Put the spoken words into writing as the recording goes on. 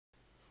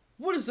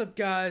What is up,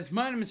 guys?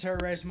 My name is Harry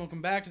Rice and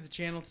welcome back to the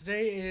channel.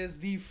 Today is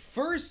the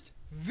first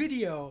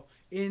video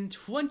in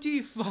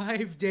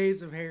 25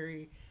 days of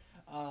Harry.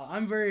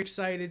 I'm very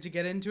excited to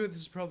get into it. This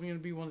is probably going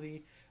to be one of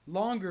the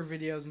longer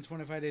videos in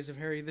 25 days of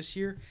Harry this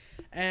year.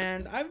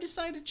 And I've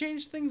decided to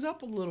change things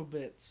up a little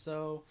bit.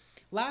 So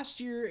last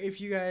year, if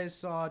you guys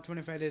saw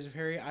 25 days of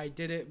Harry, I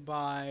did it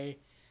by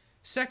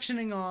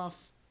sectioning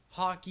off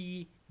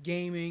hockey,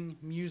 gaming,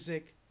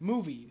 music,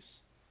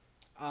 movies.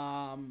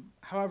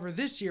 However,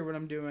 this year what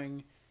I'm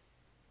doing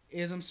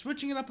is I'm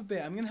switching it up a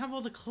bit. I'm going to have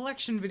all the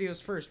collection videos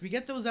first. We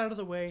get those out of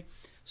the way,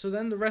 so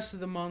then the rest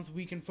of the month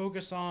we can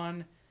focus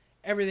on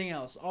everything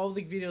else. All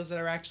the videos that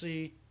are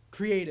actually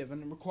creative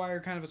and require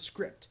kind of a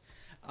script.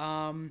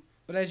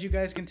 But as you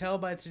guys can tell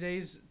by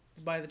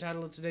the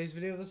title of today's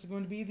video, this is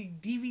going to be the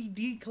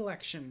DVD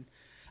collection.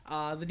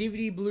 The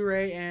DVD,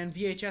 Blu-ray, and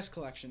VHS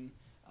collection.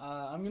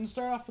 I'm going to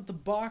start off with the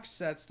box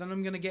sets, then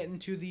I'm going to get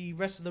into the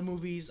rest of the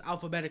movies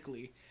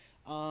alphabetically.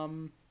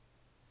 So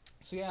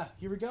yeah,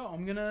 here we go.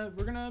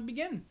 We're gonna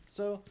begin.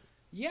 So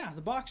yeah,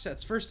 the box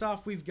sets. First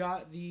off, we've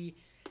got the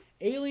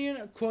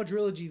Alien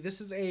Quadrilogy. This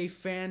is a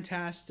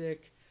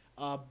fantastic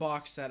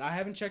box set. I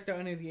haven't checked out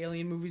any of the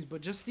Alien movies,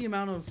 but just the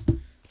amount of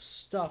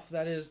stuff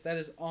that is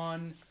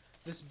on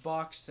this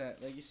box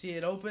set. Like you see,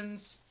 it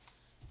opens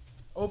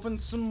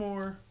some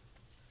more,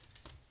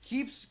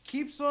 keeps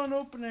on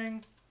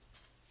opening,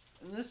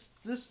 and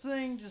this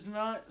thing does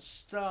not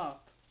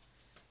stop.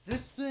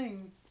 This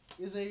thing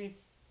is a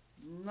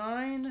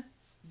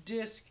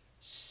 9-disc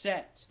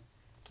set.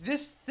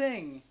 This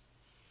thing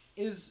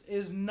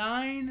is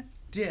 9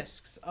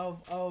 discs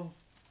of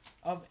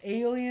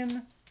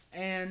Alien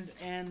and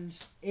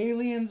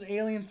Aliens,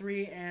 Alien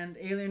 3, and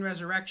Alien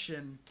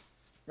Resurrection.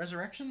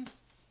 Resurrection?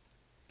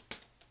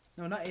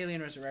 No, not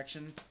Alien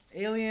Resurrection.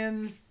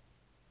 Alien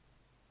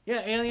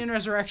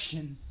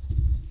Resurrection.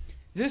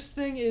 This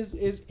thing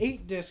is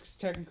 8 discs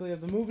technically of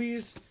the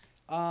movies.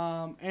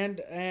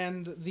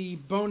 And the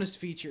bonus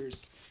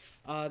features.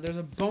 There's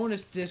a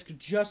bonus disc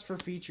just for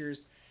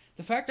features.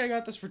 The fact I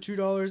got this for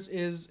 $2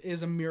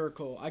 is a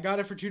miracle. I got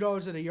it for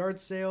 $2 at a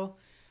yard sale.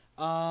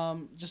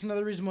 Just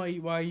another reason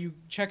why you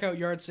check out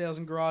yard sales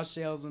and garage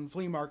sales and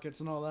flea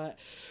markets and all that.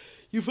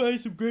 You find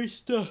some great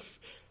stuff.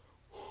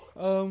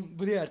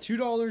 But yeah,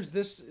 $2.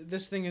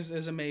 This thing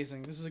is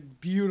amazing. This is a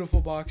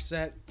beautiful box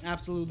set.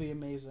 Absolutely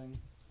amazing.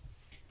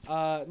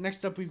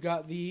 Next up, we've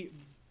got the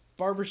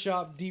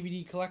Barbershop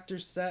DVD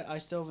collector's set. I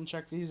still haven't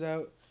checked these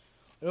out.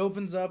 It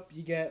opens up,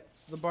 you get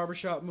the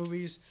Barbershop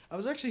movies. I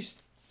was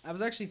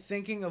actually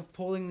thinking of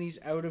pulling these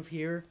out of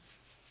here,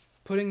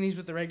 putting these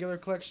with the regular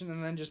collection,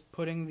 and then just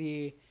putting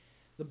the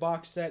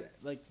box set,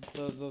 like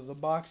the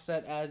box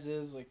set as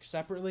is, like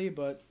separately,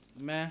 but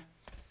meh.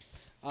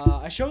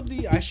 I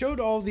showed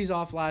all of these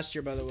off last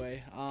year, by the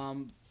way.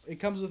 It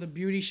comes with a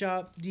Beauty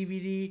Shop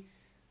DVD,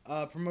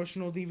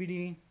 promotional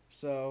DVD,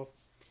 so.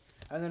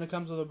 And then it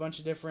comes with a bunch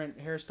of different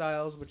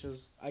hairstyles, which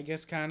is, I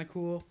guess, kind of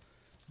cool.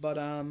 But,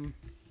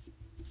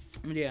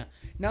 yeah.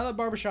 Now that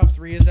Barbershop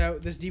 3 is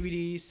out, this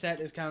DVD set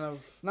is kind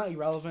of, not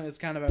irrelevant, it's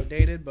kind of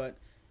outdated, but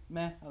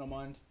meh, I don't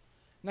mind.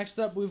 Next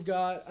up, we've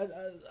got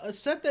a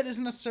set that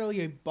isn't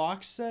necessarily a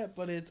box set,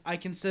 but I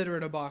consider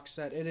it a box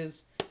set. It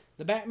is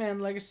the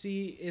Batman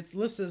Legacy. It's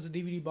listed as a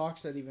DVD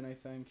box set even, I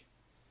think.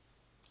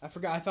 I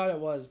forgot, I thought it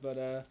was,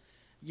 but,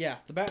 yeah,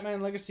 the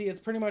Batman Legacy, it's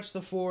pretty much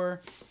the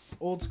 4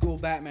 old school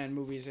Batman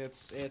movies.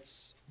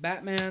 It's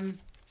Batman,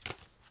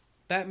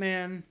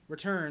 Batman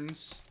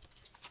Returns,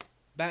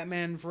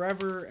 Batman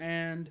Forever,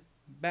 and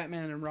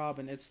Batman and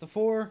Robin. It's the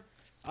four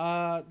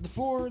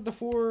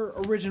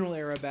original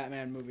era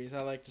Batman movies,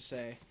 I like to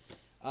say.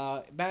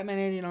 Batman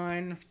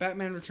 89,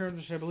 Batman Returns,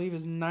 which I believe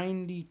is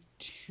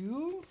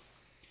 92,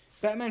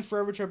 Batman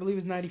Forever, which I believe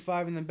is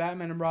 95, and then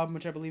Batman and Robin,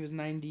 which I believe is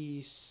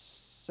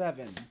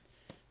 97.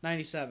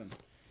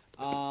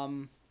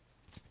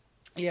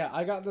 Yeah,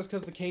 I got this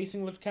because the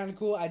casing looked kind of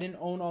cool. I didn't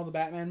own all the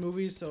Batman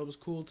movies, so it was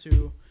cool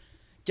to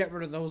get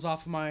rid of those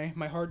off of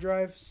my hard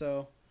drive.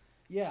 So,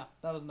 yeah,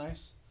 that was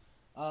nice.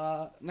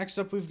 Next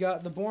up, we've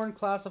got the Bourne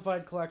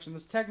Classified Collection.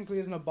 This technically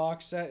isn't a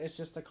box set. It's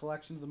just a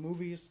collection of the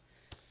movies.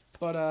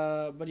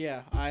 But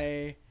yeah,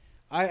 I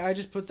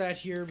just put that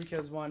here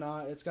because why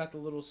not? It's got the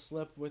little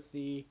slip with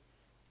the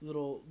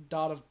little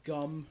dot of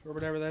gum or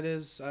whatever that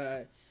is.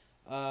 I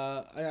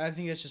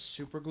think it's just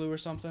super glue or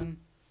something.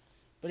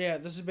 But yeah,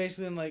 this is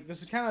basically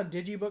this is kind of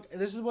digibook.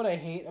 This is what I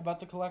hate about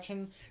the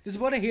collection. This is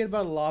what I hate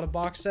about a lot of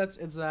box sets,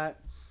 is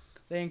that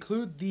they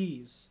include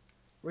these,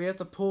 where you have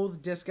to pull the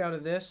disc out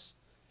of this,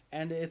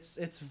 and it's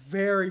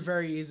very,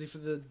 very easy for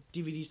the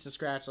DVDs to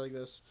scratch like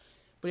this.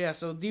 But yeah,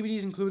 so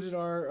DVDs included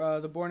are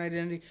the Bourne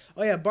Identity.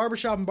 Oh yeah,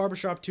 Barbershop and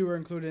Barbershop 2 are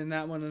included in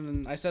that one, and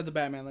then I said the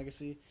Batman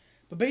Legacy.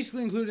 But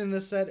basically included in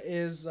this set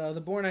is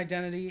the Bourne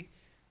Identity,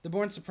 the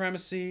Bourne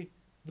Supremacy,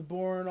 the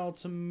Bourne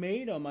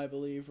Ultimatum, I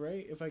believe,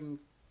 right? If I can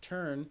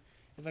turn,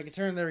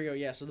 there we go.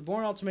 Yeah, so the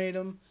Bourne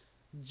Ultimatum,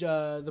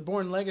 the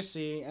Bourne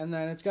Legacy, and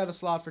then it's got a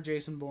slot for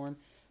Jason Bourne.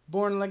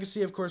 Bourne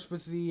Legacy, of course,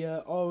 with the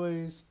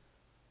always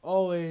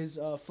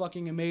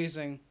fucking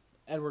amazing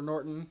Edward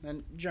Norton,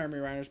 and Jeremy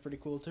Renner's pretty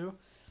cool too.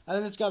 And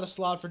then it's got a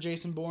slot for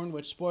Jason Bourne,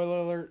 which, spoiler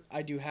alert,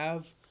 I do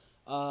have.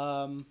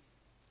 And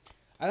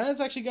then it's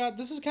actually got,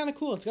 this is kind of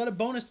cool, it's got a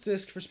bonus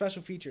disc for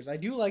special features. I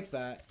do like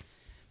that.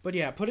 But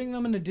yeah, putting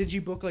them in a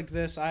digibook like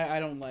this, I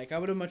don't like. I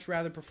would have much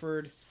rather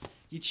preferred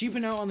you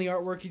cheapen out on the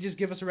artwork, you just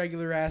give us a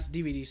regular-ass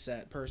DVD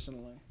set,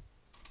 personally.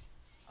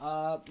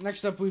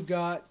 Next up, we've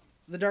got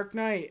The Dark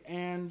Knight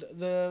and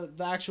the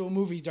actual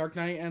movie Dark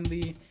Knight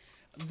and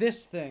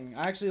this thing.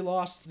 I actually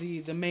lost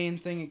the main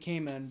thing it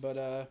came in,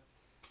 but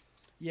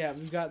yeah,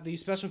 we've got the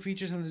special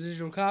features in the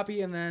digital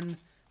copy, and then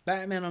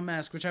Batman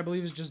Unmasked, which I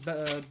believe is just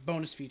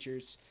bonus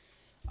features.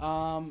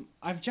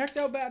 I've checked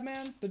out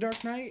Batman The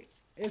Dark Knight.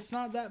 It's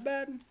not that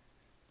bad.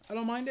 I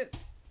don't mind it.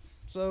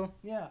 So,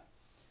 yeah.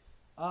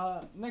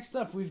 Next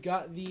up, we've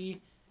got the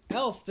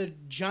Elf, the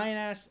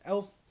giant-ass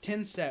Elf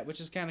tin set, which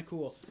is kind of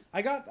cool.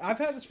 I've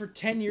had this for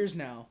 10 years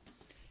now.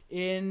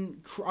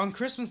 On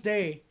Christmas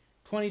Day,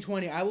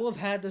 2020, I will have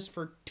had this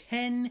for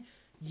 10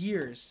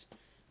 years.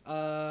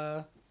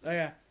 Oh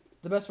yeah.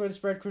 The best way to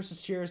spread Christmas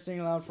cheer is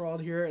sing aloud for all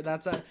to hear.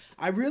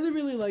 I really,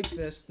 really like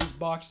this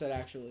box set,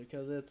 actually,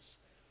 because it's,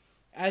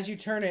 as you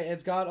turn it,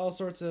 it's got all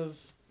sorts of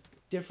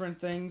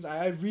different things.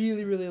 I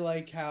really, really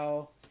like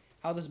how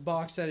this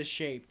box set is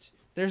shaped.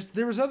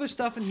 There was other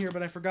stuff in here,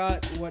 but I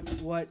forgot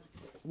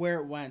where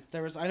it went.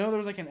 I know there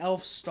was like an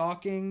elf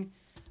stocking,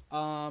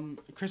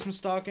 Christmas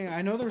stocking.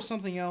 I know there was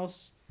something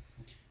else,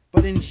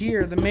 but in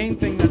here, the main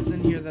thing that's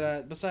in here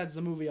that besides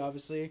the movie,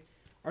 obviously,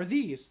 are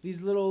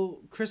these little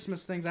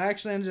Christmas things. I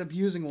actually ended up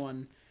using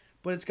one,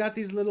 but it's got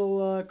these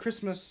little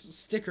Christmas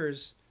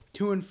stickers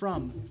to and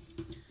from,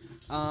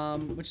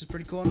 which is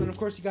pretty cool. And then of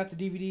course you got the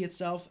DVD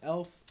itself,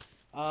 Elf.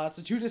 It's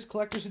a 2-disc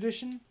collector's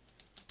edition.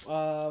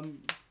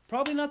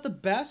 Probably not the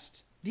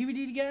best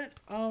DVD to get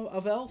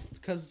of Elf,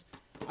 because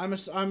I'm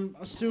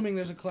assuming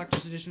there's a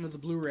collector's edition of the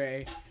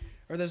Blu-ray,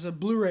 or there's a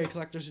Blu-ray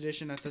collector's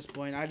edition at this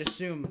point. I'd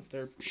assume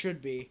there should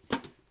be.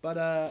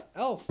 But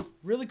Elf,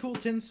 really cool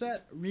tin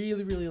set.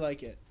 Really, really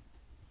like it.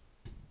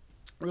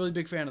 Really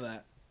big fan of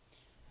that.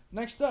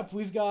 Next up,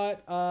 we've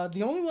got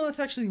the only one that's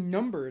actually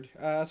numbered,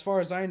 as far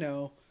as I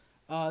know.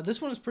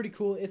 This one is pretty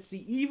cool. It's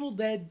the Evil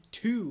Dead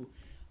 2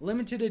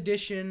 limited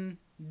edition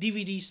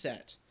DVD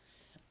set.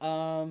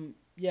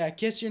 Yeah,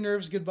 Kiss Your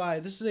Nerves Goodbye.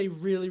 This is a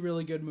really,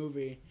 really good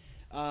movie.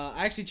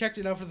 I actually checked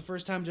it out for the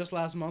first time just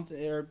last month,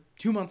 or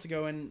 2 months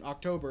ago in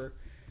October.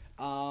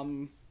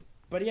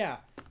 But yeah,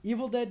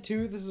 Evil Dead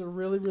 2, this is a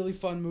really, really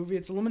fun movie.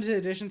 It's a limited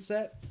edition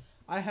set.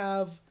 I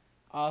have,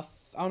 I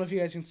don't know if you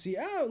guys can see,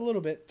 a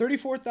little bit,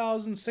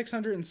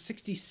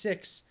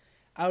 34,666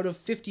 out of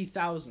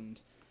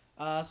 50,000.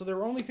 So there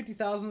were only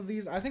 50,000 of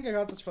these. I think I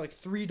got this for like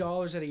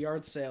 $3 at a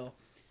yard sale.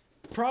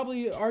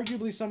 Probably,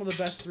 arguably, some of the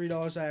best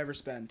 $3 I ever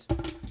spent.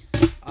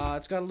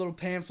 It's got a little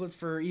pamphlet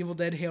for Evil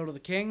Dead Hail to the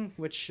King,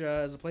 which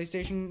is a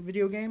PlayStation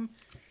video game.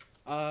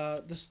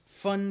 This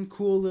fun,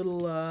 cool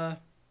little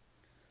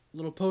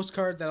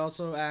postcard that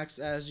also acts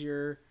as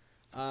your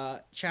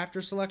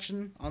chapter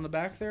selection on the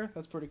back there.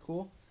 That's pretty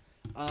cool.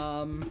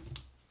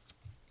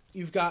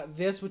 You've got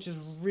this, which is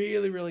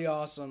really, really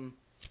awesome,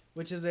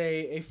 which is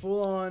a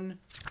full-on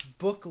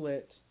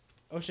booklet.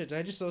 Oh shit, did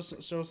I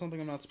just show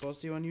something I'm not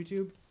supposed to on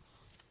YouTube?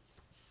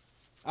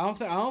 I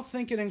don't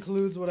think it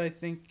includes what I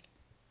think.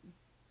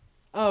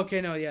 Oh,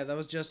 okay, no, yeah, that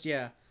was just,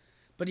 yeah.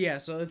 But yeah,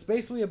 so it's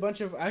basically a bunch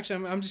of,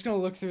 actually, I'm just going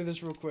to look through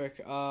this real quick.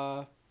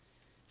 Yeah,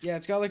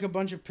 it's got like a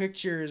bunch of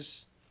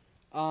pictures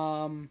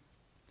from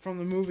the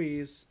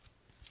movies.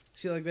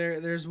 See, like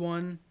there's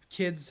one,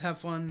 kids have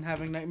fun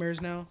having nightmares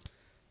now.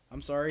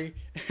 I'm sorry.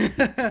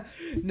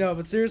 No,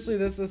 but seriously,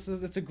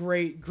 it's a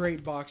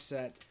great box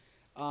set.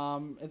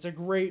 It's a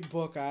great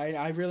book.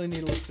 I really need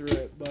to look through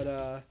it,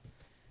 but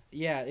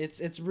yeah,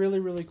 it's really,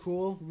 really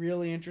cool,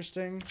 really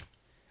interesting.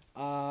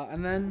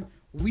 And then,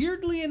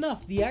 weirdly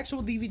enough, the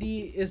actual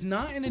DVD is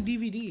not in a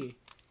DVD.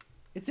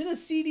 It's in a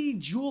CD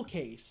jewel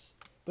case.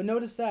 But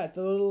notice that,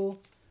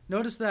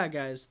 notice that,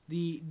 guys,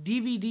 the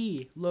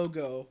DVD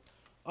logo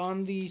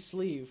on the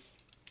sleeve.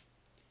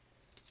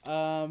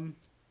 But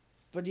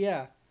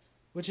yeah,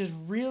 which is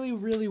really,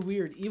 really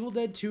weird. Evil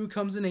Dead 2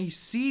 comes in a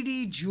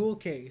CD jewel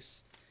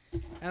case.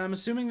 And I'm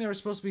assuming there was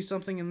supposed to be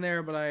something in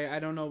there, but I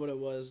don't know what it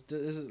was.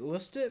 Is it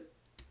listed?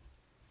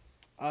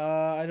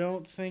 I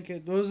don't think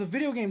it... There was a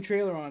video game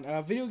trailer on...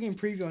 A video game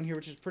preview on here,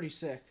 which is pretty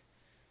sick.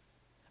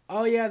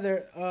 Oh, yeah,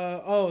 there...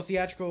 oh,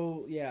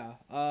 theatrical... Yeah.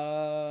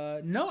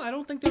 No, I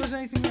don't think there was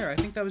anything there. I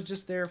think that was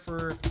just there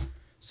for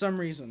some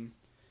reason.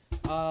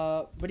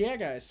 But yeah,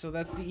 guys, so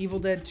that's the Evil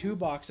Dead 2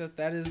 box set.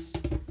 That is...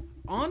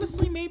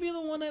 Honestly, maybe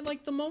the one I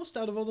like the most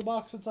out of all the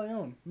box sets I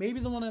own. Maybe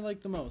the one I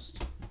like the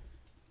most.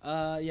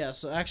 Yeah,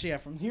 so actually, yeah,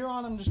 from here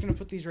on, I'm just going to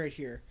put these right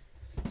here.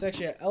 It's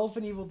actually an Elf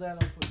and Evil Dead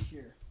I'll put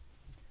here.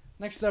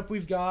 Next up,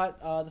 we've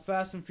got the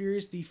Fast and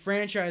Furious, the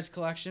franchise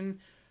collection.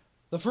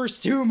 The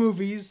first 2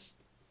 movies,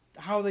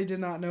 how they did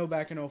not know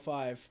back in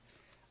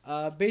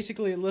 2005.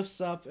 Basically, it lifts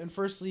up, and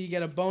firstly, you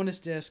get a bonus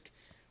disc,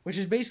 which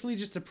is basically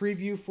just a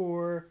preview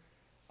for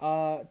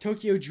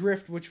Tokyo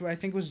Drift, which I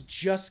think was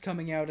just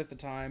coming out at the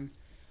time.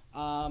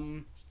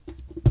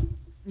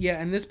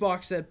 Yeah, and this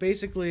box set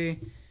basically,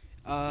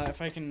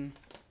 if I can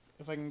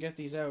get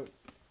these out,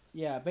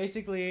 yeah,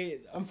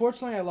 basically,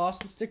 unfortunately, I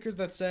lost the stickers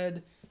that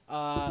said,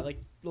 like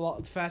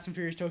Fast and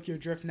Furious Tokyo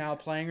Drift now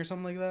playing or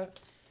something like that.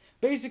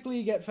 Basically,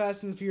 you get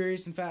Fast and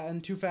Furious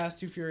and Too Fast,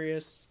 Too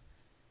Furious.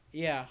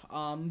 Yeah,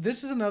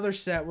 this is another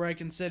set where I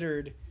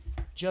considered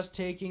just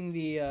taking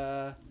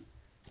the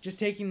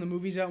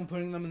movies out and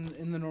putting them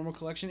in the normal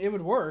collection. It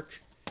would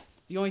work.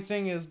 The only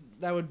thing is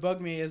that would bug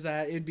me is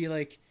that it'd be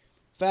like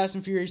Fast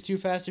and Furious, Too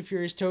Fast, Too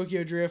Furious,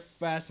 Tokyo Drift,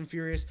 Fast and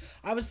Furious.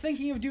 I was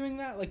thinking of doing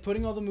that, like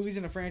putting all the movies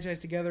in a franchise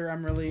together.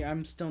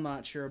 I'm still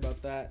not sure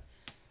about that.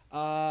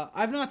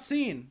 I've not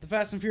seen the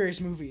Fast and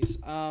Furious movies.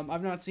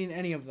 I've not seen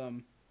any of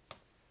them.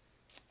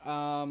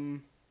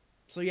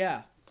 So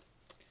yeah.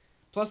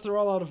 Plus, they're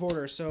all out of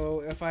order,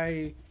 so if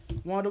I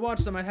wanted to watch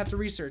them, I'd have to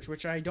research,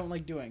 which I don't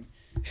like doing.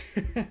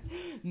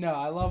 No,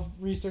 I love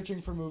researching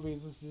for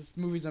movies. It's just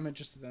movies I'm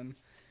interested in.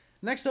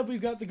 Next up,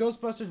 we've got the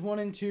Ghostbusters 1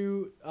 and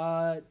 2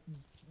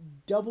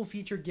 double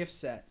feature gift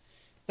set.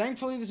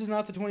 Thankfully, this is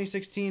not the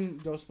 2016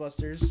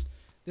 Ghostbusters.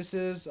 This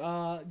is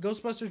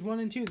Ghostbusters 1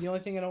 and 2. The only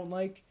thing I don't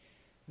like,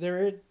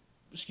 they're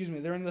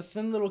in the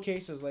thin little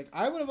cases. Like,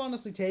 I would have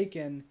honestly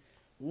taken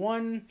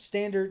one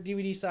standard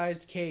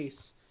DVD-sized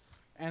case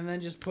and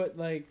then just put,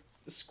 like,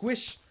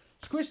 squish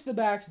the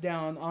backs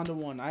down onto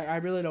one. I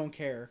really don't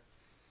care.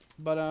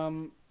 But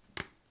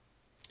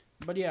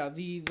yeah,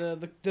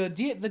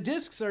 the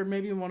discs are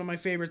maybe one of my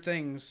favorite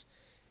things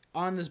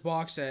on this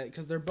box set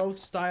because they're both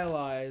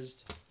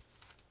stylized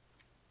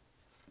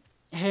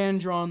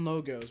hand-drawn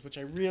logos, which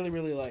I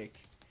really like.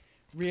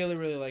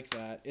 Really like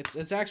that.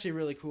 It's actually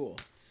really cool.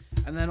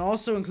 And then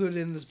also included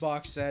in this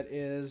box set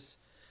is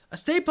a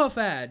Stay Puft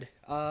ad.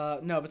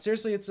 No, but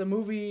seriously, it's a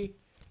movie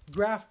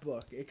graph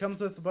book. It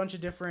comes with a bunch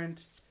of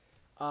different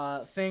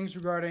things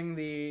regarding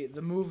the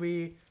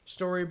movie,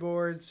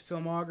 storyboards,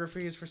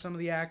 filmographies for some of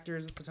the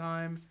actors at the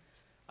time,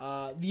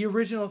 the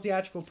original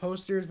theatrical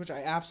posters, which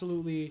I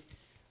absolutely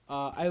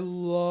I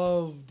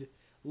loved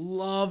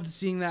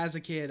seeing that as a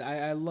kid.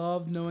 I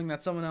loved knowing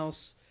that someone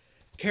else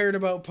cared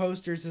about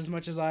posters as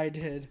much as I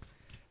did.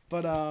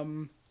 But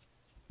yeah,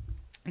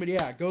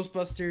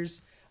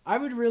 Ghostbusters. I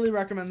would really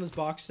recommend this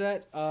box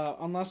set,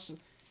 unless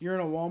you're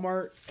in a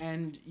Walmart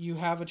and you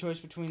have a choice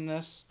between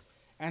this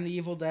and the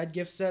Evil Dead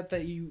gift set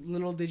that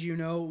little did you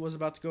know was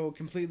about to go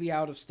completely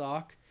out of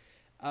stock.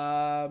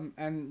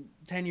 And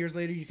 10 years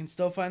later, you can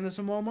still find this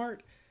in Walmart.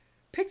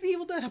 Pick the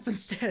Evil Dead up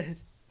instead.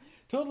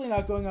 Totally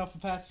not going off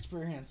of past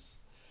experience.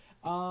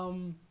 Yeah,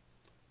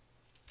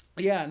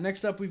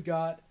 next up we've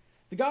got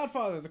The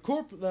Godfather, the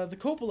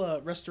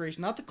Coppola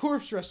restoration. Not the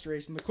corpse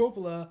restoration, the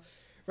Coppola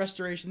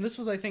restoration. This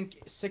was, I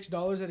think,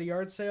 $6 at a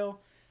yard sale.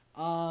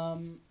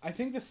 I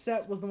think the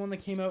set was the one that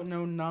came out in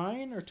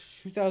 2009 or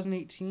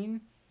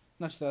 2018.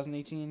 Not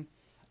 2018.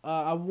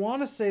 I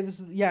want to say this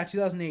is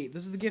 2008.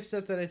 This is the gift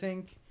set that I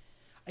think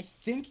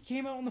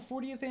came out on the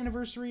 40th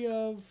anniversary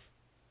of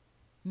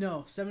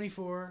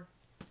 74.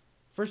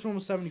 First one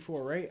was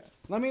 74, right?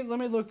 Let me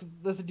look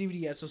at the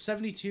DVD yet. So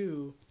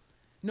 72.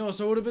 No,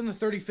 so it would have been the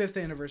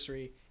 35th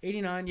anniversary.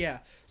 89, yeah.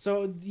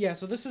 So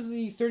this is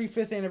the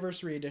 35th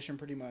anniversary edition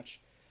pretty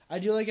much. I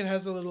do like it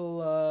has a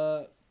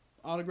little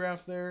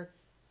autograph there.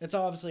 It's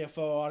obviously a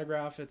faux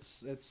autograph.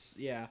 It's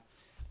yeah.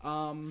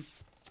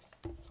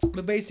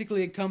 But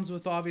basically it comes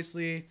with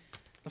obviously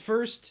the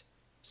first,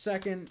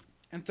 second,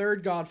 and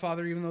third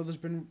Godfather, even though there's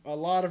been a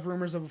lot of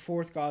rumors of a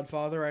fourth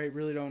Godfather. I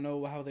really don't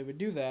know how they would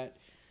do that.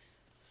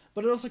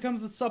 But it also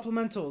comes with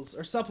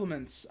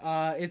supplements.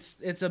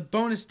 It's a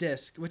bonus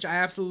disc, which I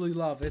absolutely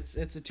love. It's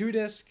a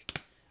 2-disc.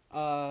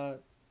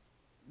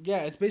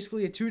 It's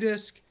basically a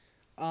 2-disc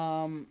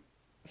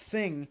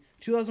thing.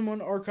 2001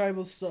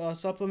 archival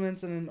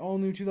supplements and an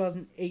all-new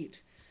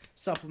 2008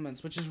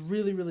 supplements, which is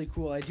really, really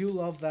cool. I do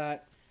love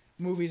that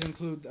movies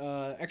include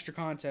extra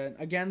content.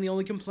 Again, the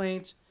only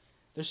complaint,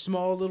 they're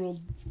small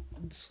little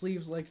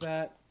sleeves like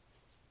that.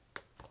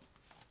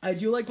 I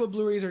do like what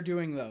Blu-rays are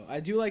doing, though.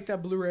 I do like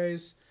that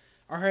Blu-rays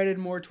are headed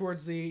more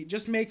towards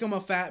just make them a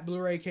fat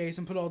Blu-ray case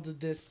and put all the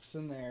discs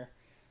in there.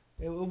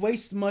 It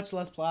wastes much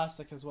less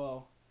plastic as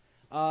well.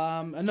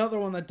 Another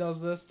one that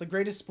does this, the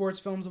greatest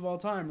sports films of all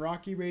time,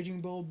 Rocky, Raging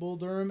Bull, Bull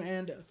Durham,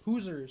 and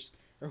Hoosiers.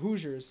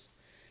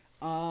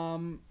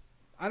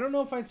 I don't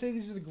know if I'd say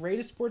these are the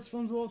greatest sports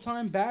films of all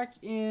time. Back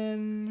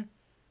in...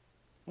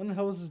 When the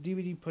hell was this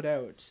DVD put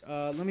out?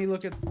 Let me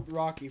look at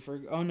Rocky for...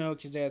 Oh, no,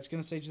 because it's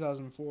going to say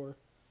 2004.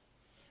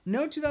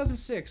 No,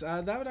 2006.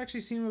 That would actually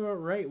seem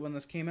about right when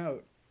this came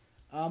out.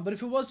 But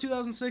if it was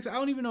 2006, I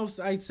don't even know if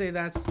I'd say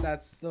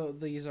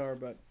these are.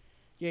 But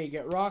yeah, you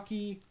get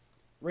Rocky,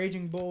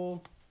 Raging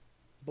Bull,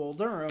 Bull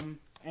Durham,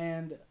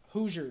 and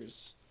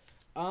Hoosiers.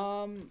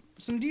 Some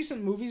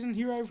decent movies in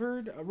here I've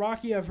heard.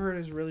 Rocky I've heard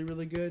is really,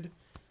 really good.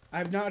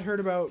 I've not heard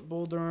about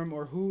Bull Durham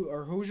or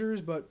Hoosiers,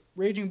 but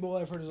Raging Bull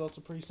I've heard is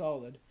also pretty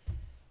solid.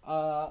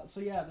 So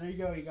yeah, there you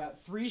go. You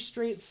got 3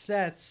 straight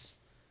sets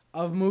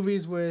of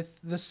movies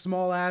with the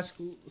small ass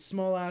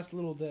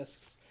little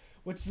discs,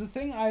 Which is the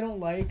thing I don't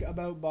like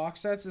about box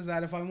sets, is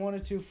that if I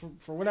wanted to,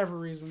 for whatever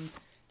reason,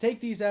 take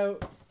these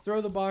out,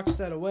 throw the box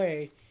set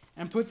away,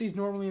 and put these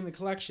normally in the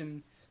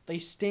collection, they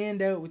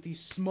stand out with these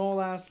small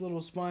ass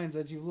little spines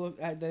that you look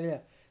at,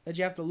 that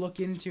you have to look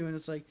into, and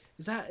it's like,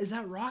 is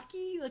that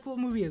Rocky? Like, what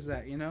movie is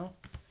that? You know?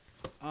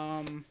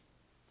 I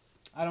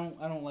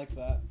don't like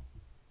that.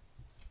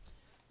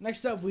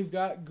 Next up, we've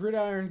got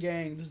Gridiron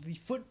Gang. This is the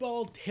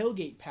football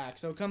tailgate pack.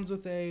 So it comes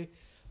with a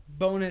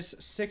bonus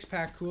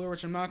 6-pack cooler,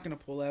 which I'm not going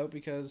to pull out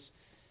because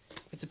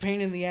it's a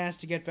pain in the ass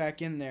to get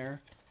back in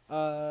there.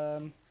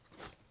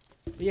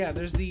 Yeah,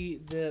 there's the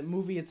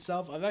movie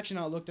itself. I've actually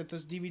not looked at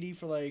this DVD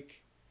for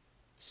like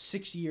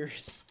 6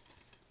 years.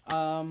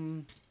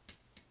 But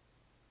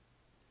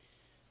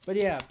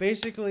yeah,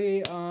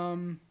 basically,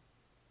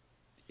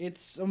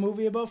 it's a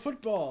movie about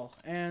football,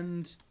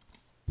 and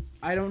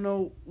I don't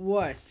know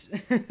what.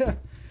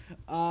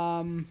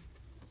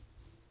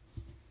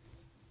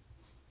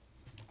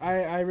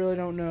 I really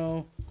don't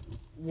know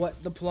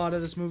what the plot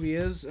of this movie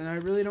is, and I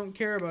really don't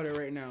care about it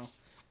right now,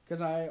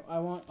 because I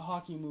want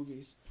hockey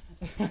movies.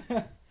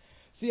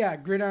 So yeah,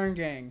 Gridiron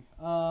Gang.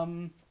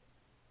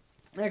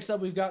 Next up,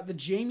 we've got the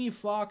Jamie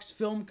Foxx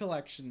film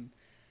collection.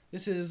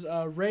 This is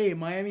Ray,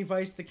 Miami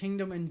Vice, The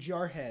Kingdom, and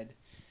Jarhead.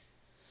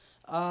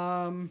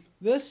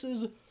 This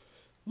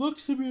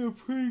looks to be a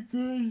pretty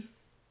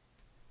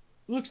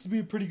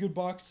good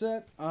box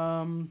set.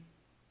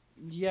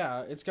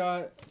 Yeah, it's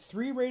got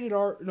 2 rated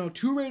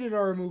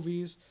R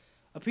movies,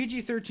 a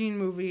PG-13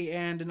 movie,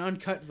 and an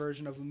uncut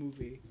version of a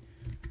movie.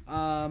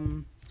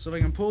 So if I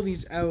can pull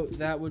these out,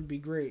 that would be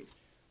great.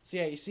 So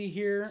yeah, you see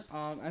here,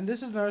 and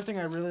this is another thing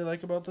I really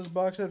like about this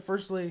box set.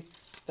 Firstly,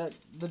 that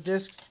the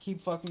discs keep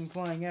fucking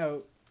flying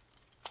out.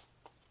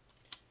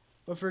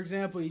 But for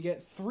example, you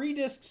get 3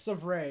 discs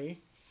of Ray,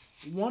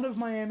 1 of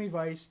Miami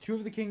Vice, 2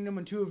 of The Kingdom,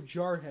 and 2 of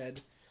Jarhead.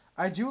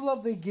 I do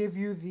love they give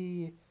you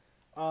the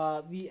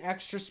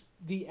extra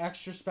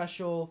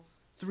special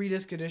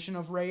 3-disc edition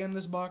of Ray in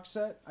this box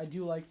set. I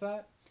do like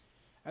that.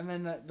 And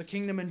then The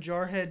Kingdom and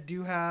Jarhead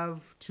do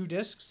have 2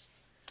 discs.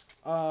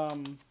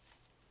 And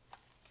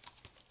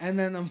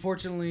then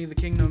unfortunately The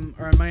Kingdom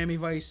or Miami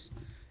Vice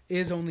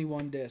is only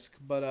 1 disc.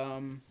 But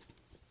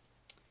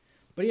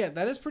yeah,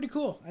 that is pretty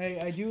cool.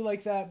 I do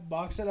like that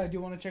box set. I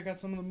do want to check out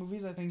some of the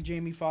movies. I think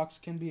Jamie Foxx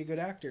can be a good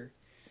actor.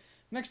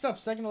 Next up,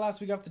 second to last,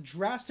 we got the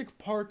Jurassic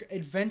Park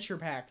Adventure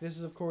Pack. This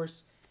is, of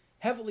course,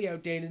 heavily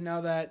outdated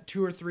now that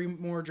 2 or 3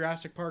 more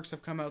Jurassic Parks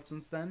have come out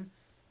since then.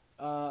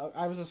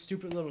 I was a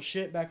stupid little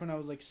shit back when I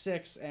was like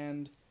 6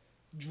 and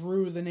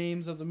drew the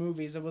names of the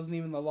movies. It wasn't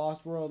even The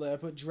Lost World. I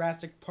put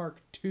Jurassic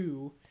Park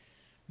 2.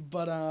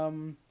 But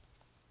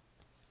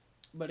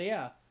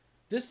yeah.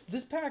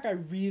 This pack I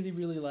really,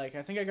 really like.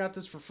 I think I got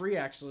this for free,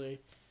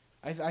 actually.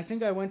 I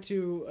think I went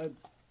to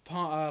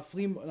a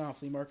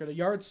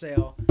yard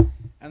sale,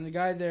 and the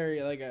guy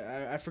there, like,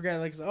 I forget,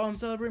 like, oh, I'm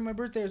celebrating my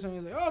birthday or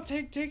something. He's like, oh,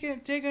 take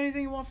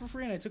anything you want for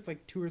free, and I took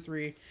like 2 or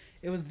 3.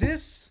 It was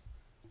this,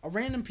 a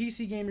random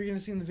PC game you're gonna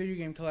see in the video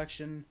game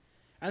collection.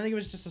 I think it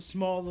was just a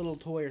small little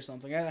toy or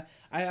something.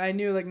 I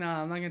knew, like,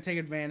 nah, I'm not gonna take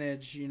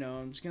advantage. You know,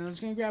 I'm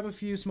just gonna grab a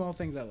few small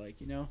things I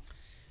like. You know.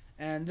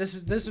 And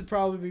this would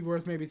probably be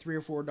worth maybe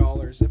 $3 or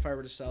 $4 if I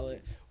were to sell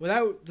it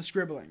without the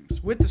scribblings.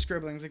 With the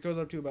scribblings, it goes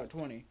up to about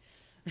 20.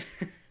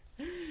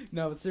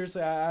 No, but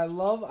seriously, I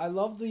love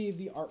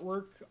the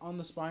artwork on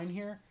the spine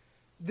here.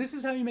 This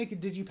is how you make a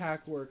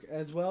digipack work,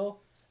 as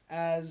well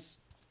as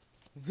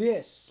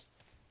this.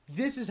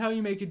 This is how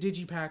you make a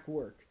digipack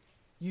work.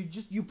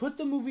 You put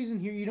the movies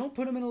in here. You don't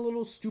put them in a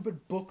little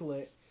stupid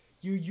booklet.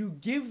 You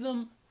give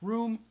them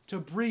room to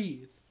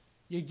breathe.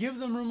 You give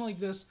them room like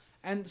this.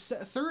 And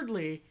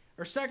thirdly,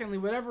 or secondly,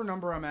 whatever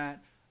number I'm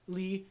at,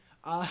 Lee,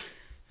 I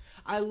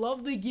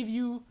love they give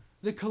you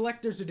the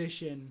collector's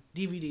edition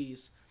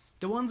DVDs.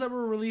 The ones that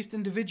were released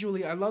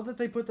individually, I love that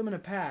they put them in a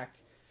pack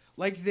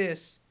like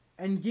this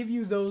and give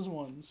you those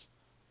ones.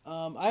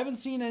 I haven't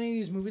seen any of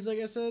these movies, like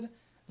I said.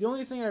 The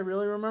only thing I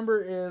really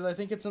remember is I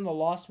think it's in The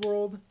Lost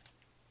World.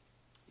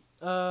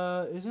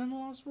 Is it in The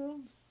Lost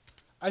World?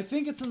 I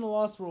think it's in The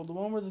Lost World. The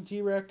one where the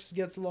T-Rex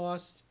gets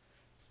lost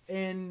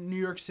in New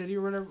York City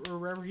or whatever, or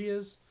wherever he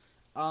is.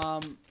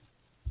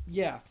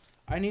 Yeah,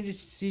 I need to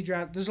see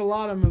draft. There's a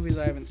lot of movies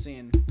I haven't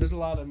seen.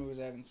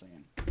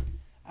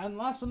 And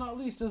last but not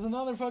least, there's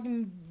another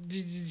fucking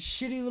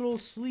shitty little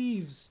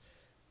sleeves.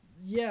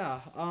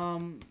 Yeah.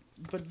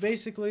 But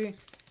basically,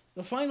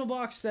 the final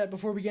box set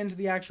before we get into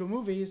the actual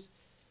movies,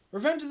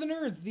 Revenge of the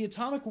Nerds, the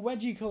Atomic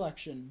Wedgie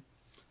collection.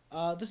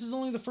 This is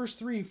only the first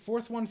 3.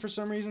 4th one for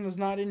some reason is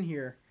not in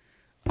here.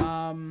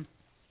 Yeah,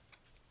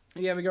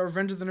 we got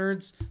Revenge of the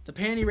Nerds, the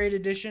Panty Raid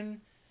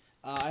edition.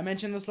 I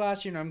mentioned this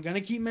last year, and I'm going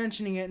to keep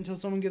mentioning it until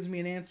someone gives me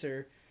an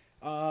answer.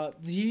 The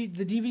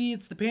DVD,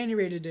 it's the Panty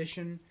Raid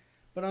edition,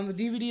 but on the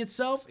DVD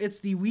itself, it's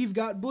the We've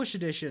Got Bush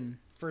edition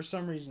for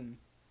some reason.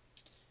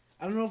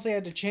 I don't know if they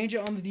had to change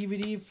it on the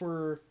DVD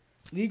for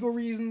legal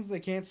reasons.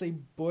 They can't say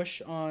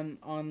Bush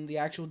on the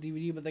actual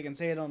DVD, but they can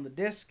say it on the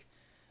disc.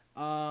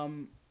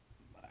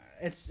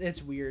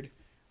 It's weird.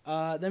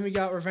 Then we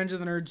got Revenge of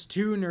the Nerds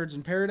 2, Nerds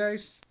in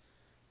Paradise.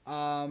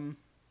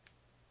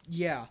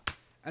 Yeah.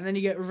 And then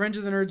you get Revenge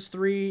of the Nerds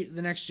 3,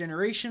 The Next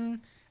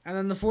Generation. And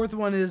then the fourth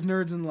one is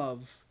Nerds in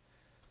Love.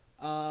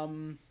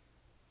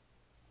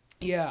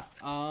 Yeah.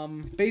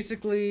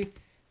 Basically,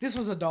 this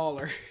was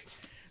 $1.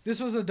 This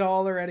was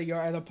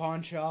 $1 at a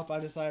pawn shop. I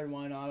decided,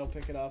 why not? I'll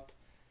pick it up.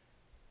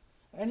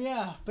 And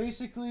yeah,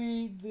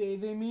 basically,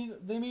 they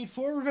made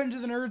 4 Revenge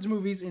of the Nerds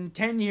movies in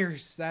 10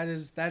 years. That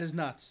is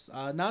nuts.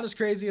 Not as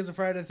crazy as a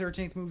Friday the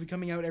 13th movie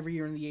coming out every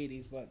year in the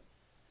 80s, but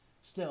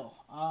still.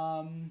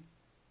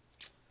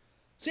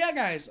 So yeah,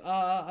 guys,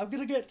 I'm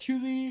gonna get to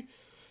the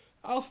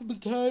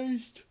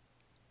alphabetized.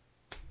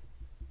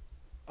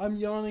 I'm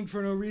yawning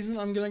for no reason.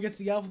 I'm gonna get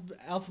to the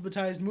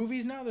alphabetized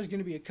movies now. There's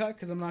gonna be a cut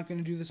because I'm not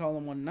gonna do this all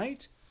in one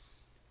night.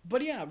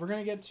 But yeah, we're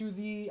gonna get to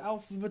the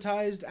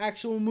alphabetized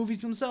actual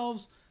movies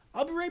themselves.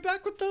 I'll be right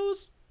back with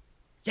those.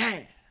 Yeah.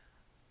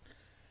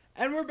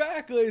 And we're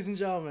back, ladies and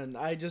gentlemen.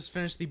 I just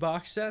finished the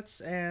box sets,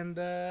 and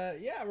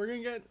yeah, we're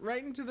gonna get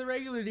right into the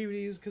regular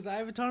DVDs because I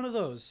have a ton of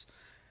those,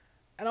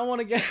 and I want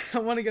to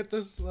get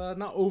this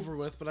not over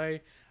with, but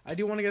I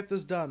do want to get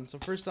this done. So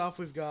first off,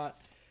 we've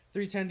got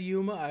 310 to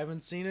Yuma. I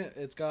haven't seen it.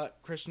 It's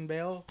got Christian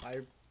Bale. I'm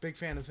a big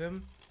fan of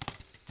him.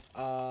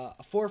 A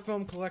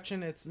 4-film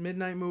collection. It's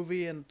Midnight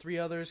Movie and 3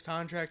 others.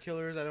 Contract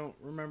Killers. I don't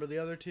remember the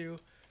other 2.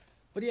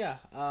 But yeah,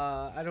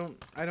 I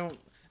don't.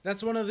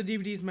 That's one of the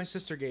DVDs my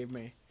sister gave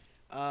me.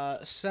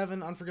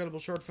 7 unforgettable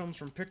short films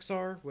from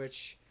Pixar,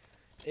 which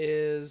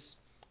is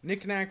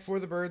Knick Knack, For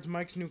the Birds,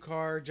 Mike's New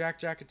Car, Jack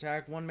Jack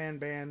Attack, One Man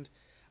Band,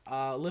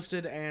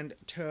 Lifted, and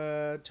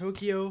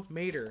Tokyo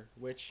Mater,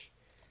 which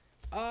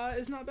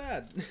is not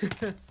bad.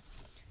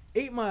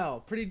 8 Mile,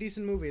 pretty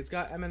decent movie. It's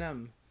got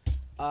Eminem.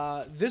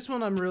 This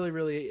one I'm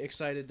really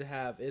excited to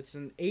have. It's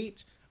an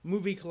 8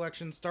 movie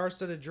collection,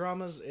 star-studded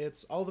dramas.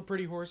 It's All the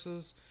Pretty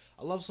Horses,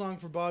 A Love Song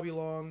for Bobby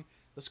Long,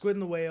 The Squid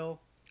and the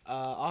Whale,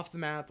 Off the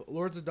Map,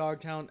 Lords of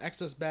Dogtown,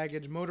 Excess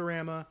Baggage,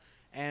 Motorama,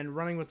 and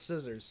Running with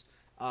Scissors.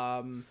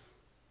 And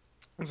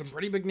some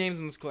pretty big names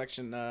in this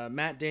collection.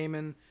 Matt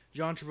Damon,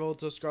 John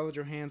Travolta, Scarlett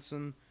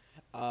Johansson,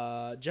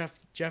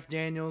 Jeff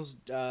Daniels,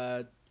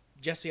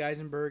 Jesse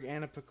Eisenberg,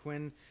 Anna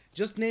Paquin.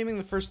 Just naming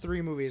the first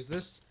 3 movies.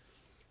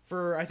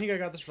 I think I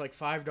got this for like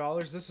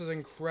 $5. This is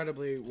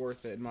incredibly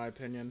worth it, in my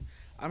opinion.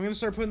 I'm going to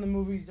start putting the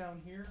movies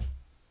down here.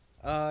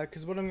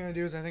 Because what I'm going to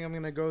do is I think I'm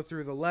going to go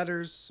through the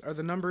letters, or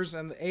the numbers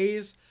and the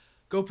A's.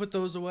 Go put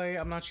those away.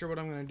 I'm not sure what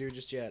I'm going to do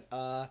just yet.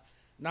 9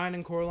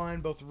 and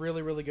Coraline, both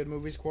really good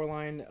movies.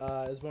 Coraline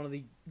is one of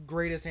the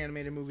greatest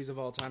animated movies of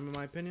all time, in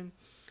my opinion.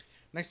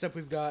 Next up,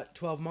 we've got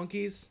 12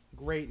 Monkeys.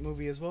 Great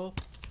movie as well.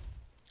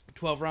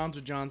 12 Rounds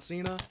with John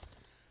Cena.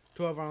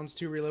 12 Rounds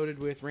 2 Reloaded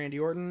with Randy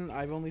Orton.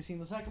 I've only seen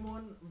the second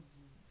one.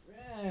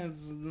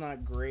 It's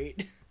not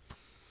great.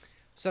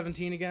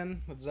 17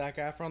 again with Zac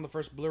Efron, the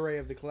first Blu-ray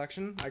of the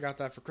collection. I got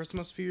that for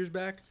Christmas a few years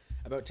back,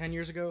 about 10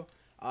 years ago.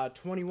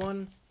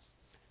 21,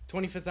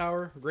 25th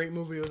Hour, great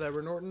movie with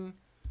Edward Norton.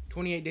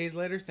 28 Days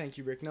Later, thank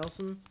you, Rick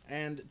Nelson.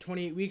 And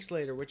 28 Weeks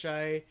Later, which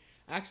I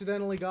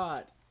accidentally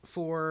got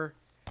for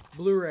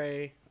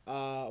Blu-ray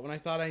when I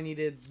thought I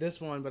needed this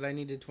one, but I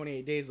needed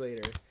 28 Days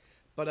Later.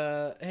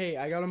 But, hey,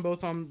 I got them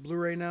both on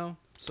Blu-ray now,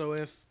 so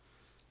if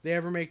they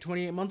ever make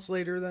 28 Months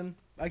Later, then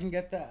I can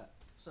get that.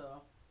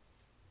 So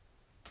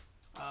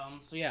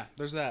yeah,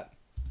 there's that.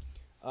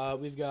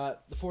 We've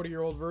got The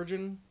 40-Year-Old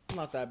Virgin,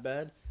 not that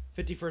bad.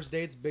 51st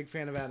Dates, big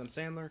fan of Adam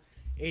Sandler.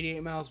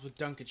 88 Miles with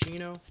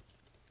Dunkachino.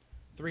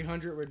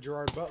 300 with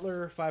Gerard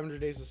Butler.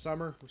 500 Days of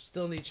Summer. We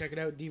still need to check it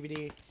out.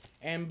 DVD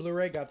and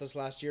Blu-ray. Got this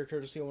last year,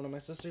 courtesy of one of my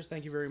sisters.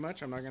 Thank you very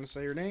much. I'm not going to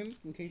say your name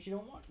in case you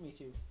don't want me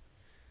to.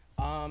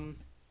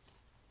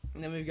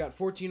 And then we've got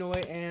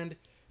 1408 and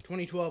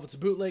 2012. It's a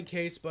bootleg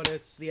case, but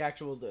it's the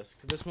actual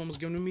disc. This one was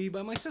given to me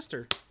by my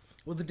sister.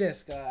 Well, the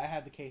disc. I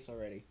had the case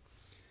already.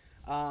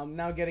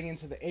 Now getting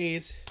into the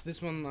A's.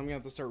 This one I'm going to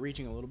have to start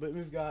reaching a little bit.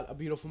 We've got A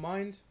Beautiful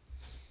Mind.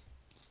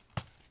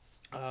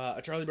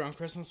 A Charlie Brown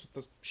Christmas with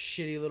this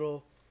shitty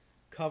little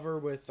cover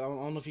with, I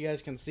don't know if you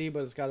guys can see,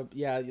 but it's got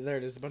yeah, there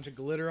it is, a bunch of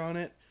glitter on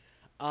it.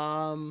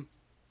 I'm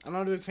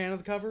not a big fan of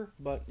the cover,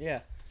 but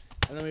yeah.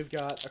 And then we've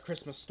got A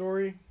Christmas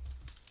Story.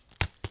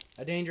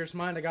 A Dangerous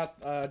Mind. I got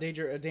A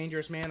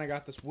Dangerous Man. I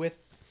got this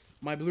with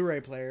my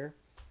Blu-ray player.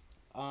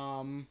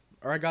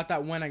 Or I got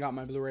that when I got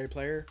my Blu-ray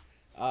player.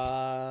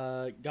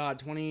 God,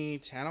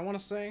 2010, I want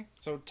to say.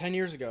 So 10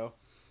 years ago.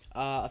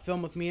 A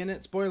Film with Me in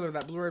It. Spoiler,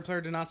 that Blu-ray player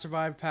did not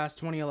survive past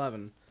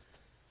 2011.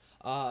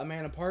 A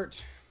Man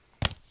Apart.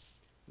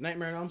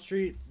 Nightmare on Elm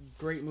Street.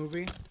 Great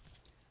movie.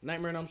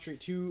 Nightmare on Elm Street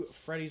 2.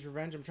 Freddy's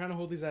Revenge. I'm trying to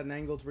hold these at an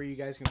angle to where you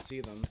guys can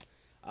see them.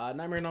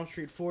 Nightmare on Elm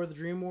Street 4. The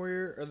Dream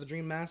Warrior. Or The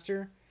Dream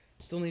Master.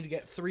 Still need to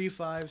get 3,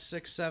 5,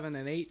 6, 7,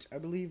 and 8. I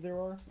believe there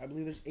are. I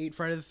believe there's 8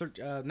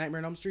 Nightmare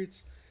on Elm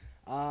Streets.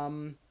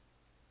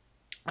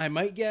 I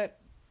might get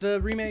the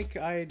remake.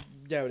 I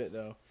doubt it,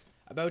 though.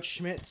 About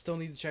Schmidt. Still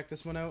need to check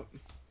this one out.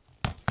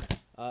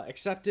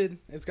 Accepted.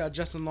 It's got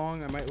Justin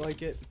Long. I might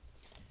like it.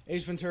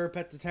 Ace Ventura,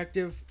 Pet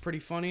Detective. Pretty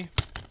funny.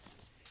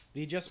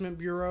 The Adjustment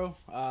Bureau.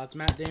 It's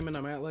Matt Damon. I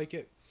might like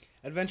it.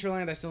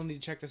 Adventureland, I still need to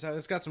check this out.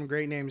 It's got some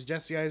great names.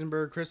 Jesse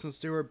Eisenberg, Kristen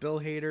Stewart, Bill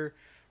Hader,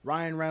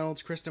 Ryan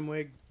Reynolds, Kristen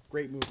Wiig.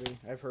 Great movie,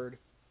 I've heard.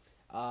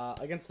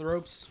 Against the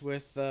Ropes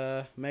with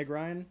Meg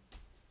Ryan.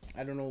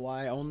 I don't know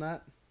why I own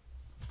that.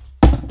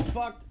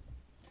 Fuck!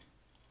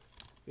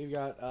 We've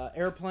got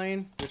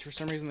Airplane, which for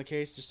some reason the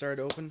case just started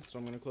to open, so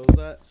I'm going to close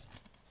that.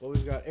 Well,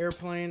 we've got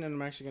Airplane, and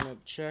I'm actually going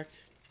to check.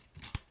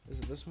 Is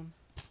it this one?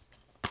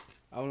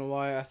 I don't know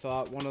why I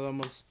thought one of them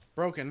was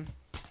broken.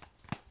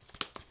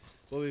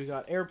 Well, we've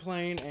got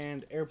Airplane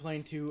and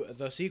Airplane 2,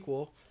 the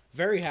sequel.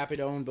 Very happy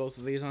to own both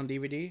of these on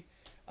DVD.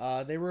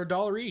 They were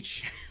 $1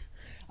 each.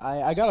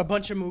 I got a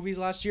bunch of movies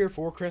last year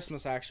for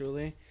Christmas,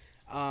 actually.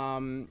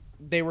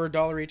 They were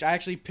 $1 each. I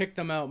actually picked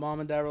them out. Mom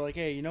and Dad were like,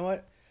 hey, you know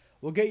what?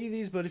 We'll get you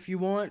these, but if you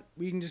want,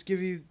 we can just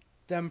give you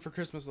them for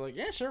Christmas. They're like,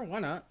 yeah, sure, why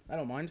not? I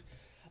don't mind.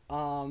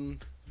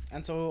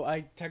 And so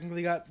I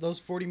technically got those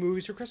 40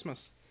 movies for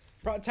Christmas.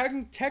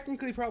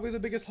 Technically probably the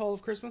biggest haul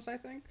of Christmas I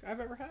think I've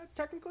ever had,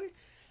 technically.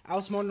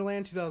 Alice in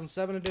Wonderland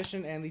 2007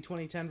 edition and the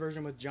 2010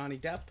 version with Johnny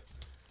Depp.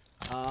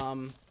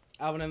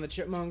 Alvin and the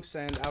Chipmunks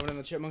and Alvin and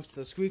the Chipmunks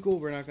the Squeakle.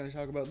 We're not going to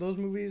talk about those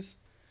movies.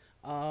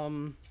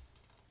 The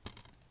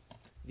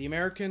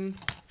American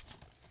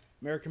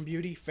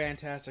Beauty,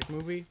 fantastic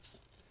movie.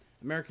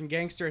 American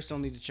Gangster, I still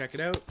need to check it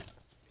out.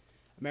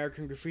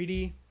 American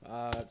Graffiti,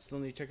 still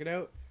need to check it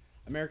out.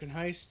 American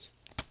Heist.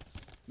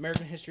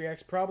 American History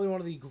X, probably one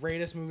of the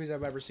greatest movies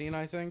I've ever seen,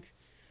 I think.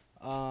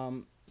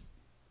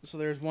 So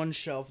there's one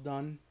shelf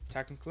done,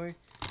 technically.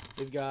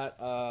 We've got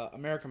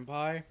American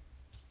Pie.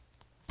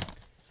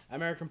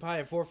 American Pie,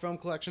 a 4-film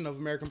collection of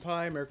American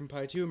Pie, American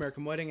Pie 2,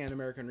 American Wedding, and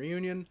American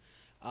Reunion.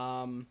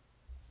 I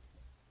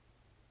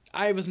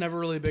was never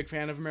really a big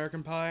fan of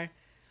American Pie.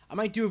 I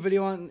might do a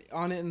video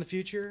on it in the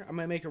future. I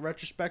might make a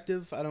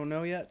retrospective. I don't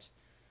know yet.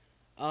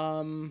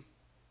 I don't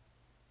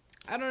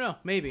know.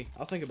 Maybe.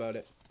 I'll think about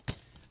it.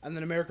 And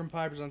then American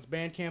Pie Presents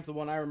Bandcamp, the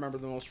one I remember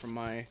the most from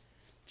my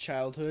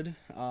childhood.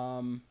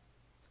 I'm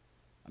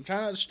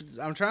trying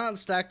not to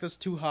stack this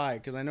too high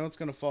because I know it's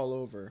gonna fall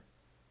over.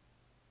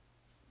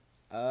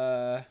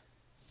 Alright,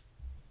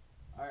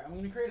 I'm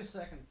gonna create a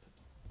second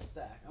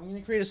stack. I'm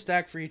gonna create a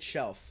stack for each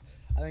shelf.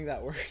 I think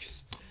that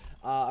works.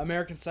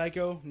 American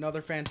Psycho,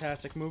 another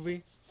fantastic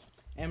movie.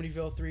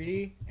 Amityville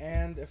 3D,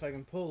 and if I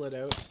can pull it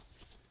out,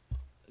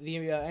 the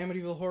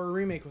Amityville Horror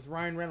Remake with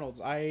Ryan Reynolds.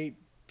 I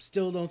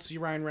still don't see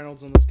Ryan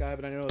Reynolds in this guy,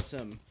 but I know it's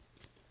him.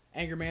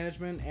 Anger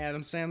Management,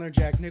 Adam Sandler,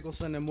 Jack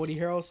Nicholson, and Woody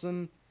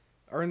Harrelson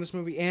are in this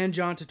movie, and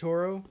John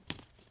Turturro.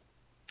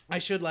 I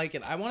should like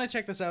it. I want to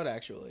check this out,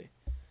 actually.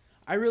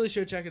 I really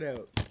should check it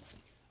out.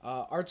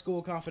 Art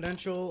School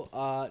Confidential,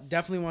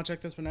 definitely want to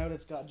check this one out.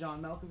 It's got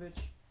John Malkovich.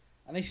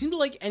 And I seem to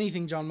like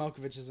anything John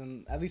Malkovich is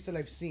in, at least that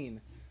I've seen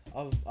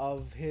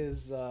of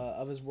his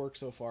work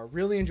so far.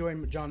 Really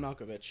enjoying John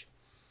Malkovich.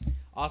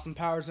 Austin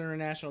Powers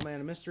International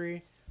Man of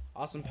Mystery,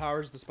 Austin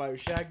Powers The Spy Who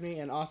Shagged Me,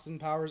 and Austin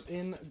Powers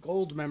in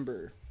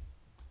Goldmember.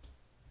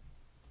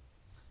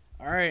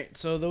 Alright,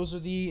 so those are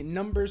the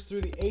numbers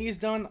through the A's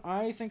done.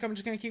 I think I'm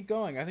just going to keep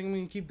going. I think I'm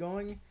going to keep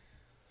going.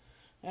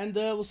 And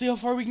we'll see how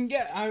far we can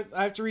get. I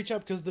have to reach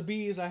up because the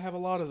B's, I have a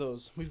lot of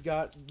those. We've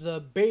got the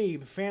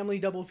Babe family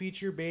double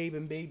feature, Babe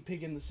and Babe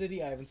Pig in the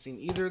City. I haven't seen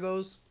either of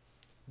those.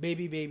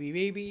 Baby, Baby,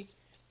 Baby.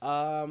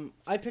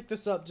 I picked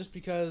this up just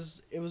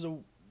because it was a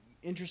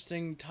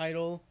interesting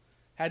title.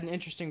 Had an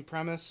interesting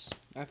premise.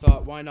 I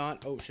thought, why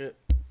not? Oh, shit.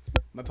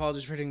 My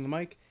apologies for hitting the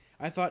mic.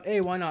 I thought, hey,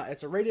 why not?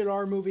 It's a rated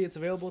R movie. It's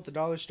available at the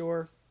dollar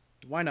store.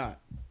 Why not?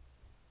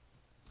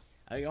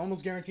 I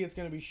almost guarantee it's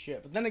going to be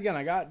shit. But then again,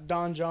 I got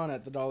Don John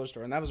at the dollar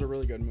store, and that was a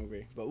really good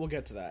movie. But we'll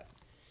get to that.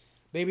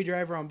 Baby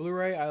Driver on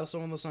Blu-ray. I also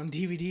own this on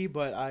DVD,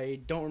 but I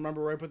don't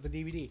remember where I put the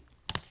DVD.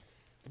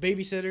 The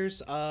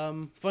Babysitters.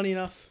 Funny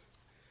enough,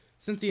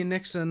 Cynthia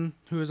Nixon,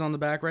 who is on the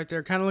back right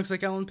there, kind of looks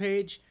like Ellen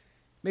Page.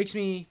 Makes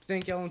me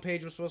think Ellen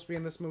Page was supposed to be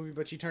in this movie,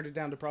 but she turned it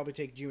down to probably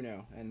take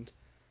Juno. And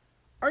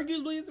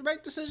arguably the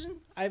right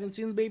decision. I haven't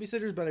seen The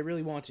Babysitters, but I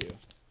really want to.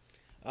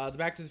 The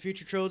Back to the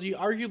Future trilogy,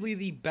 arguably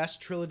the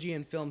best trilogy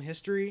in film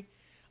history.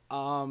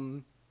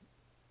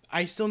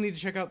 I still need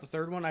to check out the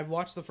third one. I've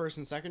watched the first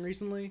and second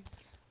recently.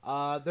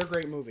 They're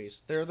great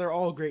movies. They're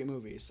all great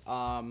movies.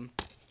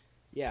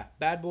 Yeah,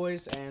 Bad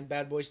Boys and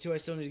Bad Boys 2. I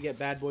still need to get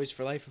Bad Boys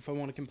for Life if I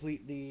want to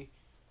complete the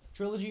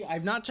trilogy.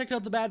 I've not checked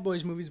out the Bad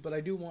Boys movies, but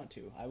I do want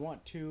to. I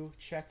want to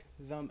check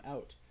them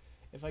out.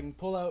 If I can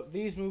pull out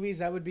these movies,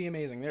 that would be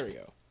amazing. There we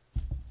go.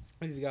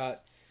 We've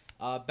got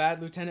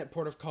Bad Lieutenant,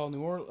 Port of Call,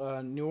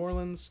 New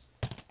Orleans,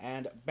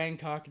 and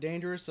Bangkok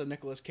Dangerous, a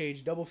Nicolas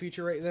Cage double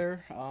feature right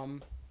there.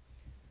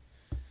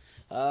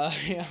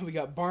 Yeah, we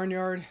got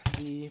Barnyard,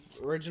 the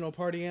original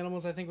Party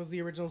Animals, I think was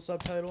the original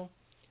subtitle,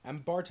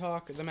 and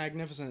Bartok the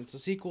Magnificent. It's a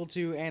sequel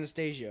to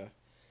Anastasia.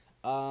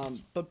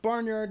 But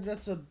Barnyard,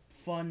 that's a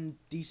fun,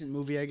 decent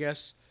movie, I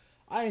guess.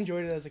 I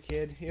enjoyed it as a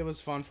kid. It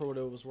was fun for what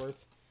it was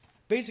worth.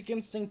 Basic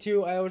Instinct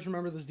 2, I always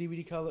remember this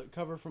DVD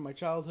cover from my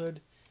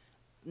childhood.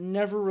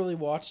 Never really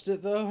watched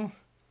it, though.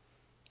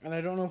 And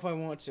I don't know if I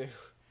want to.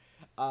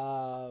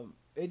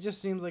 it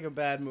just seems like a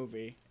bad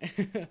movie.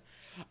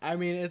 I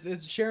mean,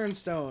 it's Sharon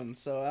Stone,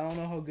 so I don't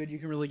know how good you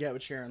can really get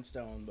with Sharon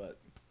Stone, but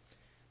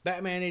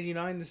Batman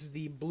 89, this is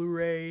the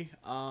Blu-ray.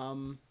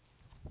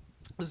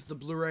 This is the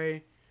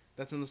Blu-ray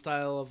that's in the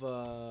style of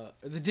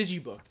the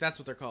Digibook. That's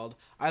what they're called.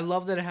 I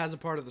love that it has a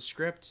part of the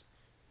script,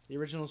 the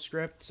original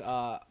script,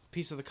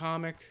 piece of the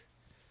comic.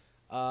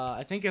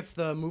 I think it's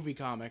the movie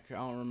comic. I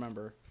don't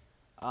remember.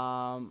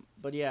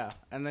 But yeah,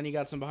 and then you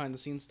got some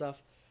behind-the-scenes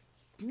stuff.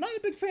 Not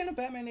a big fan of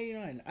Batman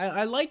 89.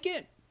 I like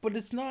it, but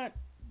it's not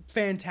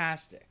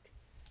fantastic.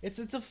 It's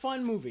a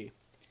fun movie.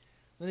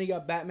 Then you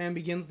got Batman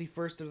Begins, the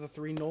first of the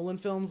 3 Nolan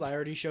films. I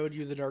already showed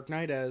you The Dark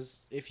Knight, as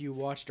if you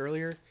watched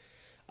earlier.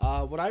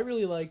 What I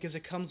really like is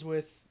it comes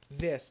with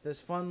this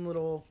fun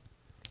little...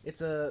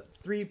 It's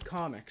 3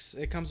 comics.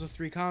 It comes with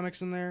 3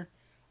 comics in there,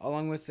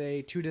 along with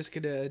a 2-disc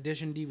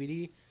edition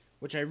DVD,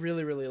 which I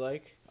really, really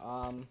like.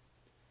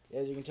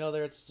 As you can tell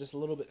there, it's just a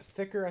little bit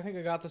thicker. I think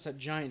I got this at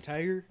Giant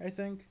Tiger, I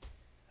think.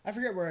 I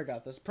forget where I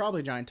got this.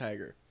 Probably Giant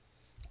Tiger.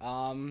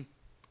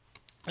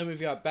 And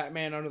we've got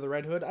Batman Under the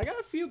Red Hood. I got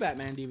a few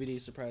Batman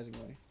DVDs,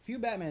 surprisingly. A few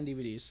Batman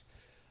DVDs.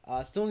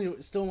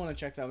 Still want to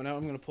check that one out.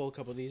 I'm going to pull a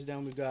couple of these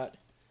down. We've got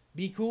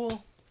Be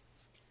Cool,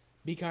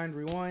 Be Kind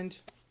Rewind,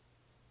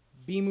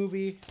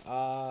 B-Movie,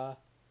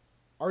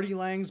 Artie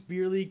Lang's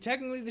Beer League.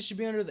 Technically, this should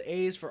be under the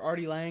A's for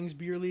Artie Lang's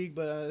Beer League,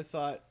 but I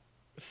thought,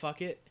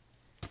 fuck it.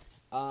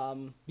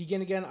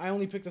 Begin Again. I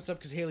only picked this up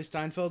because Haley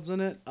Steinfeld's in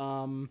it.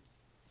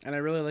 And I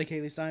really like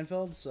Haley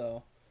Steinfeld,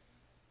 so...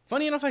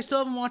 Funny enough, I still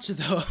haven't watched it,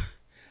 though.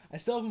 I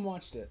still haven't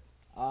watched it.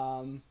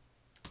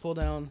 Pull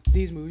down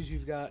these movies.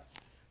 We've got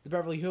The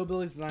Beverly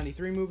Hillbillies, the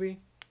 93 movie.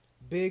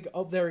 Big...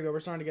 Oh, there we go. We're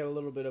starting to get a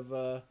little bit of,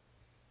 We're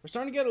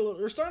starting to get a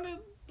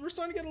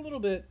little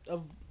bit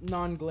of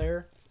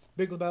non-glare.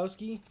 Big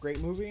Lebowski, great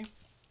movie.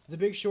 The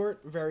Big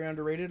Short, very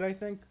underrated, I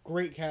think.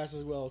 Great cast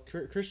as well.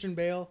 Christian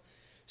Bale,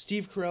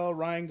 Steve Carell,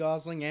 Ryan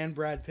Gosling, and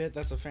Brad Pitt.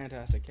 That's a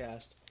fantastic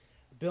cast.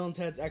 Bill and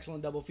Ted's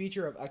Excellent Double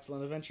Feature of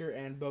Excellent Adventure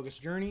and Bogus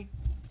Journey.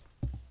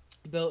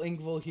 Bill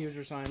Engvall, Here's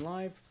Your Sign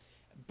Live.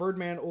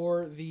 Birdman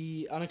or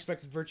The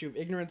Unexpected Virtue of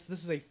Ignorance.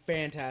 This is a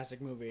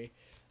fantastic movie.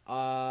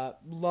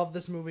 Love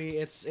this movie.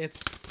 It's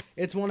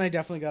one I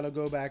definitely got to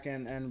go back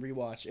and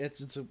rewatch.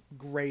 It's a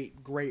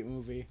great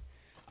movie.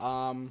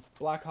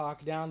 Black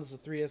Hawk Down. This is a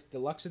 3-disc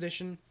deluxe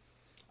edition.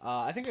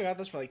 I think I got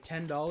this for like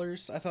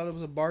 $10. I thought it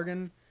was a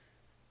bargain,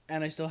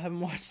 and I still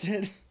haven't watched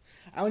it.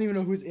 I don't even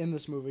know who's in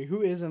this movie.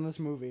 Who is in this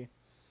movie?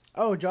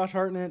 Oh, Josh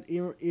Hartnett,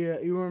 Ewan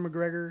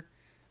McGregor,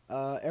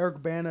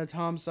 Eric Bana,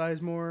 Tom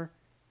Sizemore.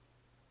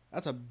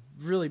 That's a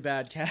really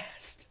bad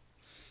cast.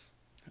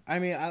 I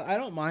mean, I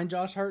don't mind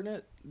Josh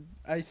Hartnett.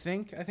 I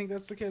think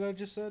that's the kid I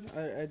just said.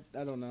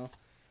 I don't know.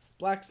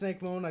 Black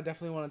Snake Moan. I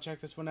definitely want to check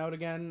this one out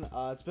again.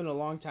 It's been a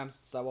long time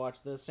since I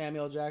watched this.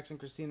 Samuel Jackson,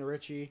 Christina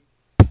Ricci,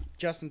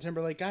 Justin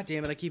Timberlake. God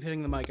damn it! I keep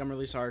hitting the mic. I'm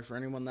really sorry for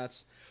anyone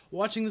that's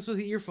watching this with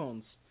the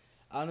earphones.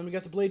 Then we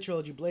got the Blade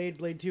trilogy: Blade,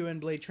 Blade 2, and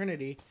Blade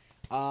Trinity.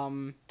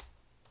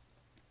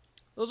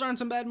 Those aren't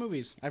some bad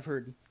movies, I've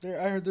heard.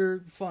 I heard they're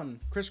fun.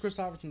 Chris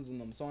Christopherson's in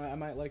them, so I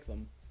might like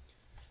them.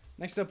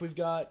 Next up, we've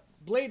got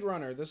Blade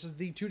Runner. This is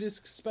the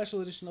 2-disc special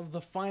edition of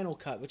the final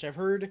cut, which I've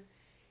heard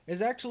is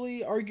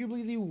actually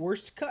arguably the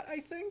worst cut,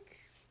 I think.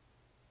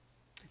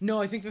 No,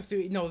 I think the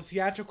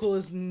theatrical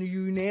is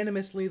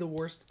unanimously the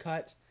worst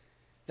cut.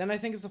 Then I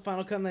think it's the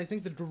final cut, and I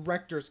think the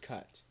director's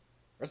cut.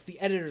 Or it's the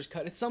editor's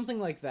cut. It's something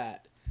like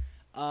that.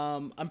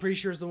 I'm pretty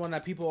sure it's the one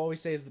that people always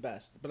say is the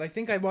best. But I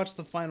think I watched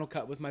the final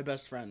cut with my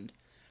best friend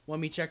when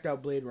we checked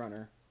out Blade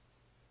Runner.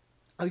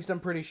 At least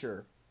I'm pretty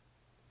sure.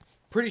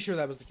 Pretty sure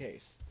that was the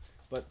case.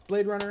 But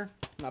Blade Runner,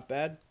 not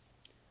bad.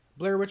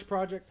 Blair Witch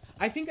Project.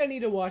 I think I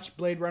need to watch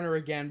Blade Runner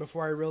again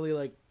before I really,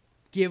 like,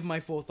 give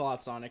my full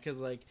thoughts on it. Because,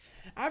 like,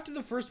 after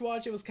the first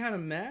watch, it was kind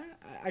of meh.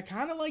 I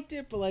kind of liked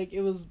it, but, like,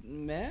 it was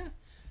meh.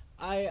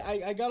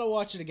 I gotta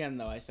watch it again,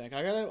 though, I think.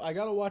 I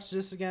gotta watch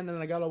this again, and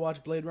I gotta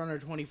watch Blade Runner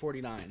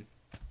 2049.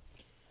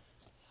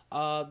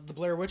 The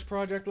Blair Witch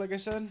Project, like I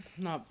said,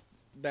 not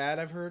bad,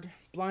 I've heard.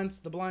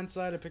 The Blind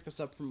Side, I picked this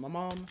up from my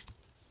mom.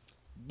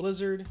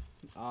 Blizzard,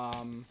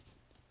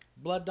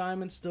 Blood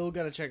Diamond, still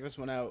gotta check this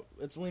one out.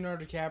 It's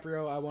Leonardo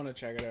DiCaprio, I want to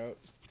check it out.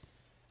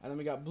 And then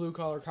we got Blue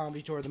Collar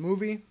Comedy Tour, the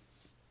movie.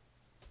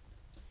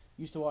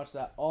 Used to watch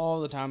that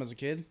all the time as a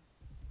kid.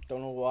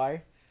 Don't know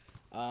why.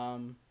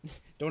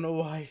 Don't know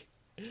why.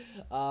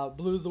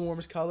 Blue's the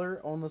Warmest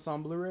Color, own this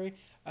on Blu-ray.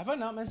 Have I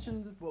not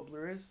mentioned what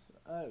Blu-rays?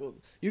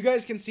 You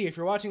guys can see, if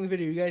you're watching the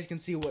video, you guys can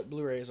see what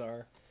Blu-rays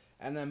are.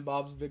 And then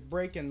Bob's Big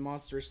Break and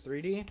Monsters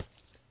 3D.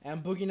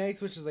 And Boogie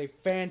Nights, which is a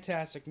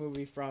fantastic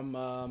movie from,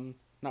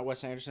 not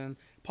Wes Anderson,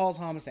 Paul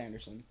Thomas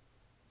Anderson.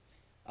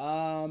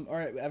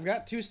 Alright, I've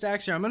got 2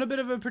 stacks here. I'm in a bit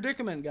of a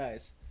predicament,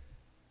 guys.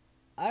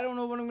 I don't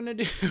know what I'm gonna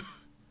do.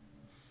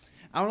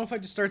 I don't know if I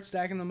just start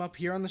stacking them up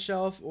here on the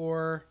shelf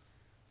or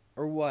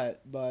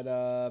what, but,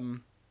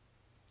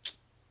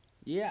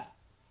 yeah.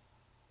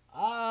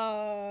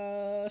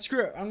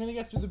 Screw it. I'm gonna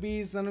get through the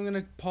bees, then I'm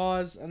gonna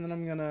pause, and then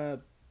I'm gonna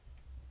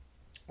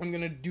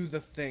do the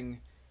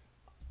thing.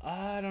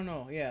 I don't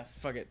know. Yeah,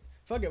 fuck it.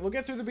 Fuck it, we'll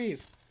get through the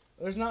B's.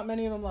 There's not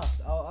many of them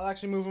left. I'll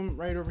actually move them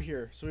right over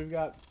here. So we've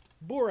got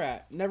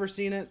Borat. Never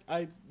seen it.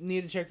 I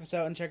need to check this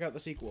out and check out the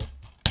sequel.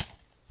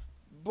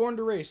 Born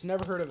to Race.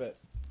 Never heard of it.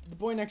 The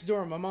Boy Next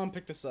Door. My mom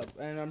picked this up,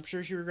 and I'm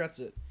sure she regrets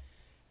it.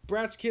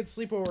 Brat's Kids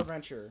Sleepover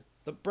Adventure.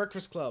 The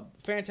Breakfast Club.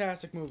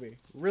 Fantastic movie.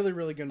 Really,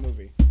 really good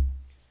movie.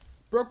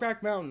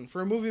 Brokeback Mountain.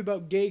 For a movie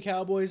about gay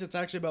cowboys, it's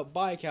actually about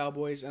bi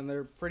cowboys, and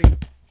they're pretty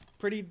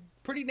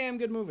damn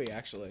good movie,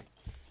 actually.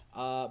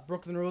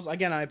 Brooklyn Rules.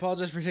 Again, I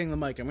apologize for hitting the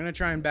mic. I'm going to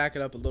try and back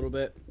it up a little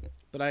bit,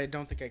 but I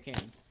don't think I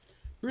can.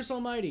 Bruce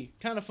Almighty.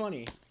 Kind of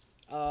funny.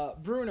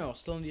 Bruno.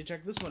 Still need to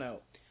check this one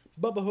out.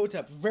 Bubba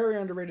Hotep. Very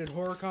underrated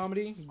horror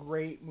comedy.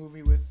 Great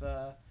movie with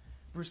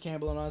Bruce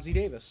Campbell and Ozzie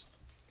Davis.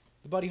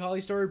 The Buddy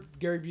Holly story.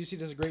 Gary Busey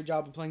does a great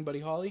job of playing Buddy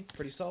Holly.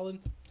 Pretty solid.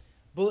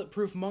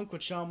 Bulletproof Monk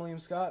with Sean William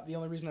Scott. The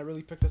only reason I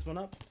really picked this one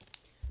up.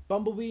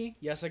 Bumblebee.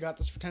 Yes, I got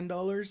this for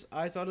 $10.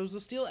 I thought it was a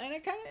steal, and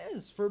it kind of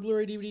is for a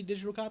Blu-ray DVD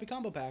digital copy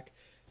combo pack.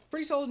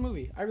 Pretty solid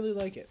movie. I really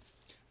like it.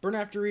 Burn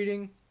After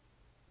Reading.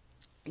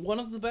 One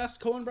of the best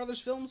Coen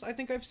Brothers films I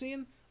think I've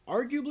seen.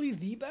 Arguably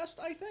the best,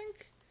 I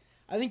think.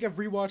 I think I've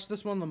rewatched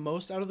this one the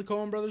most out of the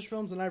Coen Brothers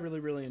films, and I really,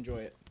 really enjoy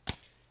it.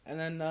 And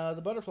then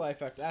The Butterfly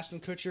Effect. Ashton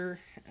Kutcher.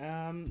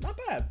 Not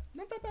bad.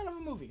 Not that bad of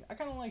a movie. I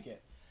kind of like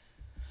it.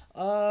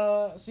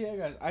 So yeah,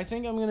 guys. I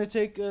think I'm going to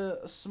take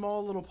a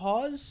small little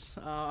pause.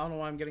 I don't know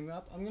why I'm getting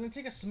up. I'm going to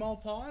take a small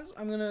pause.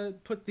 I'm going to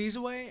put these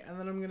away, and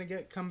then I'm going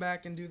to come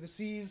back and do the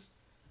C's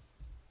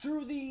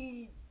through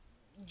the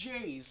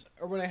J's,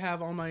 or what I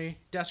have on my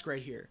desk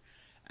right here.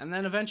 And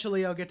then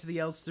eventually I'll get to the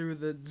L's through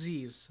the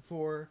Z's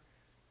for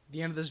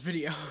the end of this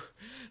video.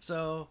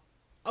 So,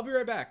 I'll be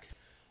right back.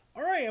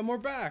 Alright, and we're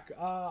back.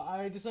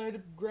 I decided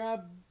to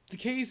grab the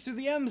K's through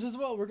the M's as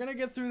well. We're gonna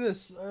get through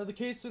this. The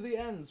K's through the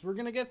N's. We're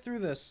gonna get through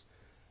this.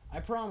 I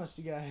promise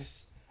you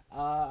guys.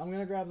 I'm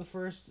gonna grab the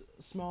first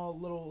small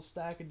little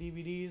stack of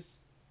DVDs.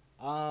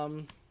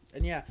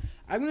 And yeah,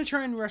 I'm going to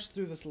try and rush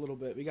through this a little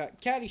bit. We got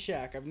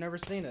Caddyshack. I've never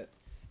seen it.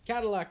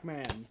 Cadillac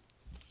Man.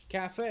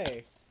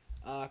 Cafe.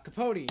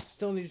 Capote.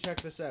 Still need to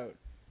check this out.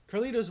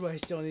 Carlito's Way.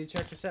 Still need to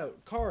check this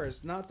out.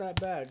 Cars. Not that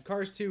bad.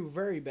 Cars 2.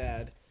 Very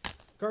bad.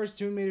 Cars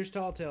 2 Meters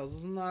Tall Tales. This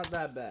is not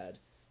that bad.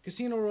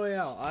 Casino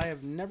Royale. I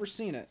have never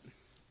seen it.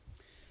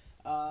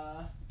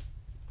 Alright.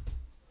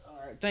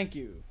 Thank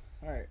you.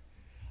 Alright.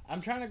 I'm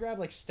trying to grab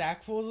like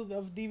stackfuls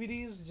of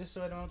DVDs just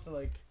so I don't have to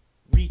like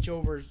reach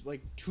over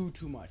like too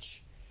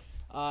much.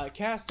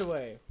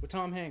 Castaway with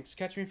Tom Hanks.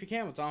 Catch Me If You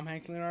Can with Tom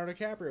Hanks and Leonardo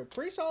DiCaprio.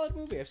 Pretty solid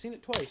movie. I've seen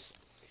it twice.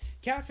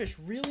 Catfish.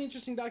 Really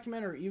interesting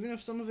documentary. Even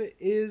if some of it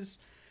is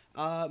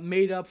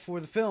made up for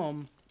the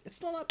film, it's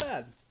still not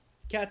bad.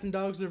 Cats and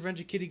Dogs, The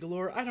Revenge of Kitty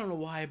Galore. I don't know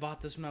why I bought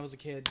this when I was a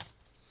kid.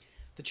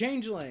 The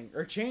Changeling.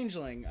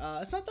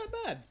 It's not that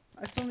bad.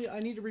 I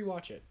need to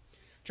rewatch it.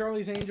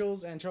 Charlie's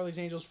Angels and Charlie's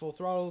Angels Full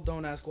Throttle.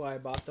 Don't ask why I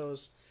bought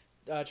those.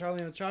 Charlie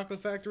and the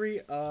Chocolate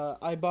Factory.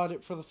 I bought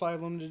it for the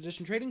 5 limited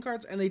edition trading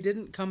cards, and they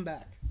didn't come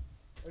back.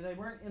 Or they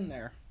weren't in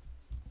there.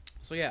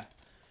 So yeah.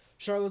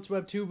 Charlotte's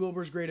Web 2,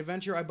 Wilbur's Great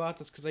Adventure. I bought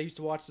this because I used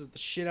to watch the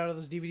shit out of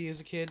this DVD as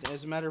a kid.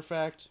 As a matter of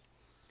fact,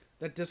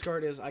 that disc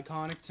art is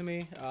iconic to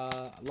me.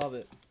 I love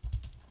it.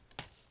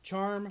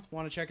 Charm.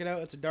 Want to check it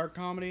out. It's a dark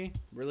comedy.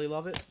 Really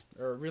love it.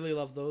 Or really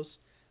love those.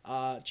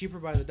 Cheaper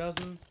by the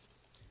Dozen.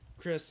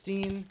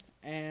 Christine.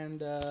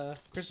 And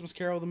Christmas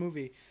Carol, the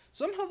movie.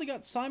 Somehow they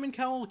got Simon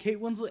Cowell,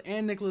 Kate Winslet,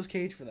 and Nicolas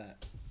Cage for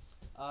that.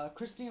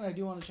 Christine I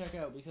do want to check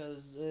out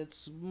because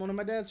it's one of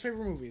my dad's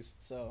favorite movies.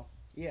 So,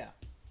 yeah.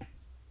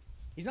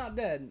 He's not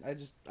dead.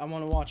 I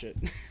want to watch it.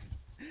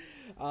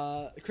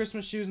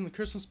 Christmas Shoes and the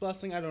Christmas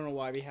Blessing. I don't know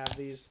why we have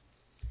these.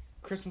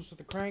 Christmas with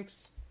the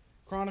Cranks.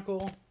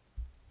 Chronicle.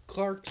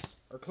 Clerks.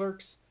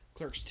 Clerks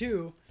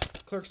 2.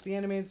 Clerks the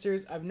animated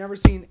series. I've never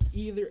seen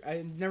either.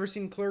 I've never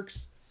seen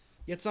Clerks.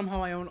 Yet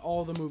somehow I own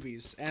all the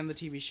movies and the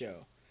TV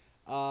show.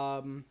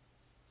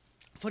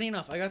 Funny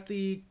enough, I got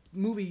the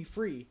movie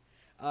free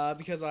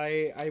because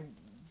I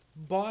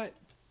bought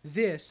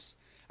this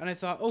and I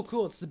thought, oh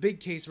cool, it's the big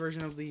case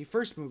version of the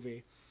first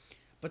movie.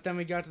 But then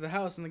we got to the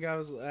house and the guy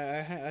was,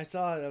 I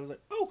saw it, I was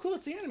like, oh cool,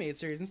 it's the animated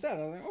series instead.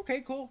 I was like,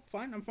 okay, cool,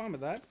 fine, I'm fine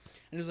with that.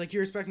 And he was like,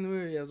 you're expecting the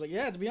movie? I was like,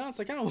 yeah, to be honest,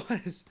 I kind of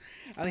was.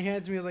 And he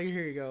handed it to me, I was like,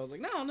 here you go. I was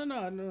like, no. I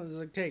was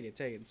like, take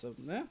it. So,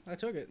 yeah, I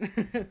took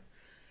it.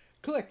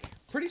 Click.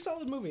 Pretty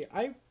solid movie.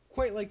 I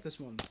quite like this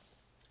one.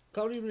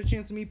 Cloudy with a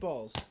Chance of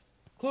Meatballs.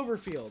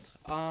 Cloverfield.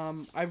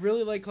 I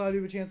really like Cloudy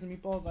with a Chance of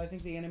Meatballs. I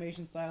think the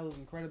animation style is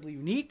incredibly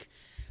unique.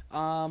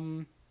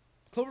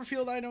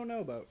 Cloverfield, I don't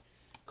know about.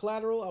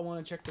 Collateral, I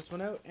want to check this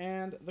one out.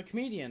 And The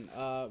Comedian.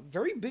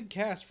 Very big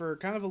cast for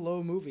kind of a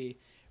low movie.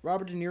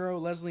 Robert De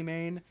Niro, Leslie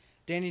Mann,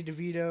 Danny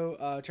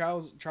DeVito,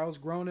 Charles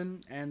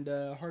Grodin, and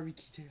Harvey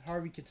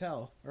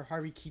Keitel.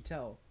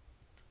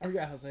 I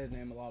forget how to say his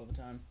name a lot of the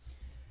time.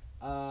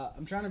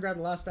 I'm trying to grab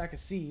the last stack of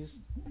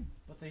C's,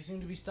 but they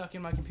seem to be stuck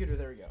in my computer.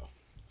 There we go.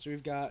 So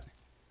we've got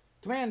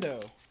Commando,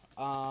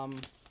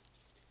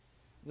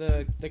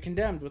 the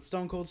Condemned with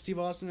Stone Cold Steve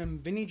Austin and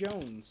Vinnie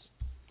Jones,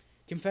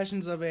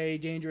 Confessions of a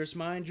Dangerous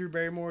Mind, Drew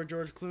Barrymore,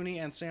 George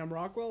Clooney, and Sam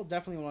Rockwell.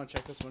 Definitely want to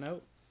check this one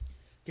out.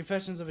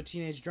 Confessions of a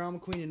Teenage Drama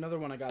Queen, another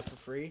one I got for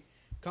free.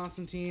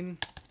 Constantine,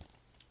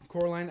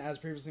 Coraline, as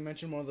previously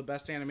mentioned, one of the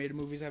best animated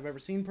movies I've ever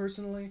seen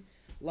personally.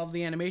 Love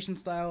the animation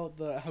style,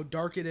 how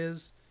dark it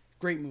is.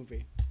 Great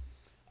movie.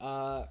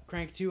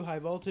 Crank 2, High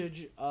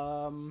Voltage.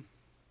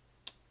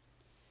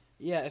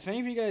 Yeah, if any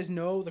of you guys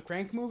know the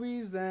Crank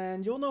movies,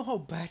 then you'll know how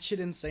batshit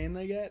insane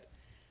they get.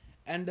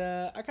 And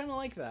I kind of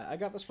like that. I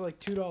got this for like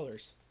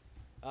 $2.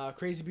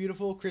 Crazy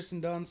Beautiful,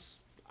 Kristen Dunst.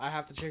 I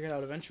have to check it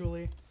out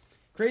eventually.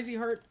 Crazy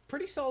Heart,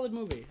 pretty solid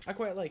movie. I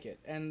quite like it.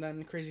 And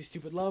then Crazy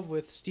Stupid Love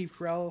with Steve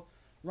Carell,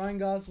 Ryan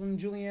Gosling,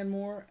 Julianne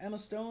Moore, Emma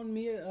Stone,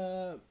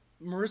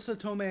 Marissa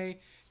Tomei,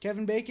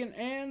 Kevin Bacon,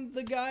 and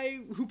the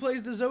guy who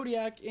plays the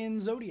Zodiac in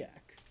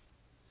Zodiac.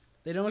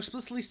 They don't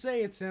explicitly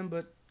say it's him,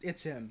 but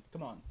it's him.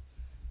 Come on.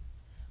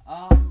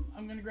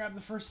 I'm going to grab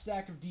the first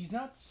stack of D's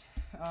Nuts.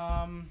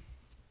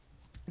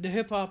 The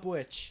Hip Hop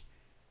Witch.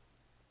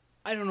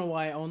 I don't know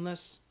why I own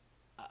this.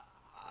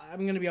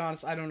 I'm going to be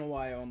honest, I don't know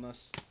why I own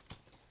this.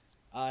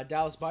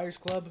 Dallas Buyers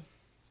Club.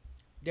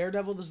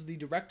 Daredevil, this is the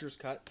director's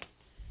cut.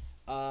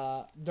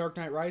 Dark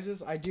Knight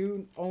Rises. I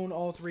do own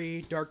all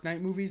 3 Dark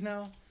Knight movies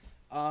now.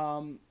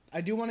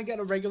 I do want to get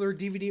a regular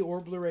DVD or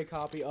Blu-ray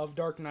copy of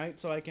Dark Knight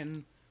so I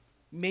can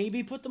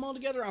maybe put them all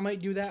together. I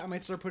might do that. I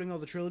might start putting all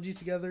the trilogies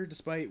together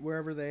despite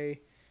wherever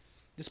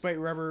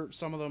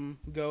some of them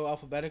go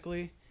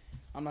alphabetically.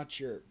 I'm not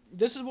sure.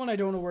 This is one I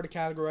don't know where to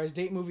categorize.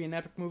 Date movie and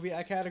epic movie.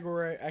 I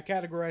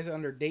categorize it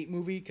under date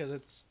movie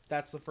because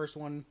that's the first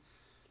one.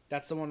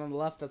 That's the one on the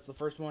left. That's the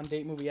first one.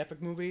 Date movie,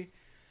 epic movie.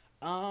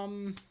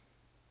 Yeah,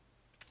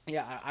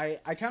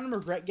 I kind of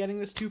regret getting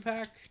this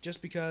 2-pack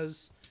just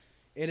because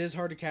it is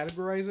hard to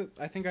categorize it.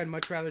 I think I'd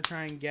much rather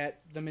try and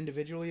get them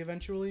individually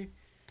eventually.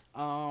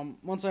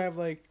 Once I have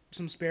like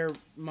some spare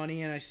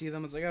money and I see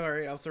them, it's like, all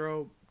right, I'll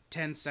throw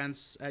 10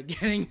 cents at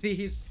getting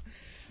these.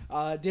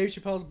 Dave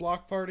Chappelle's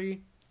Block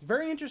Party.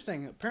 Very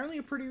interesting. Apparently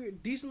a pretty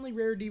decently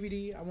rare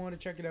DVD. I wanted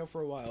to check it out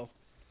for a while.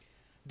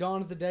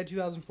 Dawn of the Dead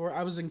 2004.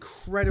 I was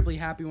incredibly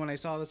happy when I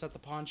saw this at the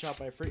pawn shop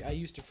I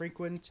used to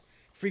frequent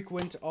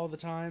all the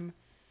time.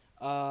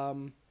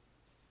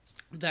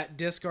 That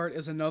disc art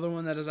is another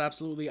one that is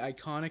absolutely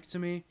iconic to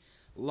me.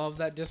 Love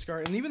that disc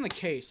art. And even the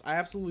case. I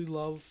absolutely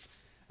love,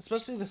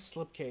 especially the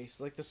slipcase.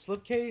 Like the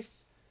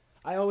slipcase,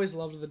 I always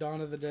loved the Dawn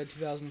of the Dead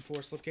 2004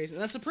 slipcase.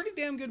 And that's a pretty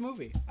damn good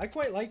movie. I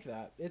quite like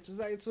that. It's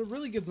a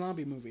really good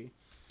zombie movie.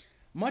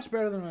 Much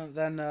better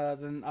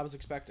than I was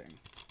expecting.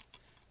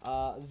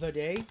 The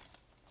Day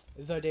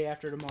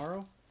After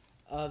Tomorrow,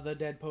 The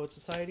Dead Poet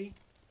Society,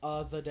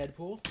 The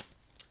Deadpool,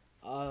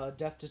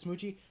 Death to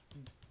Smoochie.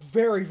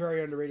 Very,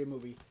 very underrated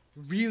movie.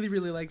 Really,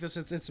 really like this.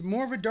 It's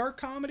more of a dark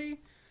comedy.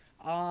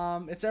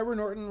 It's Edward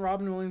Norton,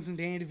 Robin Williams, and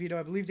Danny DeVito.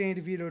 I believe Danny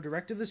DeVito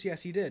directed this.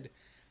 Yes, he did.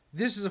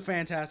 This is a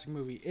fantastic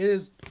movie. It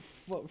is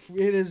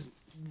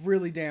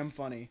really damn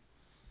funny.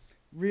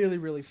 Really,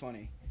 really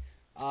funny.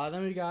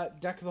 Then we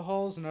got Deck of the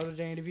Halls, another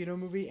Danny DeVito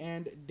movie,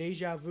 and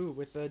Deja Vu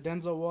with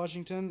Denzel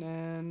Washington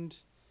and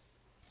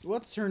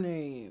what's her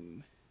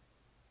name?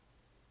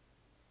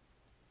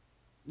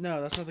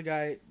 No, that's not the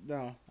guy.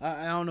 No,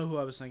 I don't know who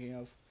I was thinking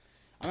of.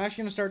 I'm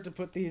actually going to start to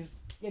put these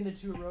into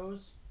 2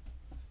 rows.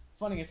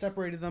 Funny, I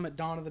separated them at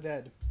Dawn of the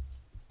Dead.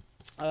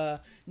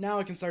 Now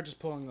I can start just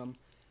pulling them.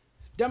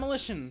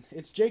 Demolition.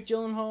 It's Jake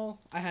Gyllenhaal.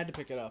 I had to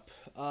pick it up.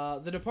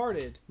 The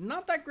Departed.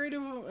 Not that great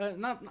of a...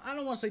 I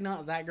don't want to say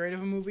not that great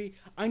of a movie.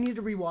 I need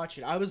to rewatch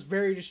it. I was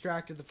very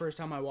distracted the first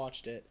time I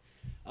watched it.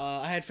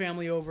 I had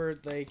family over.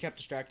 They kept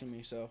distracting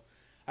me, so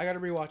I got to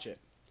rewatch it.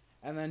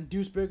 And then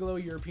Deuce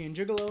Bigalow, European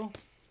Gigolo.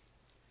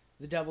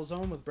 The Devil's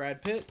Own with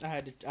Brad Pitt.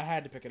 I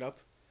had to pick it up.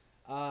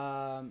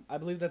 I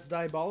believe that's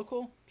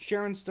Diabolical.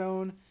 Sharon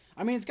Stone.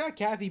 I mean, it's got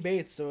Kathy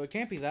Bates, so it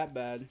can't be that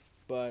bad.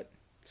 But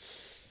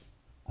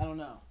I don't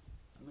know.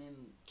 I mean,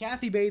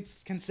 Kathy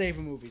Bates can save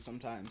a movie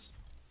sometimes.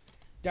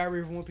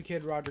 Diary of a Wimpy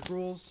Kid, Roderick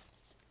Rules.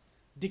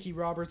 Dickie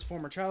Roberts,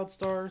 former child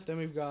star. Then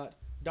we've got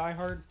Die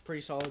Hard,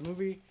 pretty solid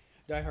movie.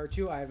 Die Hard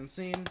 2, I haven't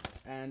seen.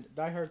 And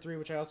Die Hard 3,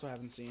 which I also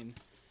haven't seen.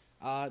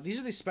 These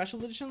are the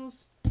special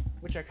editions,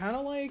 which I kind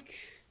of like.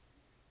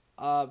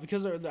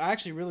 Because I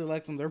actually really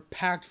like them. They're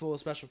packed full of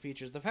special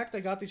features. The fact I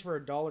got these for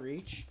 $1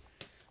 each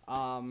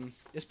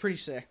is pretty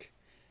sick.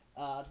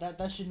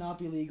 That should not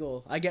be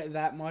legal. I get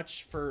that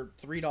much for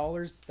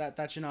 $3.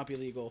 That should not be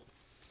legal.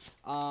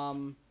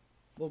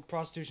 Well,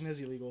 prostitution is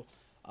illegal.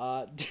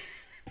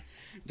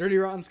 Dirty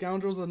Rotten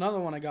Scoundrels, another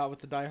one I got with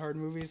the Die Hard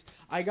movies.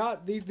 I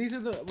got these are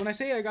the when I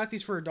say I got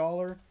these for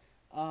 $1,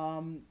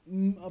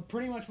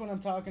 pretty much when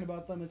I'm talking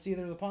about them, it's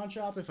either the pawn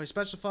shop if I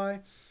specify,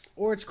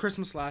 or it's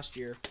Christmas last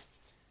year.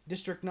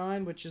 District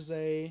 9, which is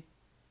a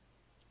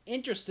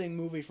interesting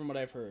movie from what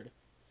I've heard.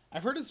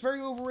 I've heard it's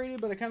very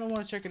overrated, but I kind of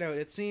want to check it out.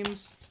 It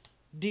seems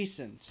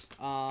decent.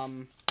 Yeah,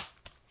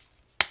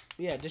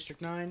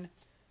 District 9.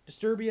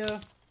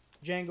 Disturbia,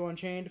 Django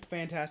Unchained,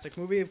 fantastic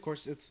movie. Of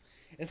course, it's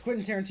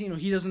Quentin Tarantino.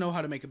 He doesn't know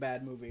how to make a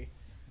bad movie.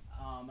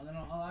 And then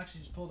I'll actually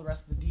just pull the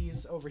rest of the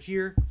D's over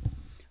here.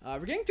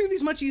 We're getting through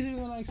these much easier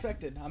than I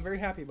expected. I'm very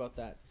happy about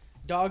that.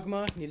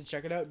 Dogma, need to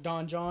check it out.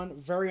 Don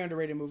John, very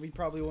underrated movie,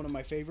 probably one of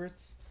my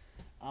favorites.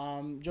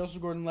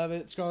 Joseph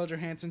Gordon-Levitt, Scarlett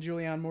Johansson,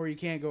 Julianne Moore. You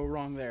can't go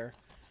wrong there.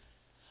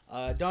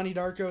 Donnie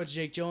Darko, it's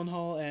Jake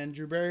Gyllenhaal and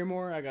Drew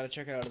Barrymore. I gotta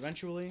check it out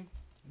eventually.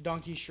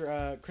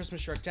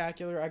 Christmas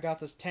Spectacular. I got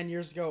this 10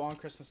 years ago on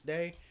Christmas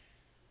Day.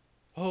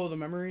 Oh, the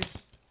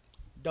memories.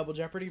 Double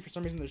Jeopardy. For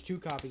some reason, there's 2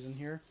 copies in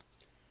here.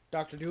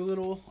 Dr.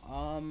 Dolittle.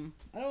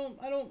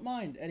 I don't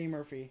mind Eddie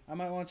Murphy. I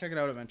might want to check it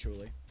out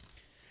eventually.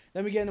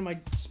 Then we get into my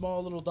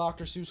small little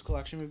Dr. Seuss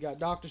collection. We've got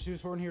Dr.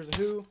 Seuss Horton Hears a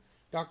Who,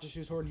 Dr.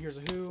 Seuss Horton Hears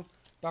a Who,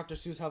 Dr.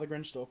 Seuss How the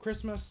Grinch Stole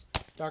Christmas,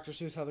 Dr.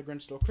 Seuss How the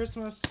Grinch Stole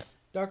Christmas,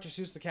 Dr.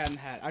 Seuss The Cat in the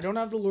Hat. I don't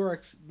have the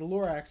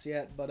Lorax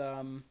yet, but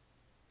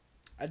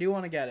I do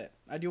want to get it.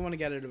 I do want to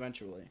get it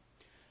eventually.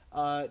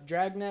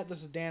 Dragnet.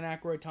 This is Dan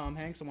Aykroyd, Tom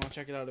Hanks. I want to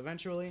check it out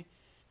eventually.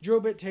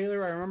 Drobit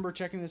Taylor. I remember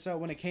checking this out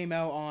when it came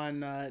out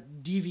on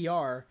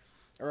DVR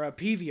or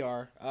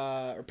PVR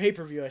or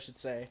pay-per-view, I should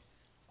say.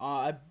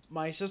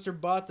 My sister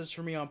bought this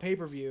for me on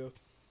pay-per-view,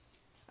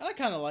 and I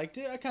kind of liked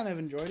it. I kind of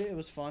enjoyed it. It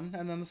was fun.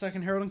 And then the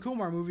second Harold and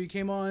Kumar movie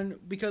came on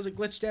because it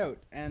glitched out,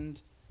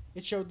 and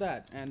it showed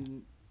that,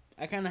 and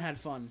I kind of had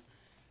fun.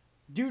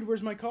 Dude,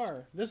 Where's My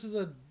Car? This is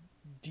a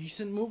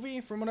decent movie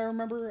from what I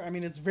remember. I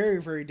mean, it's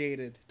very, very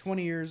dated.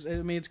 20 years.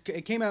 I mean,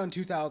 it came out in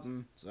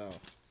 2000, so.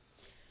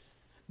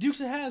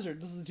 Dukes of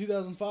Hazzard. This is the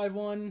 2005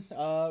 one.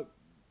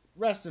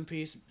 Rest in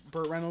peace,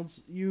 Burt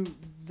Reynolds.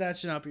 That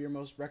should not be your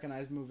most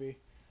recognized movie.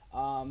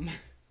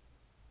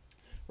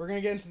 We're going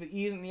to get into the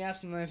E's and the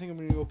F's, and then I think I'm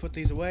going to go put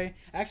these away.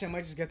 Actually, I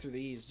might just get through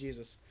the E's.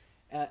 Jesus.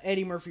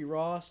 Eddie Murphy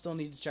Raw. Still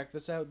need to check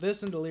this out.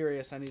 This and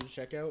Delirious I need to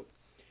check out.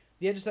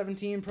 The Edge of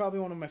 17. Probably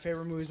one of my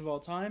favorite movies of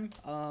all time.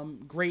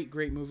 Great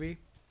movie.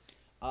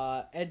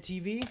 Ed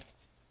TV.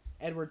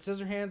 Edward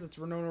Scissorhands. It's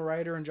Winona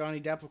Ryder and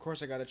Johnny Depp. Of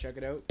course, I got to check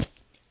it out.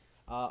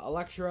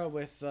 Elektra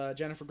with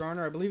Jennifer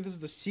Garner. I believe this is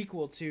the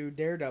sequel to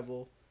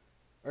Daredevil.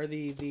 Or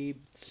the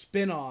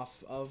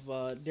spin-off of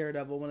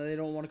Daredevil when they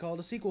don't want to call it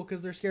a sequel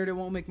because they're scared it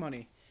won't make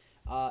money.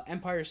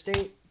 Empire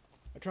State,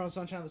 Eternal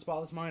Sunshine of the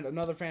Spotless Mind,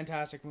 another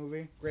fantastic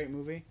movie. Great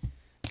movie.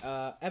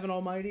 Evan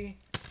Almighty,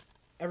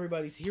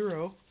 Everybody's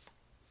Hero.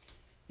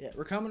 Yeah,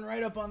 we're coming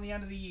right up on the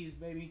end of the E's,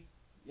 baby.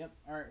 Yep,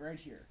 alright, right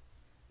here.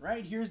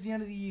 Right here's the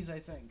end of the E's, I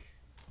think.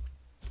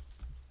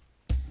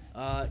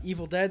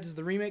 Evil Dead is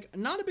the remake.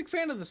 Not a big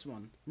fan of this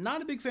one.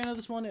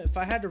 If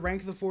I had to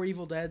rank the 4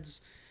 Evil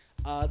Deads,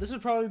 this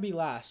would probably be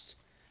last.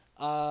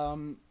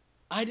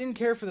 I didn't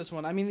care for this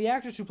one. I mean, the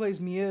actress who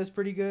plays Mia is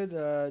pretty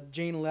good,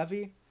 Jane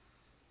Levy.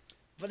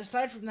 But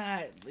aside from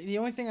that, the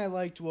only thing I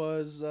liked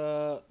was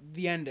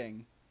the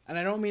ending. And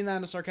I don't mean that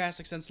in a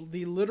sarcastic sense.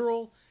 The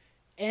literal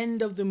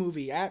end of the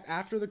movie,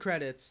 after the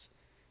credits,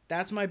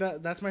 that's my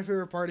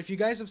favorite part. If you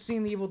guys have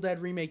seen the Evil Dead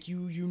remake,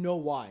 you know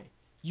why.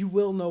 You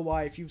will know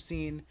why if you've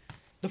seen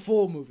the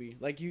full movie.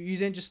 Like, you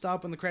didn't just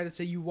stop when the credits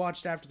say you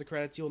watched after the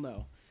credits, you'll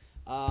know.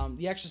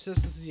 The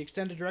Exorcist, this is the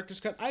extended director's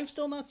cut. I've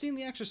still not seen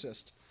The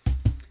Exorcist.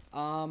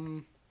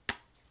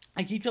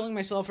 I keep telling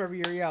myself every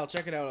year, yeah, I'll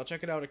check it out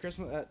at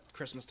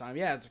Christmas time.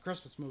 Yeah, it's a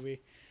Christmas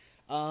movie.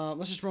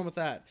 Let's just run with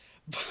that.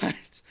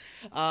 But,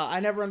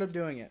 I never end up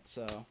doing it,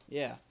 so,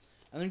 yeah.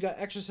 And then we got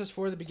Exorcist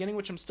for the Beginning,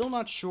 which I'm still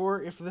not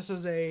sure if this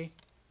is a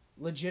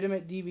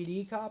legitimate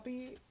DVD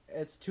copy.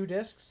 It's 2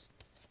 discs.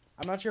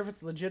 I'm not sure if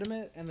it's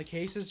legitimate and the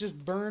case is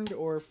just burned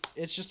or if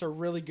it's just a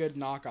really good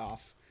knockoff.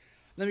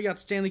 Then we got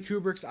Stanley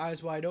Kubrick's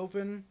Eyes Wide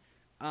Open.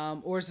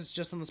 Or is it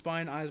just on the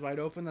spine, Eyes Wide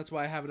Open? That's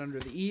why I have it under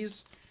the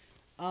E's.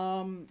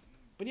 But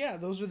yeah,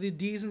 those are the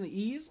D's and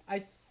the E's.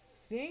 I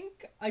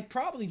think I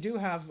probably do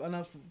have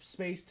enough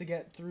space to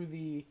get through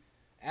the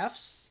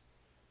F's.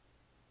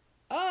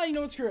 You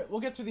know what, screw it. We'll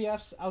get through the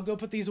F's. I'll go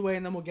put these away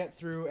and then we'll get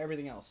through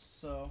everything else.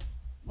 So,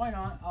 why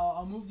not?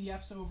 I'll move the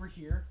F's over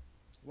here.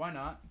 Why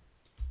not?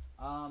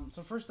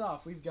 So first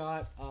off, we've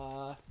got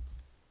The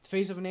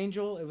Face of an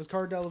Angel. It was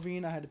Cara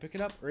Delevingne. I had to pick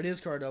it up. Or it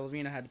is Cara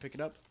Delevingne. I had to pick it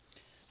up.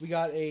 We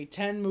got a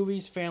 10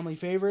 movies family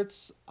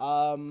favorites.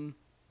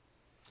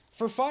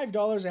 For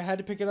 $5, I had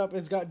to pick it up.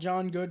 It's got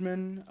John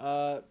Goodman,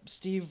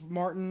 Steve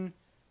Martin,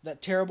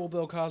 that terrible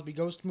Bill Cosby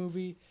ghost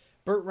movie,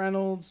 Burt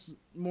Reynolds,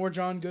 more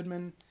John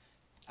Goodman.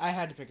 I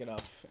had to pick it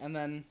up. And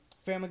then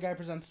Family Guy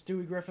presents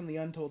Stewie Griffin, The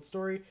Untold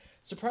Story.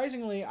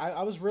 Surprisingly,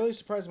 I was really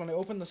surprised when I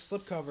opened the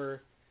slipcover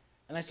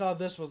and I saw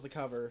this was the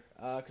cover,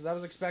 because I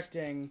was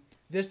expecting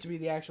this to be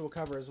the actual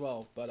cover as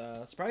well.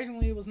 But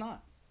surprisingly, it was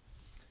not.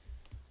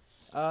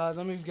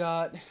 Then we've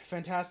got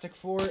Fantastic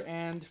Four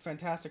and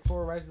Fantastic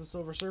Four Rise of the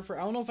Silver Surfer.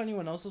 I don't know if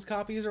anyone else's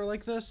copies are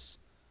like this,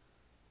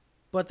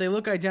 but they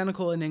look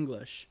identical in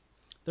English.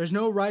 There's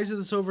no Rise of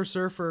the Silver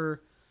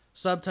Surfer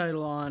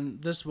subtitle on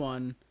this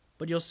one,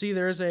 but you'll see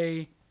there's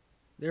a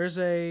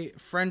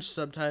French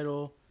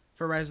subtitle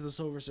for Rise of the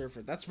Silver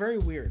Surfer. That's very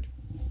weird.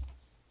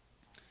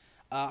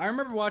 I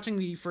remember watching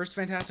the first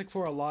Fantastic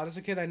Four a lot as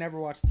a kid. I never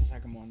watched the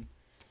second one.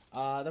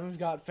 Then we've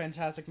got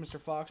Fantastic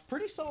Mr. Fox.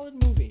 Pretty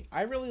solid movie.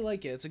 I really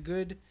like it. It's a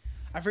good...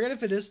 I forget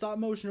if it is stop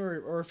motion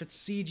or if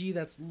it's CG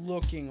that's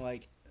looking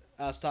like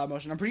stop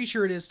motion. I'm pretty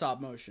sure it is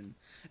stop motion.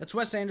 It's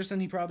Wes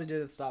Anderson. He probably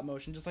did it stop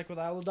motion, just like with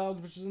Isle of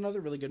Dogs, which is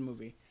another really good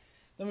movie.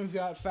 Then we've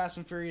got Fast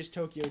and Furious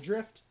Tokyo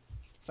Drift,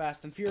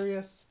 Fast and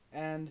Furious,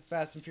 and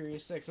Fast and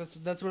Furious 6.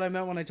 That's what I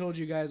meant when I told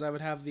you guys I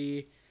would have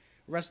the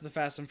rest of the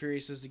Fast and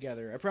Furiouses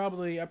together. I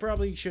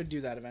probably should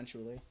do that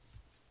eventually.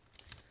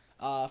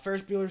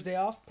 Ferris Bueller's Day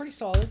Off, pretty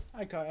solid.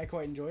 I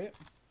quite enjoy it.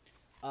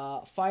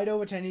 Fido,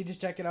 which I need to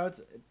check it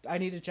out.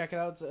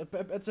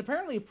 It's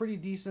apparently a pretty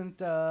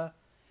decent,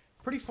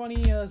 pretty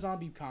funny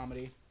zombie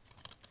comedy.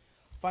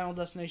 Final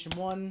Destination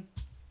 1,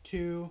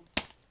 2,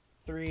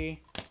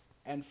 3,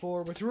 and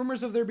 4. With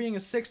rumors of there being a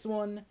 6th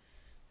one,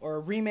 or a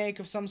remake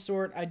of some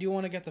sort. I do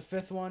want to get the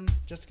 5th one,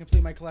 just to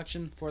complete my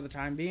collection for the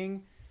time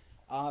being.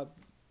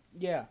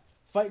 Yeah.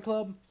 Fight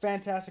Club,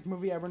 fantastic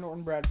movie. Edward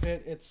Norton, Brad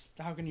Pitt.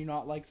 How can you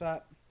not like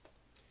that?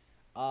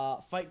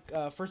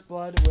 First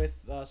Blood with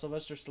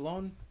Sylvester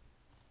Stallone.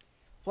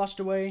 Flushed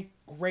Away,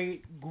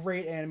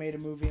 great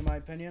animated movie in my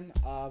opinion.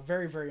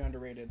 Very, very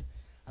underrated.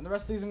 And the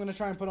rest of these I'm going to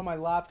try and put on my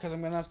lap because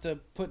I'm going to have to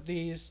put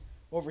these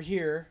over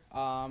here.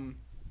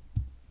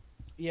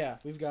 Yeah,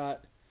 we've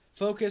got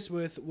Focus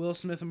with Will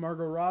Smith and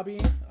Margot Robbie.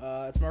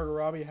 It's Margot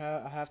Robbie.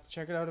 I have to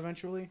check it out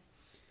eventually.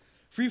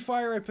 Free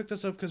Fire, I picked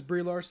this up because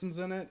Brie Larson's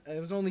in it. It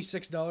was only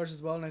 $6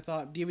 as well, and I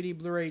thought DVD,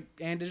 Blu-ray,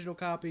 and digital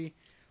copy,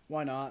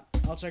 why not?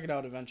 I'll check it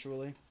out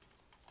eventually.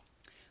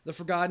 The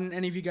Forgotten,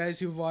 any of you guys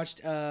who've watched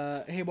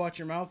Hey Watch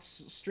Your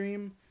Mouth's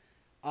stream,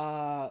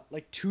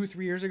 like 2-3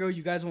 years ago,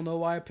 you guys will know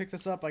why I picked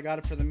this up. I got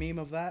it for the meme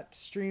of that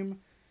stream.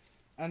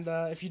 And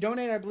if you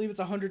donate, I believe it's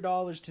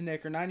 $100 to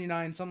Nick, or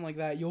 $99, something like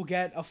that, you'll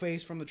get a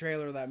face from the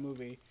trailer of that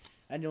movie.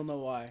 And you'll know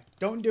why.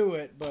 Don't do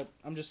it, but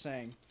I'm just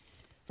saying.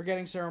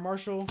 Forgetting Sarah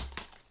Marshall.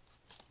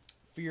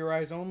 For Your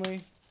Eyes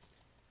Only.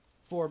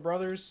 Four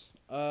Brothers.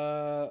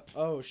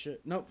 Oh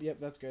shit. Nope, yep,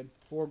 that's good.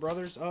 Four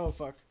Brothers. Oh,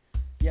 fuck.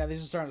 Yeah,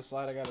 these are starting to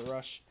slide. I gotta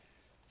rush.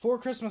 Four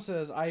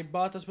Christmases. I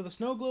bought this with a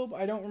snow globe.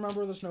 I don't remember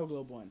where the snow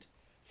globe went.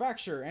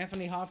 Fracture.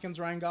 Anthony Hopkins,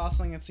 Ryan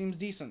Gosling. It seems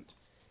decent.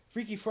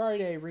 Freaky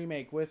Friday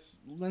remake with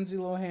Lindsay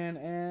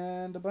Lohan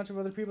and a bunch of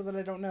other people that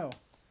I don't know.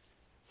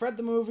 Fred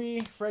the Movie.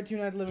 Fred 2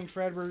 Night Living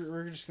Fred.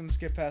 We're just gonna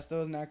skip past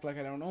those and act like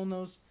I don't own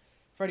those.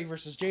 Freddy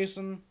vs.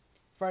 Jason.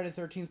 Friday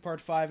the 13th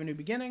Part 5, A New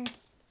Beginning.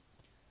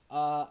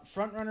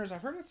 Frontrunners,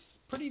 I've heard it's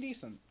pretty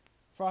decent.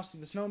 Frosty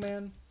the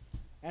Snowman.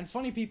 And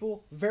Funny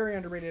People, very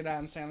underrated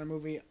Adam Sandler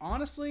movie.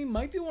 Honestly,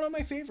 might be one of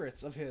my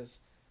favorites of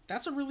his.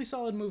 That's a really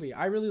solid movie.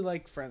 I really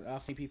like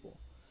Funny People.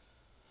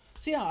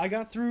 So yeah, I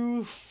got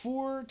through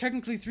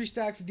technically 3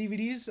 stacks of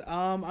DVDs.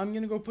 I'm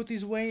going to go put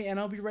these away, and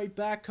I'll be right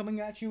back coming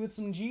at you with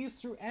some G's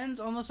through N's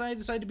unless I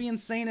decide to be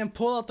insane and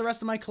pull out the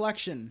rest of my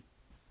collection.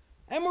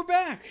 And we're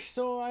back!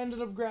 So I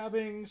ended up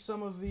grabbing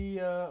some of the,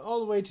 all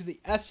the way to the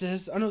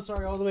S's. Oh no,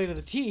 sorry, all the way to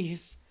the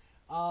T's.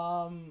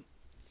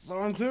 So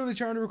I'm clearly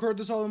trying to record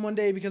this all in one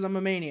day because I'm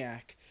a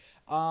maniac.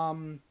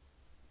 I'm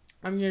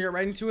gonna get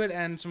right into it,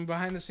 and some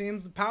behind the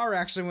scenes. The power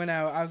actually went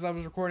out as I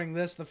was recording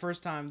this the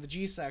first time, the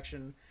G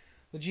section.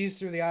 The G's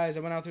through the eyes,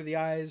 I went out through the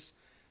eyes.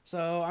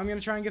 So I'm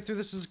gonna try and get through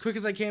this as quick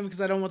as I can because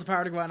I don't want the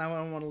power to go out and I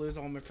don't want to lose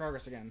all my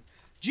progress again.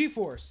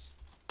 G-Force.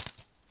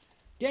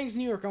 Gangs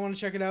New York, I want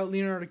to check it out.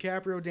 Leonardo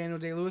DiCaprio, Daniel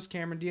Day-Lewis,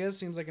 Cameron Diaz.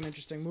 Seems like an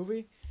interesting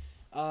movie.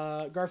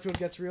 Garfield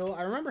Gets Real.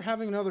 I remember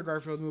having another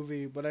Garfield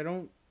movie, but I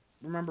don't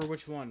remember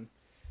which one.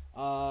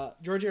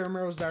 George A.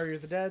 Romero's Diary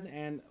of the Dead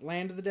and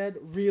Land of the Dead.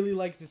 Really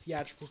like the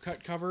theatrical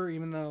cut cover,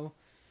 even though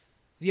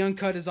the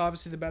uncut is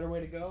obviously the better way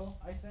to go,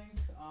 I think.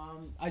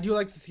 I do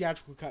like the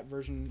theatrical cut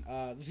version,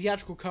 the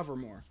theatrical cover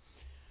more.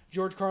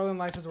 George Carlin,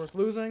 Life is Worth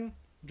Losing.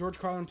 George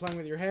Carlin, Playing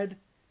with Your Head.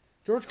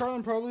 George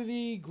Carlin, probably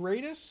the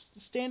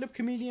greatest stand-up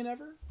comedian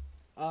ever.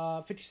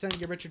 50 Cent,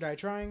 Get Rich or Die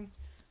Trying.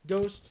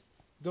 Ghost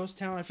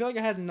Town. I feel like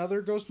I had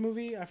another Ghost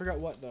movie. I forgot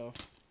what, though.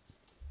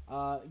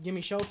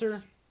 Gimme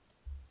Shelter.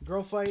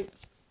 Girl Fight.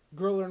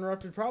 Girl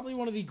Interrupted. Probably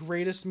one of the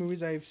greatest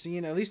movies I've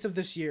seen, at least of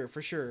this year,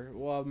 for sure.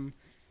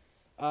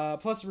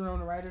 Plus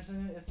Winona Ryder's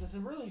in it. It's a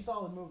really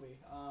solid movie.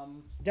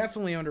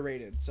 Definitely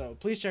underrated, so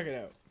please check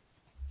it out.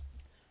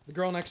 The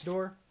Girl Next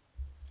Door.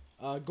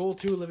 Goal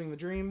 2, Living the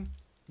Dream.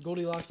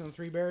 Goldilocks and the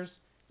Three Bears.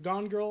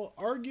 Gone Girl,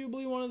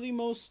 arguably one of the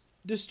most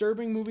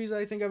disturbing movies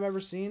I think I've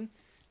ever seen.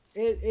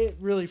 It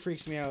really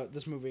freaks me out,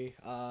 this movie.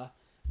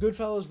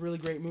 Goodfellas, really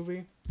great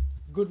movie.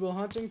 Good Will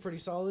Hunting, pretty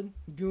solid.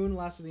 Goon,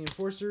 Last of the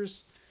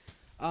Enforcers.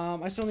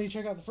 I still need to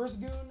check out the first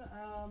Goon,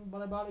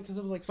 but I bought it because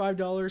it was like $5,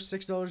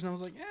 $6, and I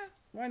was like,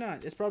 why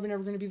not? It's probably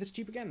never going to be this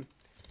cheap again.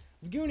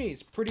 The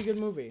Goonies, pretty good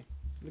movie.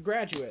 The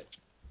Graduate.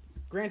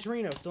 Gran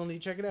Torino, still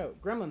need to check it out.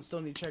 Gremlins,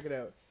 still need to check it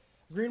out.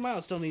 Green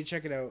Mile, still need to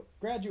check it out.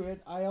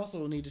 Graduate, I also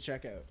will need to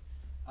check out.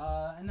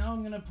 And now I'm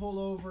going to pull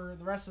over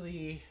the rest of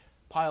the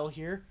pile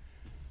here.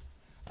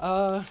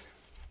 Grindhouse,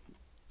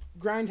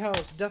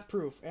 Death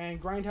Proof, and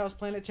Grindhouse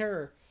Planet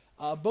Terror.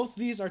 Both of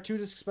these are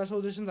 2-disc special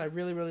editions. I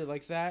really, really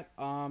like that.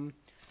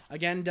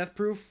 Again, Death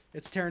Proof,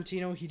 it's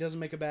Tarantino. He doesn't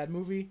make a bad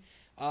movie.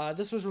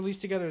 This was released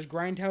together as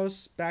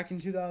Grindhouse back in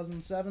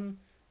 2007.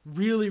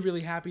 Really,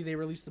 really happy they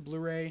released the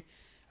Blu-ray.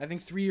 I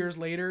think 3 years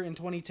later in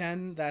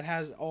 2010 that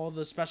has all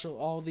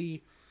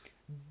the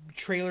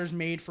trailers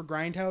made for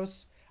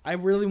Grindhouse. I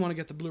really want to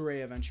get the Blu-ray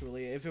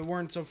eventually if it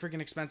weren't so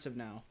freaking expensive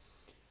now.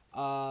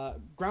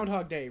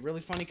 Groundhog Day, really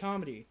funny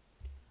comedy.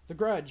 The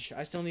Grudge.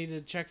 I still need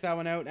to check that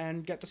one out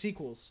and get the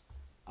sequels.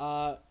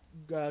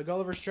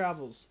 Gulliver's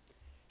Travels.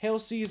 Hail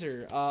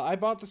Caesar. I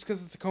bought this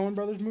because it's a Coen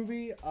Brothers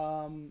movie.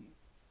 And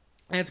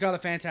it's got a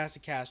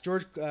fantastic cast.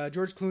 George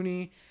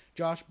Clooney,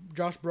 Josh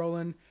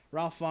Brolin,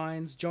 Ralph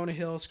Fiennes, Jonah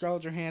Hill,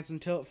 Scarlett Johansson,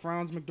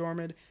 Franz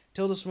McDormand,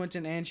 Tilda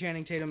Swinton, and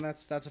Channing Tatum.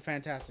 That's a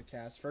fantastic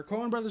cast. For a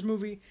Coen Brothers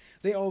movie,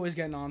 they always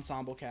get an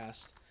ensemble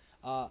cast.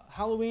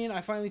 Halloween,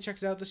 I finally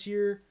checked it out this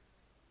year.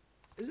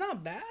 It's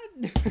not bad.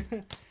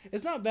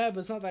 It's not bad,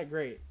 but it's not that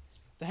great.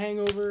 The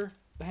Hangover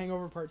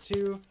Part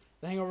 2,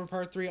 The Hangover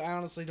Part 3, I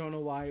honestly don't know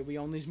why we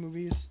own these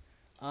movies.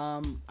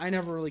 I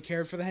never really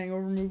cared for the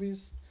Hangover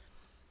movies.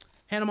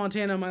 Hannah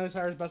Montana, Miley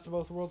Cyrus' Best of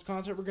Both Worlds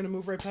concert. We're going to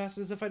move right past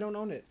as if I don't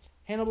own it.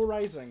 Hannibal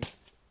Rising.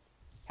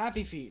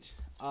 Happy Feet.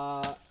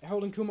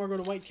 Harold and Kumar Go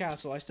to White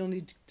Castle. I still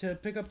need to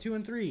pick up 2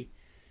 and 3.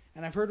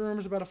 And I've heard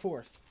rumors about a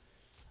 4th.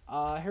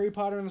 Harry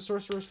Potter and the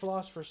Sorcerer's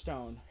Philosopher's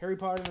Stone. Harry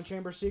Potter and the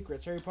Chamber of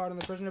Secrets. Harry Potter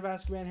and the Prisoner of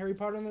Azkaban. Harry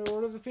Potter and the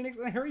Order of the Phoenix.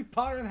 And Harry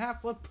Potter and the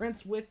Half-Blood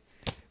Prince with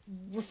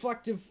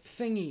reflective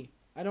thingy.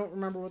 I don't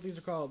remember what these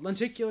are called.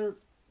 Lenticular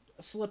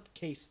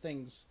slipcase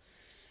things.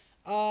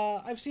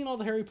 I've seen all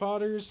the Harry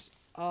Potters.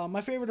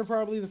 My favorite are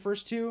probably the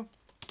first 2.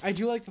 I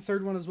do like the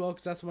 3rd one as well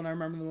because that's the one I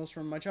remember the most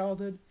from my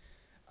childhood.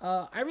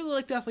 I really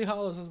like Deathly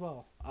Hallows as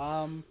well.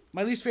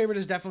 My least favorite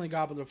is definitely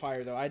Goblet of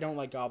Fire, though. I don't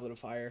like Goblet of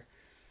Fire.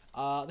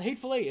 The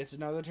Hateful Eight. It's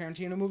another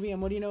Tarantino movie,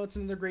 and what do you know? It's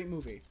another great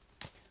movie.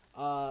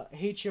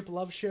 Hate Ship,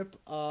 Love Ship.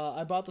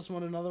 I bought this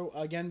one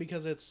again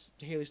because it's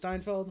Haley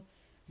Steinfeld.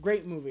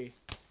 Great movie.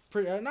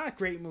 Not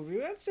great movie.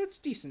 It's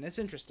decent. It's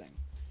interesting.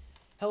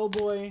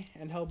 Hellboy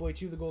and Hellboy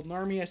 2: The Golden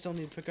Army. I still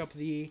need to pick up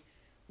the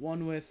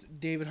one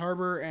with David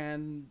Harbour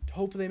and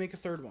hope they make a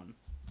 3rd one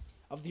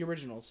of the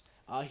originals.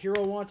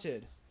 Hero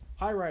Wanted.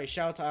 High Rise.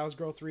 Shout out to Isles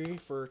Girl 3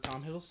 for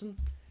Tom Hiddleston.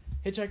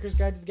 Hitchhiker's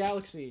Guide to the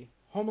Galaxy.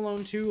 Home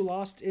Alone 2,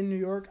 Lost in New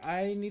York.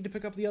 I need to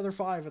pick up the other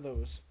 5 of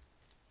those.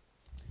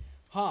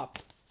 Hop.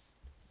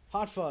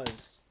 Hot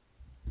Fuzz.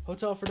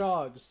 Hotel for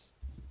Dogs.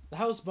 The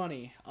House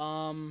Bunny.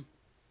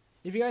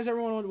 If you guys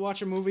ever want to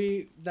watch a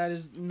movie that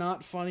is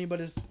not funny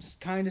but is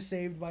kind of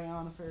saved by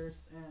Anna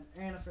Faris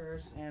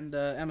and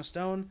Emma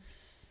Stone,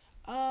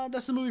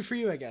 that's the movie for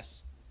you, I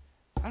guess.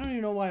 I don't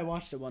even know why I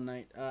watched it one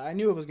night. I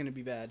knew it was going to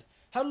be bad.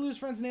 How to Lose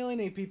Friends and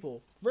Alienate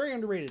People. Very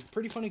underrated.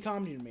 Pretty funny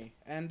comedy to me.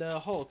 And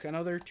Hulk,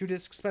 another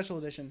 2-disc special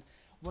edition.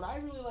 What I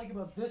really like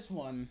about this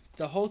one,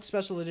 the Hulk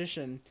special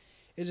edition,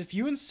 is if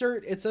you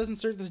insert, it says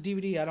insert this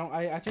DVD,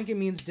 I think it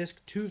means disc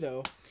 2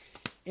 though,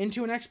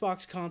 into an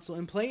Xbox console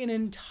and play an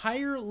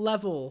entire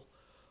level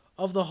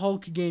of the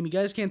Hulk game. You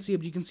guys can't see it,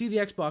 but you can see the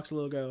Xbox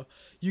logo.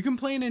 You can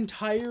play an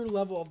entire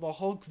level of the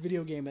Hulk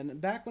video game.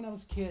 And back when I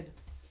was a kid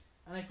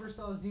and I first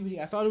saw this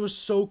DVD, I thought it was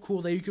so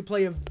cool that you could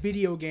play a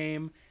video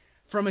game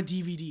from a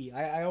DVD.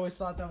 I always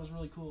thought that was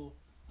really cool.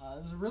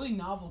 It was a really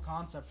novel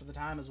concept for the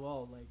time as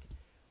well.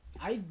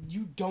 Like,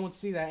 you don't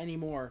see that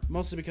anymore,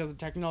 mostly because the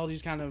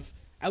technology's kind of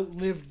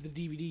outlived the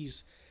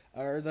DVDs.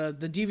 Or the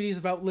DVDs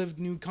have outlived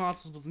new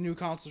consoles, but the new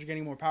consoles are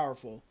getting more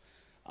powerful.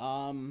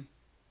 But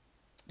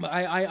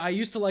I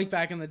used to like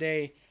back in the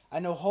day. I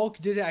know Hulk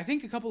did it. I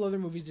think a couple other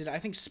movies did it. I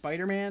think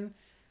Spider-Man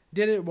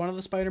did it. One of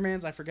the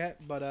Spider-Mans, I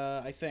forget. But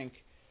I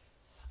think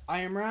I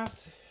Am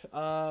Wrath.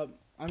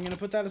 I'm going to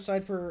put that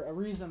aside for a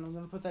reason. I'm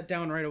going to put that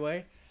down right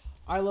away.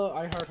 I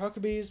Heart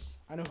Huckabees.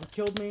 I Know Who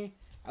Killed Me.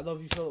 I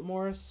Love You, Philip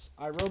Morris.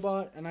 I,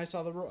 Robot. And I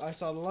Saw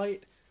the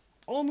Light.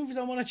 All movies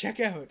I want to check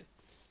out.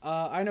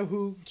 I Know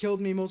Who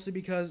Killed Me mostly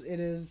because it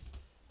is...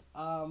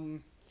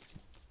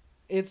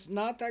 it's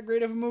not that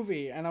great of a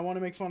movie, and I want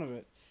to make fun of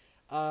it.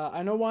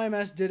 I know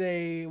YMS did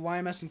a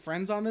YMS and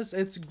Friends on this.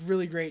 It's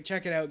really great.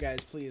 Check it out,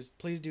 guys.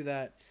 Please do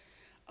that.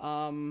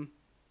 But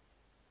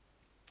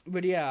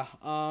yeah,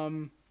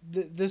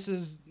 this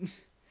is...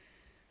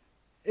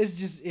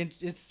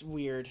 It's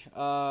weird.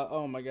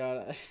 Oh my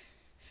god.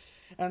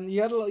 And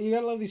you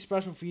gotta love these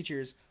special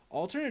features.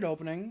 Alternate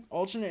opening,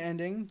 alternate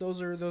ending.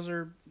 Those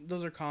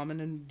are common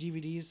in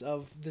DVDs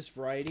of this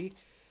variety.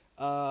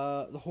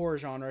 The horror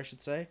genre, I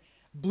should say.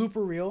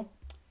 Blooper reel.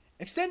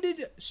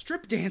 Extended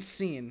strip dance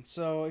scene.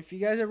 So if you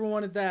guys ever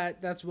wanted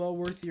that, that's well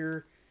worth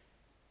your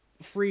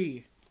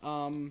free.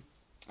 I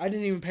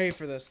didn't even pay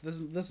for this.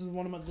 This is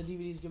one of the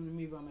DVDs given to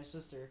me by my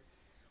sister.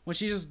 When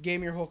she just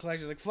gave me her whole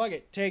collection, like, fuck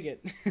it, take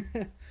it.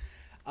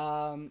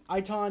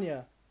 I,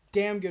 Tonya.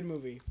 Damn good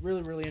movie.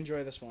 Really, really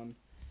enjoy this one.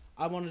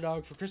 I Want a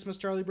Dog for Christmas,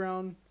 Charlie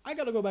Brown. I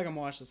gotta go back and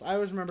watch this. I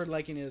always remembered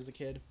liking it as a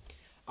kid.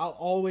 I'll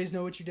Always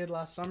Know What You Did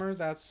Last Summer.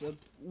 That's a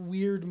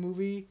weird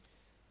movie.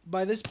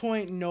 By this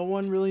point, no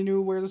one really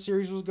knew where the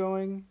series was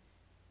going.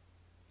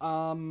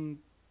 And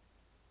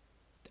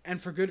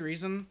for good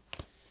reason.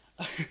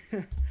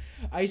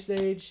 Ice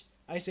Age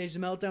The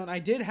Meltdown. I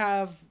did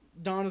have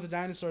Dawn of the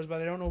Dinosaurs,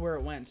 but I don't know where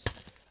it went.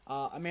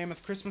 A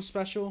Mammoth Christmas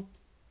Special.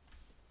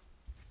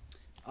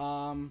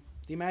 The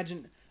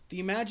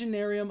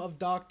Imaginarium of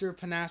Dr.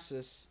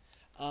 Parnassus.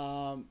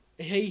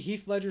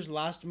 Heath Ledger's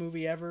last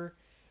movie ever.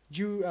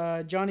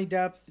 Johnny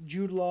Depp,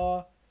 Jude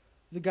Law,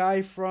 the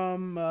guy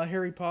from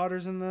Harry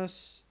Potter's in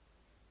this.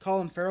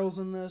 Colin Farrell's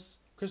in this.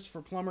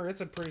 Christopher Plummer.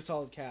 It's a pretty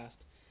solid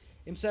cast.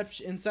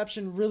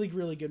 Inception, really,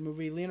 really good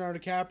movie. Leonardo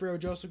DiCaprio,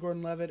 Joseph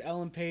Gordon-Levitt,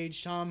 Ellen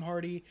Page, Tom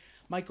Hardy,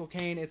 Michael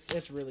Caine.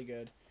 It's really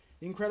good.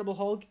 The Incredible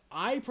Hulk.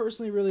 I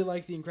personally really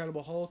like The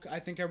Incredible Hulk. I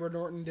think Edward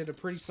Norton did a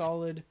pretty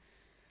solid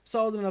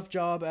enough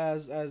job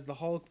as the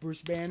Hulk.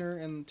 Bruce Banner,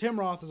 and Tim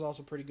Roth is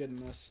also pretty good in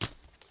this.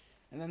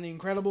 And then The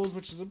Incredibles,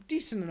 which is a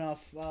decent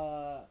enough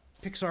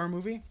Pixar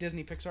movie,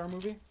 Disney Pixar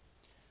movie.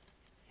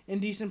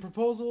 Indecent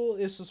Proposal.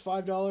 This was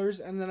 $5,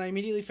 and then I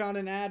immediately found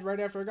an ad right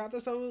after I got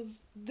this that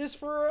was this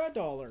for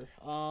 $1.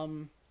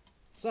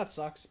 So that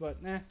sucks, but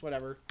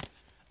whatever.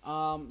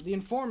 The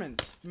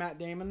Informant, Matt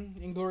Damon,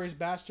 Inglourious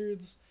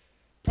Bastards.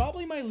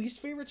 Probably my least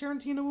favorite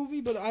Tarantino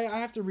movie, but I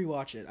have to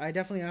rewatch it. I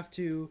definitely have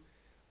to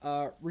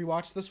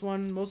rewatch this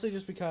one, mostly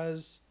just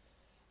because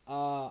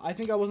I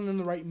think I wasn't in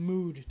the right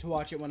mood to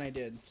watch it when I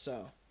did.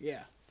 So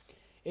yeah.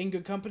 In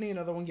Good Company,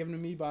 another one given to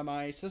me by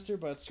my sister,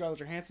 but Scarlett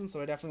Johansson,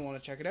 so I definitely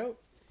want to check it out.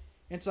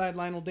 Inside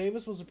Lionel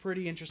Davis was a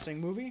pretty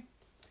interesting movie.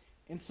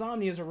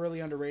 Insomnia is a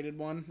really underrated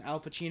one. Al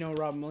Pacino,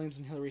 Robin Williams,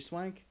 and Hilary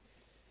Swank.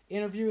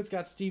 Interview, it's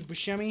got Steve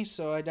Buscemi,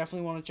 so I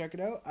definitely want to check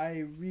it out.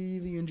 I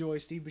really enjoy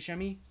Steve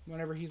Buscemi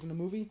whenever he's in a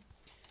movie.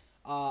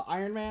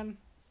 Iron Man,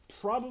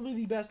 probably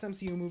the best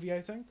MCU movie, I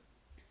think.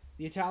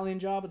 The Italian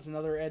Job, it's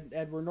another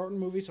Edward Norton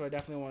movie, so I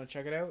definitely want to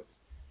check it out.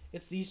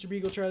 It's the Easter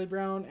Beagle Charlie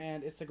Brown,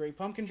 and it's the Great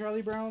Pumpkin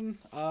Charlie Brown.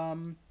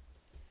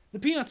 The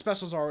Peanut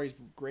specials are always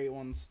great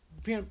ones.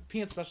 The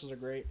Peanut specials are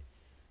great.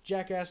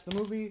 Jackass the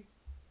movie,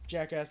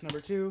 Jackass number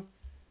 2,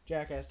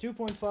 Jackass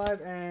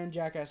 2.5, and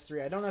Jackass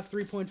 3. I don't have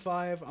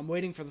 3.5. I'm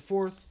waiting for the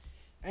 4th,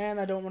 and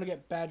I don't want to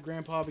get Bad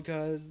Grandpa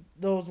because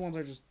those ones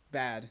are just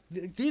bad.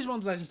 These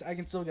ones I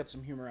can still get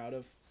some humor out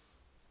of.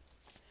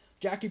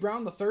 Jackie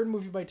Brown, the 3rd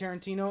movie by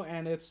Tarantino,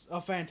 and it's a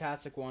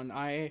fantastic one.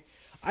 I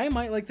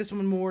might like this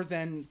one more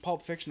than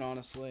Pulp Fiction,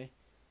 honestly.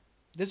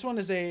 This one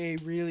is a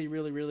really,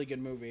 really, really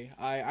good movie.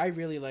 I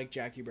really like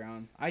Jackie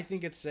Brown. I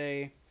think it's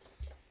a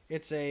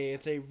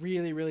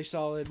really, really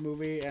solid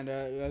movie and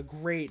a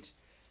great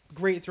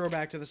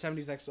throwback to the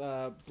 70s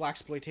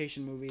blaxploitation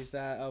movies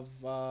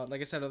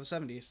like I said, of the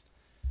 70s.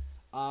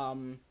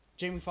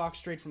 Jamie Foxx,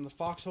 Straight from the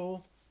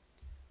Foxhole.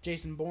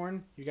 Jason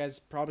Bourne, you guys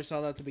probably saw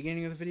that at the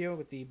beginning of the video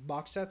with the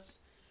box sets.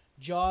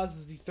 Jaws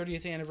is the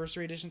 30th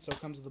anniversary edition, so it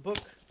comes with the book.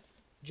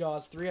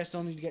 Jaws 3, I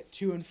still need to get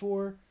 2 and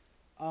 4.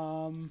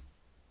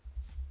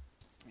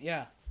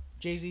 Yeah.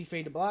 Jay-Z,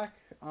 Fade to Black.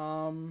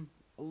 A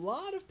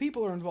lot of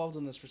people are involved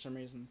in this for some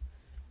reason.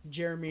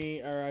 Jerry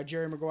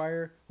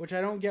Maguire, which I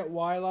don't get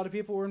why a lot of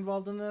people were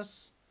involved in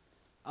this.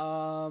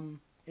 In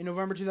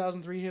November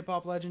 2003,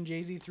 hip-hop legend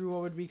Jay-Z threw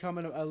what would become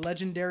a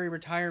legendary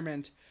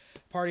retirement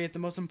party at the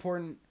most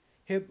important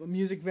hip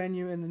music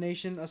venue in the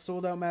nation, a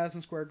sold-out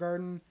Madison Square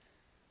Garden.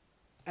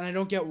 And I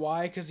don't get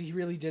why, because he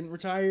really didn't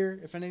retire.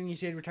 If anything, he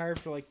stayed retired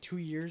for like 2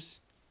 years.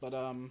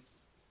 But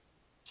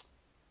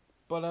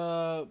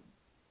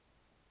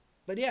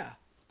yeah.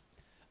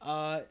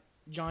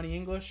 Johnny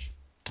English.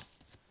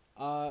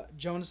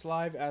 Jonas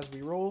Live, As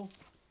We Roll.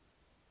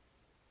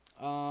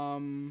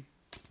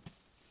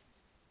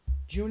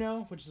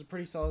 Juno, which is a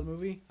pretty solid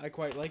movie. I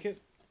quite like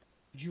it.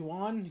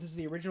 Ju-On, this is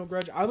the original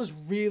Grudge. I was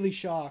really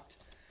shocked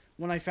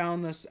when I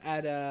found this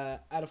at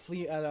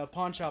a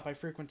pawn shop I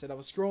frequented. I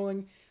was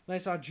scrolling, and I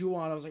saw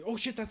Ju-On. I was like, oh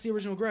shit, that's the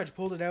original Grudge.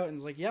 Pulled it out, and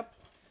was like, yep.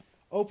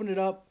 Opened it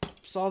up,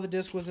 saw the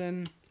disc was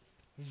in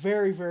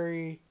very,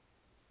 very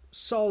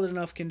solid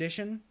enough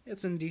condition.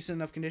 It's in decent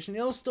enough condition.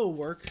 It'll still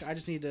work. I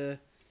just need to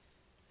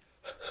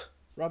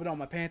rub it on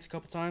my pants a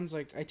couple times,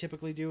 like I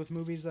typically do with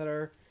movies that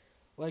are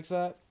like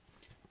that.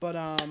 But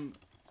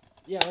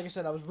yeah, like I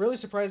said, I was really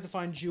surprised to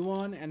find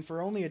Ju-On, and for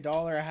only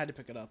 $1, I had to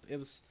pick it up.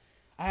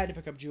 I had to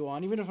pick up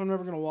Ju-On, even if I'm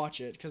never gonna watch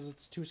it because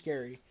it's too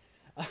scary.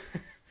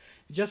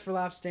 Just for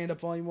Laughs, Stand Up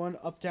Volume 1,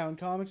 Uptown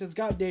Comics. It's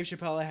got Dave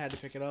Chappelle. I had to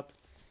pick it up.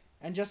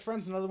 And Just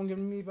Friends, another one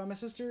given to me by my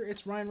sister.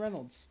 It's Ryan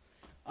Reynolds.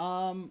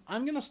 I'm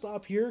going to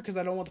stop here because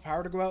I don't want the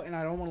power to go out and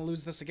I don't want to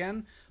lose this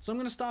again. So I'm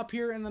going to stop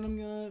here and then I'm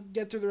going to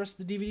get through the rest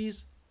of the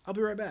DVDs. I'll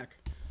be right back.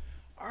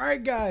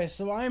 Alright guys,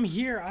 so I'm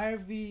here. I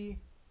have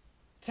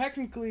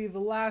technically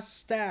the last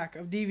stack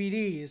of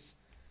DVDs.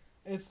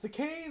 It's the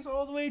K's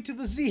all the way to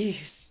the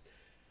Z's.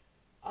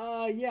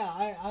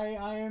 Yeah,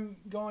 I am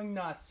going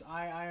nuts.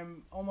 I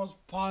am almost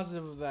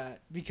positive of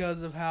that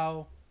because of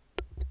how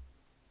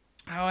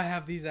I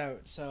have these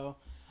out. So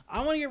I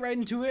want to get right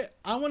into it.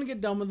 I want to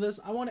get done with this.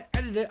 I want to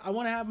edit it. I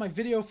want to have my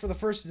video for the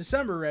 1st of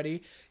December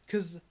ready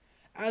because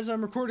as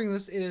I'm recording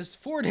this, it is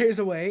 4 days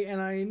away and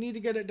I need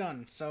to get it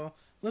done. So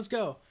let's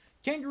go.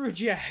 Kangaroo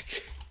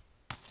Jack,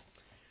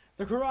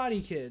 The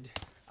Karate Kid,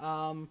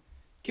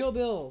 Kill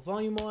Bill,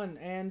 Volume 1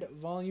 and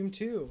Volume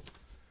 2.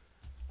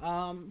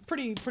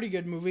 Pretty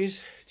good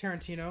movies.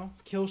 Tarantino.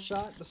 Kill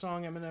Shot, the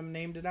song Eminem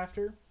named it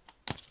after.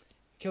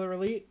 Killer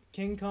Elite,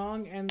 King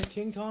Kong, and the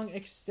King Kong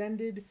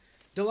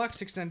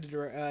Deluxe Extended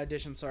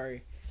Edition,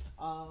 sorry.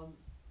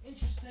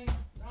 Interesting.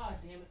 Ah,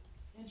 damn it.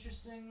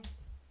 Interesting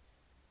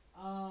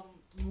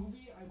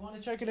movie. I want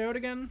to check it out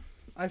again.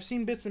 I've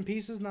seen bits and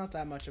pieces, not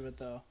that much of it,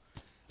 though.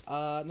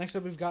 Next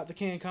up, we've got The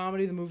King of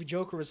Comedy. The movie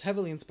Joker was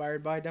heavily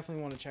inspired by.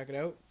 Definitely want to check it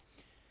out.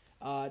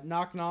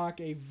 Knock Knock,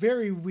 a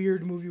very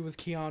weird movie with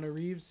Keanu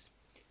Reeves.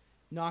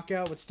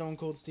 Knockout with Stone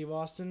Cold Steve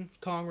Austin.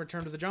 Kong: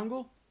 Return to the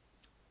Jungle.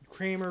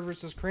 Kramer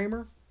versus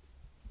Kramer.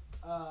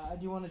 I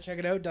do want to check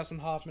it out. Dustin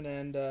Hoffman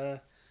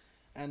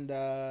and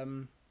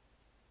Meryl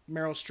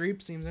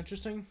Streep seems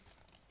interesting.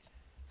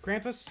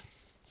 Krampus.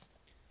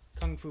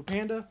 Kung Fu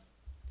Panda.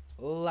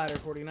 Ladder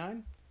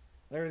 49.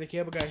 Larry the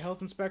Cable Guy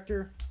Health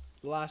Inspector.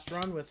 The Last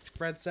Run with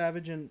Fred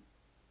Savage and,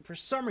 for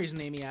some reason,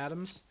 Amy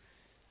Adams.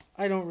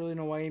 I don't really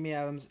know why Amy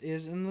Adams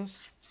is in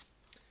this.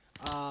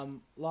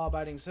 Law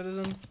Abiding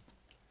Citizen.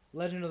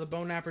 Legend of the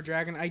Bone Napper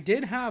Dragon. I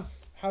did have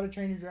How to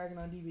Train Your Dragon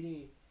on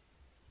DVD,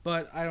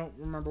 but I don't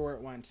remember where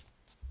it went.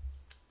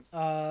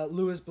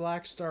 Lewis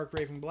Black, Stark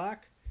Raven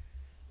Black.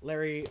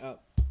 Larry,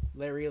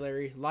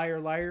 Liar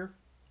Liar.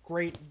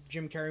 Great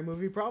Jim Carrey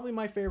movie. Probably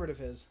my favorite of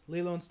his.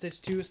 Lilo and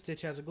Stitch 2,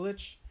 Stitch Has a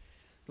Glitch.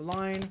 The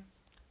Line,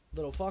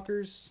 Little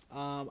Fuckers.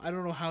 I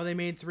don't know how they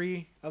made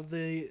 3 of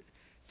the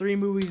 3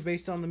 movies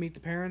based on the Meet the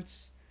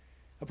Parents.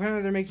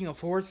 Apparently they're making a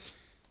 4th.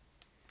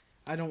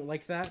 I don't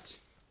like that.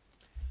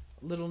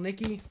 Little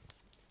Nicky.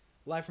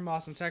 Live from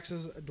Austin,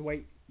 Texas.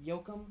 Dwight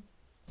Yoakam.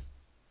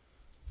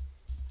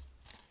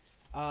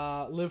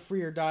 Live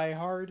Free or Die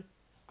Hard.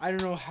 I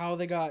don't know how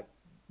they got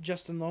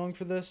Justin Long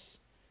for this.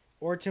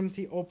 Or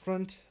Timothy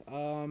Opront.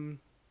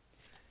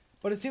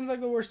 But it seems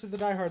like the worst of the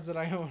Die Hards that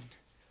I own.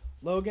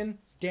 Logan.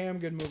 Damn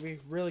good movie.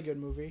 Really good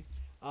movie.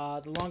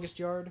 The Longest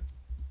Yard.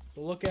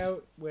 The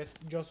Lookout with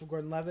Joseph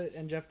Gordon-Levitt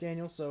and Jeff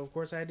Daniels. So, of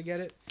course, I had to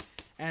get it.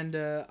 And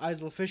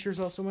Isla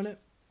Fisher's also in it.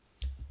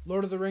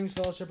 Lord of the Rings,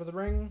 Fellowship of the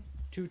Ring.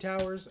 Two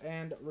Towers,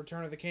 and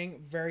Return of the King.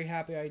 Very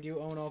happy I do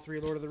own all 3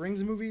 Lord of the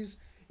Rings movies.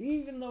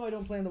 Even though I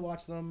don't plan to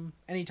watch them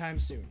anytime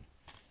soon.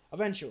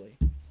 Eventually.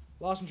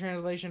 Lost in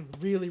Translation.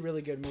 Really,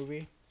 really good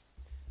movie.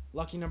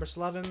 Lucky Number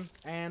 11,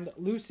 and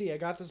Lucy. I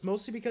got this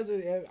mostly because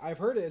I've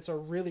heard it. It's a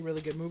really,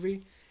 really good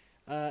movie.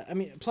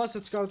 Plus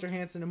it's Scarlett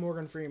Johansson and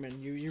Morgan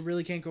Freeman. You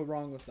really can't go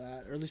wrong with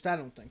that, or at least I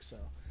don't think so.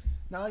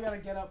 Now I gotta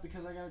get up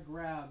because I gotta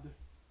grab.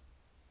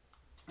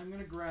 I'm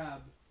gonna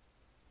grab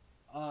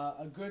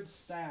a good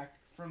stack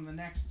from the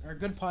next, or a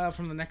good pile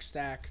from the next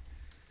stack.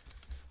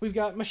 We've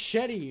got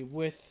Machete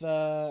with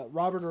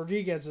Robert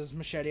Rodriguez's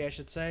Machete, I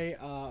should say.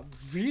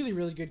 Really,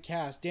 really good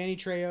cast. Danny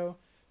Trejo,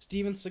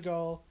 Steven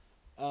Seagal.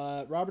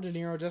 Robert De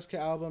Niro, Jessica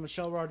Alba,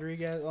 Michelle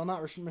Rodriguez. Well,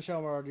 not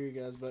Michelle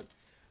Rodriguez, but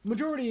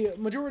majority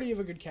of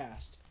a good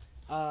cast.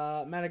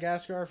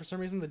 Madagascar. For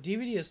some reason, the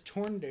DVD is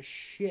torn to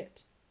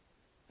shit,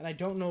 and I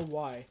don't know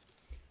why.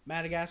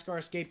 Madagascar: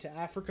 Escape to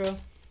Africa,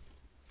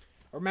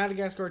 or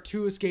Madagascar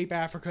 2: Escape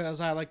Africa, as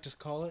I like to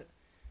call it.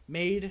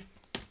 Made.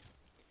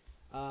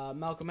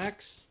 Malcolm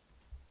X.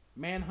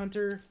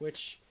 Manhunter,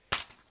 which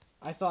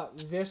I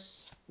thought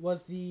this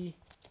was the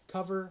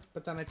cover,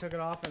 but then I took it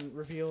off and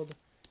revealed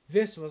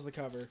this was the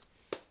cover.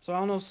 So I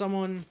don't know if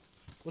someone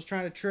was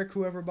trying to trick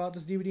whoever bought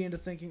this DVD into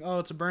thinking, oh,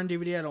 it's a burned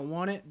DVD, I don't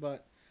want it,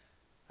 but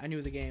I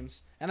knew the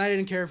games. And I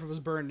didn't care if it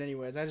was burned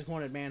anyways. I just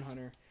wanted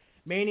Manhunter.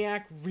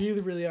 Maniac, really,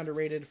 really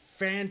underrated.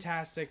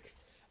 Fantastic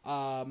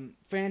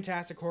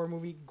horror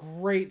movie.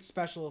 Great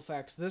special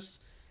effects.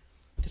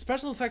 The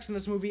special effects in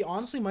this movie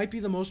honestly might be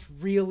the most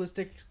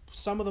realistic,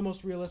 some of the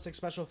most realistic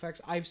special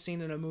effects I've seen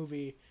in a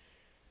movie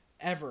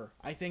ever,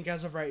 I think,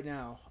 as of right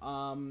now.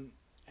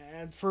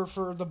 And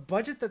for the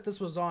budget that this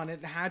was on,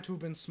 it had to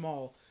have been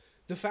small.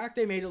 The fact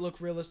they made it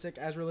look realistic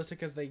as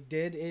they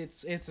did,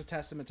 it's a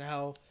testament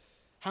to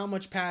how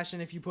much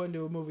passion, if you put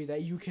into a movie,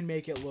 that you can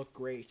make it look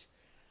great.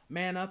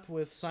 Man Up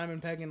with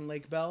Simon Pegg and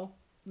Lake Bell,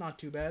 not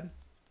too bad.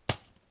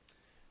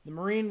 The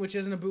Marine, which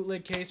isn't a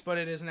bootleg case, but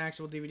it is an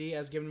actual DVD,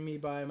 as given to me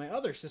by my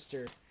other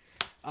sister.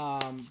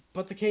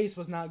 But the case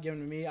was not given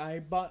to me. I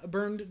bought a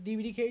burned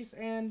DVD case,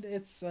 and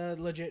it's a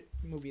legit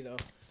movie, though.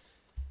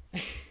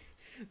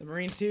 The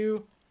Marine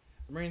 2,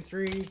 the Marine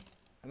 3,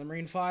 and the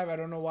Marine 5. I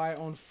don't know why I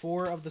own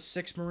 4 of the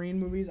 6 Marine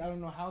movies. I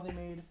don't know how they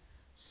made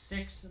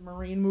 6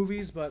 Marine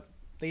movies, but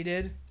they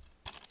did.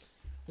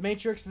 The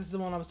Matrix, this is the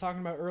one I was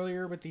talking about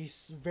earlier with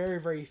these very,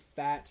 very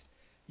fat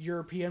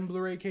European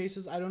Blu-ray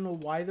cases. I don't know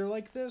why they're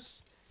like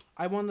this.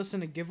 I won this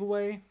in a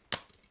giveaway.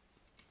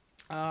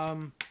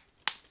 So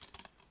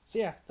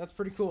yeah, that's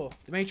pretty cool.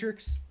 The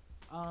Matrix.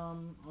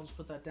 I'll just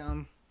put that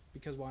down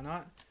because why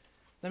not?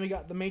 Then we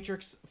got the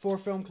Matrix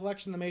 4-film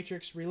collection, The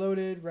Matrix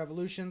Reloaded,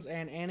 Revolutions,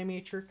 and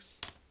Animatrix.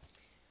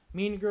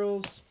 Mean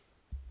Girls,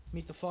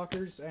 Meet the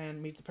Fockers,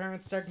 and Meet the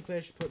Parents. Technically,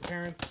 I should put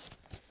Parents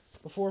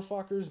before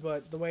Fockers,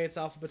 but the way it's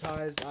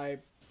alphabetized,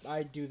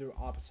 I do the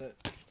opposite.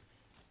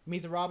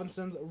 Meet the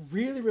Robinsons,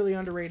 really, really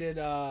underrated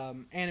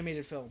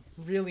animated film.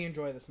 Really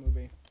enjoy this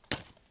movie.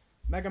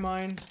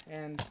 Megamind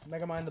and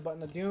Megamind the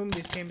Button of Doom.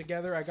 These came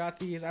together. I got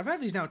these. I've had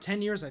these now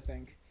 10 years, I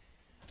think.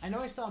 I know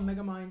I saw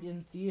Megamind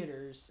in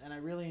theaters, and I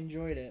really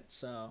enjoyed it,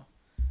 so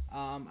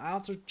I'll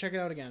have to check it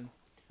out again.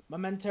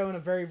 Memento in a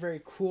very,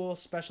 very cool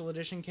special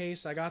edition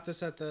case. I got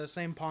this at the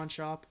same pawn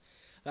shop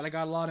that I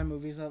got a lot of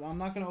movies of. I'm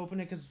not going to open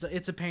it because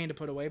it's a pain to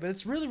put away, but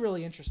it's really,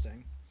 really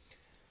interesting.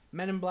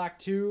 Men in Black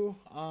 2.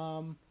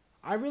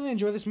 I really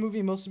enjoy this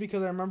movie mostly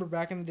because I remember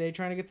back in the day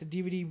trying to get the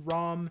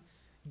DVD-ROM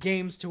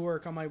games to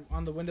work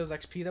on the Windows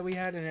XP that we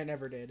had, and it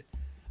never did.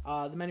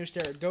 The Menu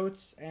Stare at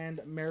Goats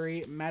and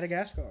Merry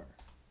Madagascar.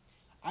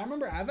 I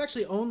remember I've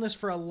actually owned this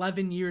for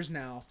 11 years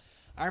now.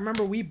 I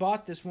remember we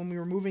bought this when we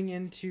were moving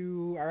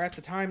into our, at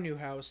the time, new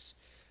house.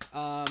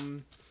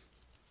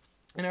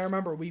 And I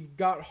remember we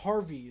got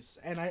Harvey's,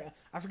 and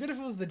I forget if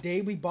it was the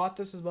day we bought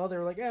this as well. They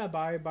were like, yeah,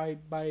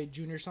 buy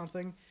June or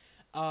something.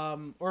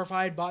 Or if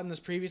I had bought this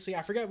previously.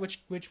 I forget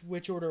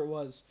which order it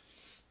was.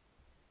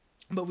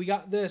 But we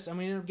got this, and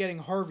we ended up getting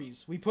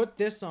Harvey's. We put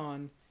this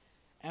on,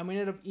 and we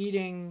ended up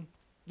eating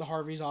the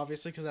Harvey's,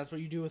 obviously, because that's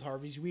what you do with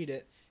Harvey's. You eat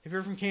it. If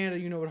you're from Canada,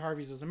 you know what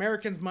Harvey's is.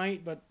 Americans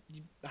might, but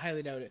I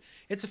highly doubt it.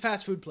 It's a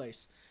fast food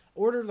place.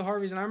 Ordered the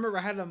Harvey's, and I remember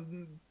I had a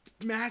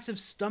massive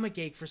stomach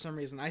ache for some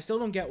reason. I still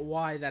don't get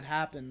why that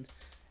happened.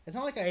 It's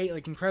not like I ate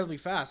like incredibly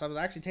fast. I was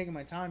actually taking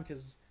my time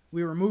because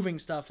we were moving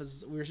stuff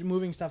as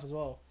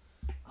well.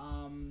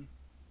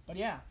 But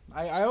yeah,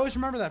 I always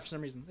remember that for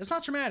some reason. It's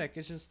not traumatic.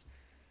 It's just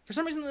for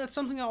some reason that's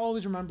something I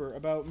always remember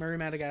about Merry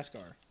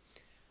Madagascar.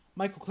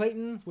 Michael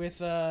Clayton with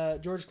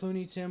George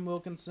Clooney, Tom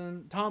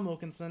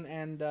Wilkinson,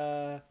 and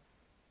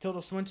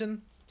Tilda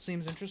Swinton.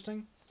 Seems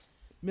interesting.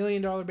 $1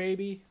 Million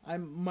Baby. I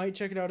might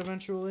check it out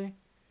eventually.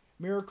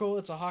 Miracle.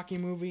 It's a hockey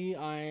movie.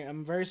 I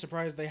am very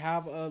surprised they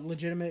have a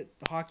legitimate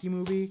hockey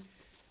movie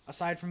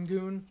aside from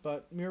Goon,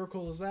 but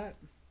Miracle is that.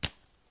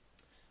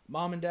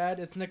 Mom and Dad.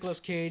 It's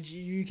Nicolas Cage.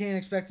 You can't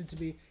expect it to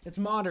be. It's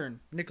modern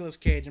Nicolas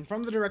Cage. And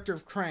from the director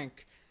of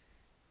Crank,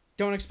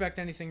 don't expect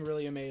anything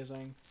really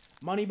amazing.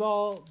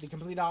 Moneyball, the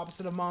complete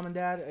opposite of Mom and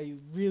Dad, a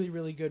really,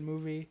 really good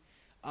movie.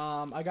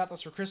 I got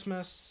this for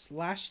Christmas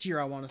last year,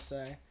 I want to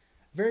say.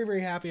 Very,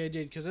 very happy I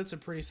did, because it's a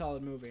pretty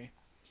solid movie.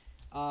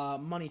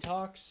 Money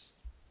Talks,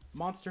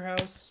 Monster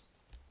House,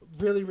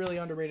 really, really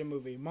underrated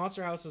movie.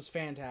 Monster House is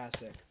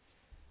fantastic.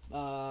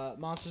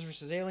 Monsters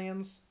vs.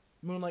 Aliens,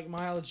 Moonlight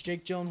Mile, it's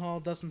Jake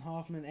Gyllenhaal, Dustin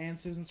Hoffman, and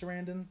Susan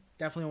Sarandon.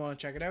 Definitely want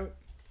to check it out.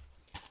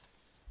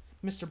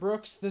 Mr.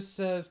 Brooks, this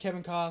says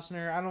Kevin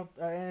Costner.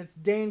 And it's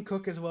Dane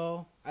Cook as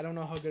well. I don't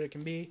know how good it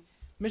can be.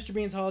 Mr.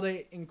 Bean's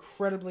Holiday,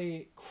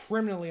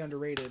 criminally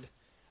underrated.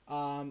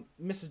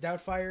 Mrs.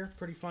 Doubtfire,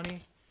 pretty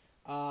funny.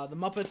 The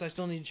Muppets, I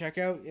still need to check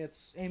out.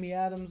 It's Amy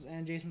Adams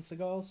and Jason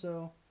Segel,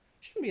 so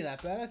shouldn't be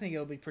that bad. I think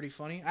it'll be pretty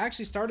funny. I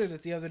actually started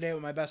it the other day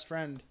with my best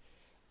friend.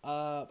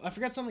 I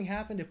forgot something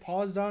happened. It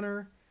paused on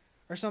her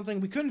or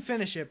something. We couldn't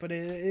finish it, but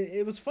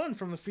it was fun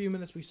from the few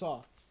minutes we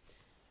saw.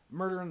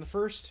 Murder in the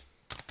First.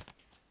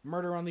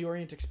 Murder on the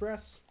Orient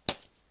Express.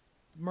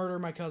 Murder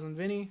My Cousin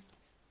Vinny.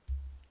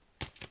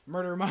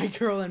 Murder My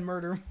Girl and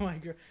Murder My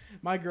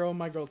Girl and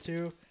My Girl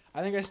 2.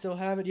 I think I still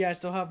have it. Yeah, I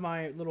still have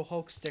my little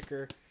Hulk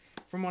sticker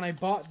from when I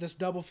bought this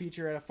double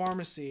feature at a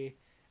pharmacy.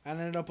 And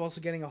I ended up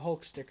also getting a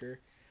Hulk sticker.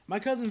 My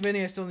Cousin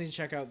Vinny I still need to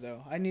check out,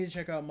 though. I need to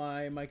check out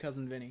my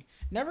Cousin Vinny.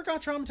 Never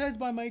got traumatized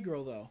by My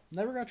Girl, though.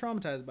 Never got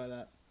traumatized by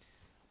that.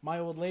 My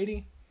Old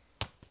Lady.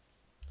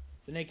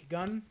 The Naked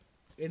Gun.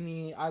 In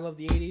the I Love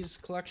the 80s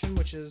collection,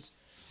 which is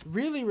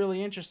really,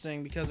 really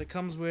interesting because it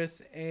comes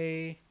with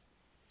a,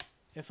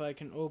 if I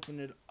can open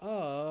it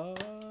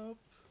up,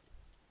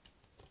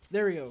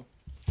 there we go,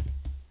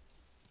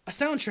 a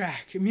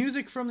soundtrack,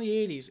 music from the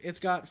 80s. It's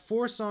got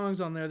 4 songs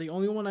on there. The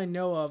only one I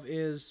know of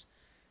is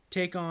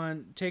Take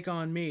On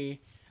Me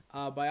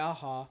by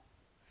Aha.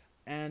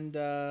 And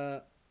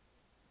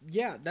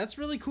yeah, that's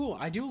really cool.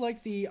 I do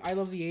like the I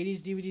Love the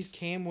 80s DVDs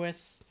came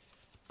with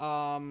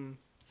soundtracks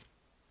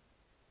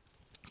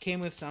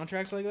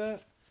like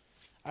that.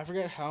 I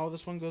forget how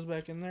this one goes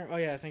back in there. Oh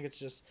yeah, I think it's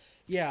just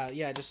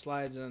it just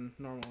slides in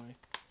normally.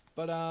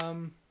 But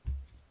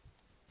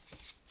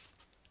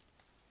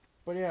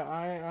yeah,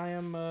 I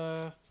am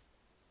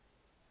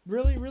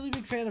really, really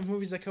big fan of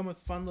movies that come with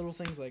fun little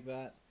things like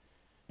that.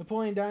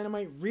 Napoleon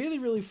Dynamite, really,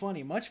 really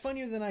funny. Much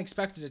funnier than I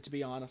expected it to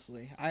be,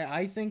 honestly.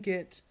 I think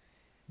it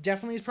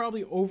definitely is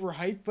probably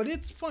overhyped, but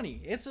it's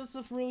funny. It's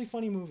a really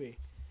funny movie.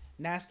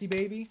 Nasty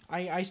Baby.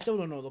 I still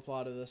don't know the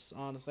plot of this,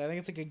 honestly. I think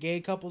it's like a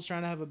gay couple's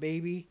trying to have a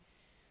baby.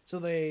 So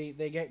they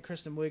get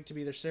Kristen Wiig to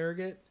be their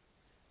surrogate.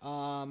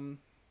 I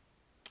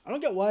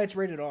don't get why it's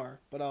rated R,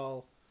 but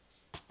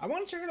I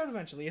want to check it out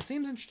eventually. It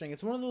seems interesting.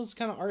 It's one of those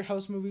kind of art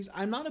house movies.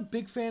 I'm not a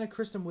big fan of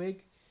Kristen Wiig,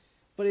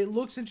 but it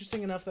looks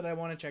interesting enough that I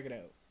want to check it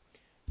out.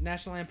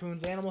 National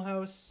Lampoon's Animal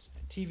House,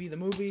 TV the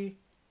Movie,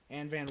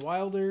 and Van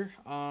Wilder.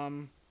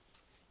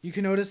 You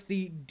can notice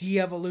the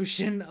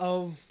de-evolution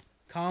of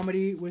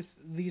comedy with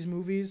these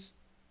movies.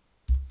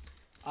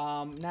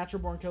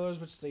 Natural Born Killers,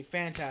 which is a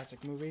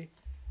fantastic movie.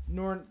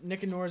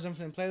 Nick and Nora's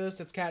Infinite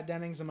Playlist. It's Kat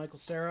Dennings and Michael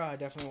Cera. I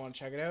definitely want to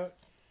check it out.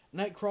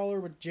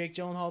 Nightcrawler with Jake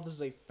Gyllenhaal. This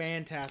is a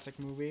fantastic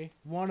movie.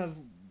 One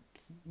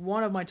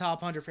of my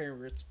top 100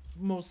 favorites,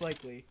 most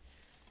likely.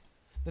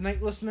 The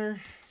Night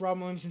Listener.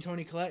 Robin Williams and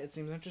Toni Collette. It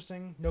seems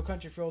interesting. No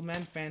Country for Old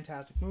Men.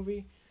 Fantastic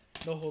movie.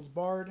 No Holds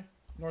Barred.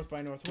 North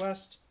by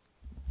Northwest.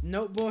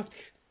 Notebook.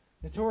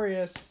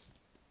 Notorious.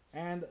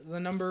 And the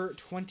number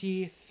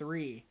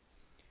 23.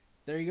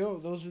 There you go.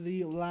 Those are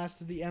the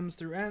last of the M's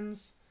through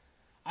N's.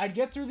 I'd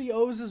get through the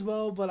O's as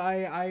well, but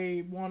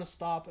I want to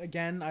stop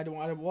again. I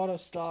want to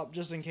stop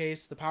just in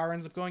case the power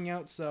ends up going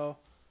out. So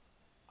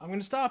I'm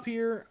gonna stop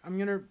here. I'm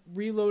gonna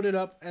reload it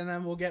up, and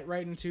then we'll get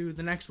right into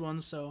the next one.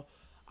 So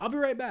I'll be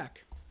right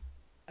back.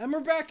 And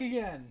we're back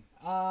again.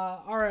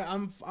 All right,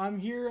 I'm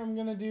here. I'm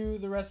gonna do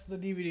the rest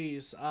of the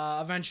DVDs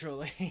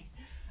eventually.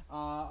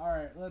 All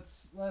right,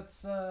 let's.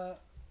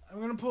 I'm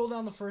gonna pull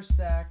down the first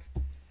stack.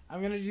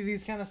 I'm gonna do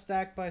these kind of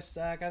stack by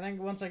stack. I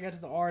think once I get to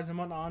the R's and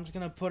whatnot, I'm just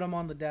gonna put them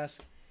on the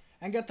desk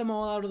and get them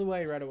all out of the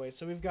way right away.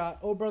 So we've got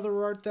Oh Brother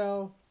Where Art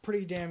Thou,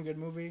 pretty damn good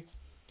movie.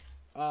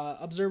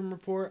 Observe and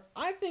Report,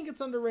 I think it's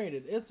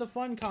underrated. It's a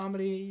fun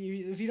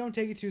comedy. If you don't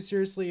take it too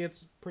seriously,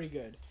 it's pretty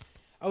good.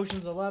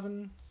 Ocean's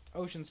 11,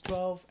 Ocean's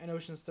 12, and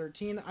Ocean's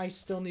 13. I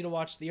still need to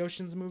watch the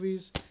Ocean's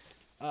movies,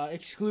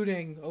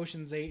 excluding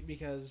Ocean's 8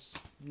 because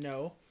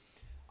no.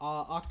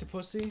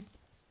 Octopussy,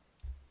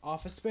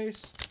 Office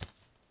Space,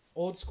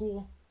 Old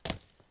School,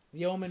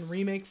 The Omen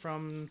remake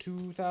from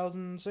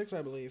 2006,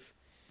 I believe.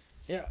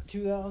 Yeah,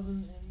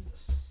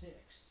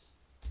 2006.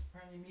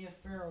 Apparently Mia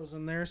Farrow's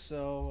in there,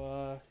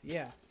 so,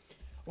 yeah.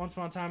 Once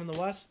Upon a Time in the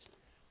West,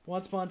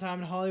 Once Upon a Time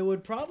in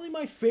Hollywood, probably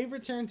my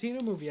favorite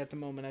Tarantino movie at the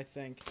moment, I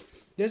think.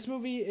 This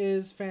movie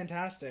is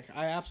fantastic.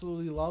 I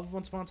absolutely love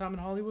Once Upon a Time in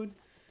Hollywood.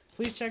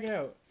 Please check it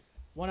out.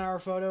 1 Hour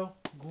Photo,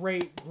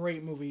 great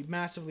movie,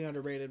 massively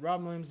underrated.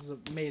 Robin Williams is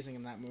amazing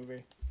in that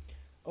movie.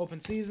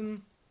 Open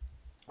Season,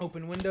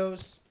 Open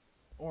Windows,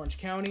 Orange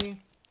County,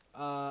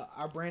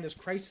 Our Brand is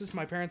Crisis.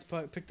 My parents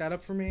picked that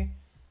up for me.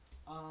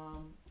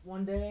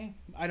 One day,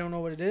 I don't know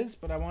what it is,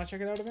 but I want to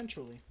check it out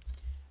eventually.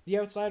 The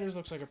Outsiders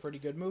looks like a pretty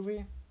good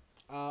movie.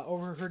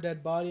 Over Her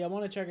Dead Body, I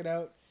want to check it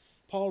out.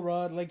 Paul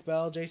Rudd, Lake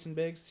Bell, Jason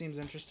Biggs, seems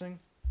interesting.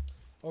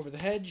 Over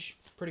the Hedge,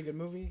 pretty good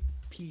movie.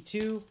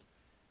 P2,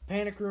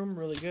 Panic Room,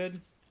 really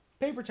good.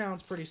 Paper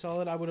Town's pretty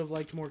solid. I would have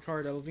liked more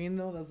Cara Delevingne,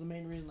 though. That's the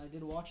main reason I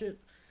did watch it.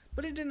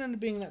 But it didn't end up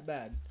being that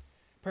bad.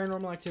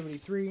 Paranormal Activity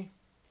 3,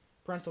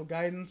 Parental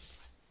Guidance,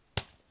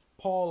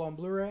 Paul on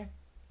Blu-ray,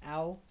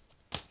 Al,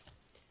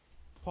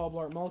 Paul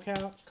Blart Mall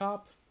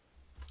Cop,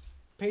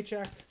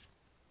 Paycheck,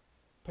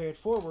 Pay It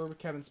Forward with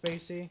Kevin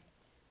Spacey,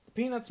 the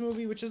Peanuts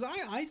movie, which is,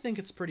 I think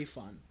it's pretty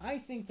fun. I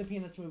think the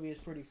Peanuts movie is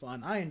pretty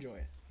fun. I enjoy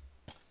it.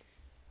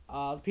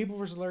 The People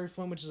vs. Larry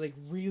Flynn, which is a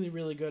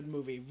really good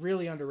movie.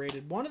 Really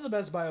underrated. One of the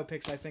best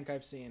biopics I think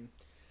I've seen.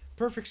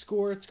 Perfect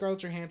Score, it's Scarlett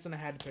Johansson. I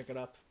had to pick it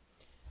up.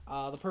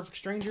 The Perfect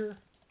Stranger.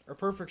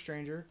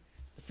 The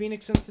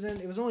Phoenix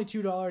Incident. It was only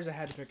 $2. I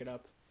had to pick it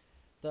up.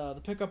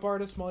 The Pickup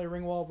Artist, Molly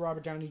Ringwald,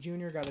 Robert Downey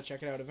Jr. Got to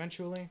check it out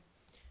eventually.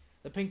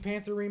 The Pink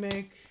Panther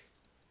remake.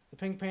 The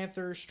Pink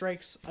Panther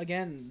Strikes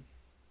Again.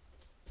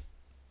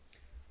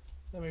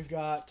 Then we've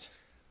got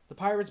The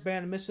Pirates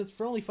Band of Misfits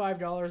for only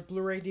 $5.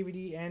 Blu-ray,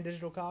 DVD, and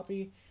digital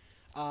copy.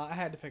 I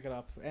had to pick it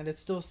up, and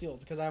it's still sealed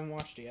because I haven't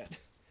watched it yet.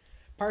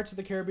 Pirates of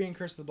the Caribbean,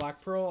 Curse of the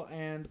Black Pearl,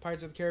 and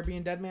Pirates of the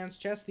Caribbean, Dead Man's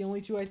Chest, the only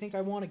two I think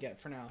I want to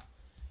get for now.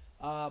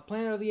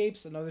 Planet of the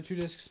Apes, another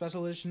 2-disc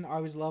special edition. I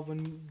always love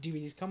when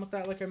DVDs come with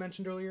that, like I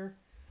mentioned earlier.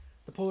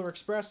 The Polar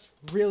Express,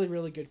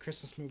 really good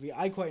Christmas movie.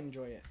 I quite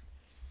enjoy it.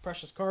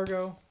 Precious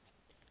Cargo.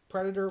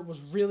 Predator,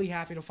 was really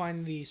happy to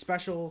find the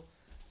special,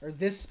 or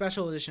this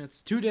special edition.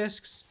 It's 2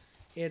 discs.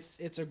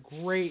 It's a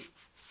great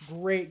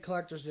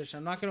collector's edition.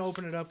 I'm not going to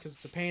open it up because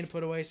it's a pain to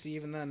put away, so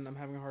even then I'm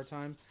having a hard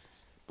time.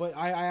 But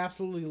I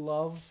absolutely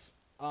love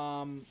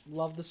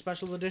the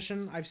special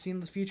edition. I've seen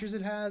the features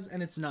it has,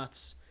 and it's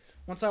nuts.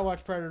 Once I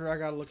watch Predator, I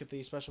gotta look at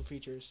the special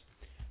features.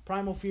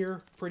 Primal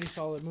Fear, pretty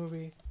solid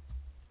movie.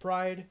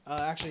 Pride,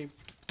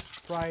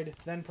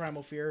 then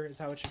Primal Fear is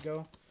how it should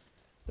go.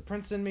 The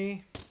Prince and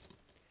Me,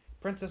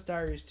 Princess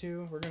Diaries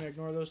 2, we're gonna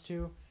ignore those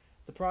two.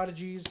 The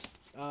Prodigies,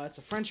 it's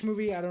a French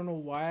movie, I don't know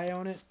why I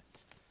own it.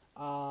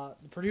 The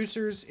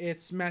Producers,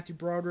 it's Matthew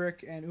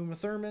Broderick and Uma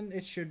Thurman,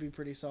 it should be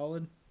pretty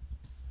solid.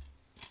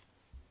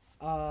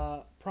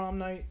 Prom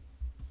Night,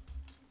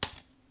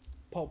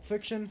 Pulp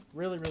Fiction,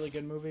 really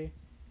good movie.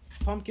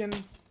 Pumpkin,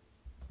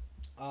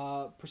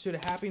 Pursuit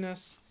of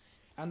Happiness,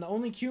 and the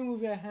only Q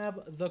movie I have,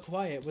 The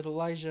Quiet, with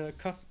Elijah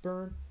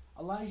Cuthbert.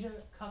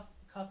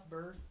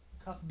 Cuthbert.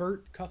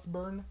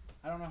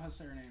 I don't know how to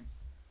say her name.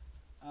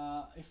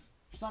 If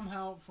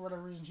somehow, for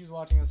whatever reason, she's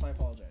watching this, I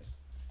apologize.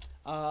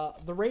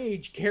 The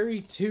Rage,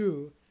 Carrie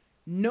 2.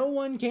 No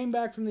one came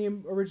back from the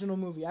original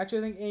movie. Actually,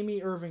 I think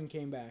Amy Irving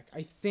came back.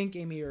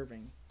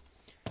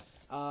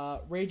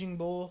 Raging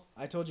Bull.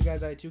 I told you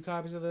guys I had 2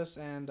 copies of this,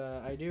 and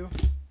I do.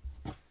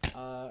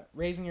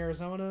 Raising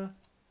Arizona.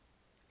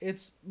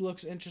 It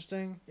looks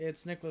interesting.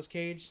 It's Nicolas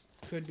Cage.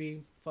 Could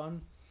be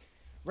fun.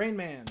 Rain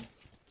Man.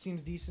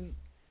 Seems decent.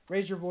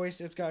 Raise Your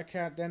Voice. It's got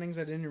Kat Dennings.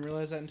 I didn't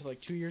realize that until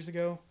like 2 years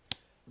ago.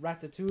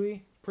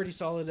 Ratatouille. Pretty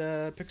solid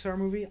Pixar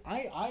movie.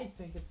 I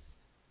think it's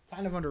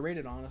kind of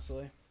underrated,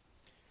 honestly.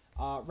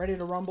 Ready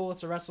to Rumble.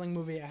 It's a wrestling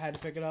movie. I had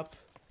to pick it up.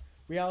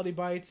 Reality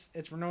Bites.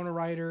 It's Winona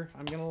Ryder.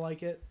 I'm going to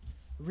like it.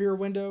 Rear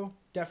Window.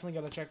 Definitely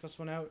got to check this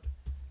one out.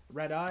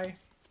 Red Eye.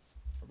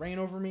 Reign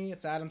Over Me.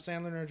 It's Adam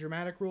Sandler in a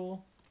dramatic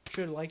role.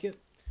 Should like it.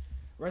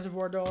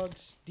 Reservoir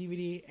Dogs,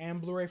 DVD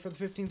and Blu-ray for the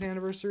 15th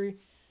anniversary.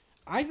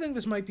 I think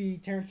this might be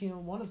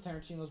one of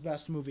Tarantino's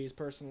best movies,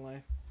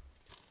 personally.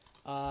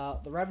 The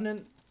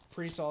Revenant,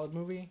 pretty solid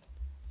movie.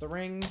 The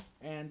Ring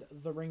and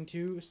The Ring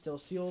 2, still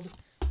sealed.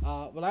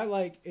 What I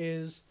like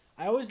is,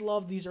 I always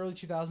love these early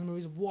 2000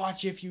 movies.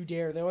 Watch If You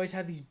Dare. They always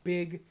had these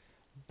big,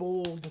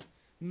 bold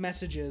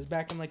messages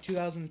back in like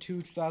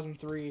 2002,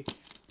 2003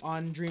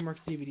 on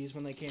DreamWorks DVDs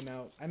when they came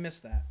out. I miss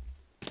that.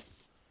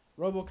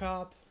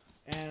 RoboCop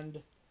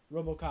and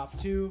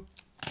RoboCop 2.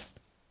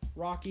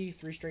 Rocky,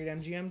 3 straight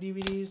MGM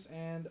DVDs,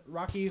 and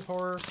Rocky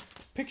Horror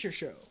Picture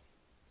Show,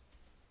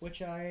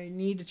 which I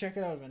need to check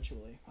it out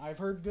eventually. I've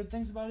heard good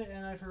things about it,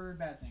 and I've heard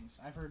bad things.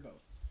 I've heard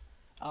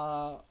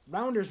both.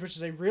 Rounders, which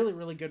is a really,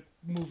 really good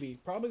movie.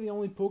 Probably the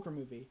only poker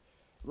movie.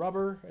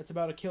 Rubber, it's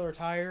about a killer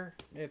tire.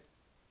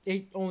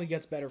 It only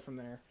gets better from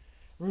there.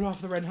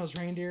 Rudolph the Red-Nosed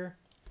Reindeer.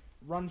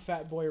 Run,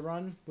 Fat Boy,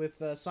 Run,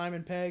 with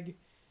Simon Pegg.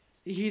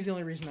 He's the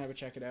only reason I would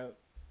check it out.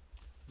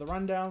 The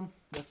Rundown,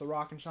 with The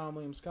Rock and Seann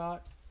William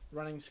Scott.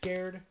 Running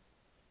Scared,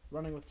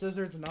 Running with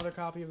Scissors, another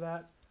copy of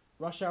that.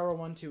 Rush Hour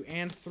 1, 2,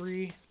 and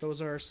 3.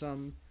 Those are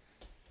some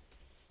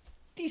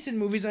decent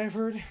movies I've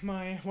heard.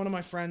 One of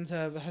my friends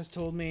has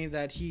told me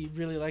that he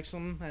really likes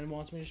them and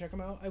wants me to check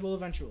them out. I will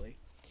eventually.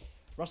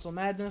 Wrestle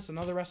Madness,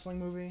 another wrestling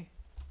movie.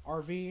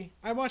 RV,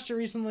 I watched it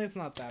recently. It's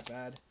not that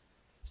bad.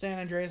 San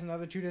Andreas,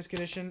 another 2-disc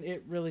edition.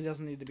 It really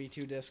doesn't need to be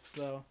 2 discs,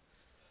 though.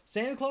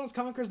 Santa Claus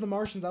Conquers the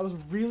Martians. I was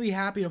really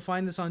happy to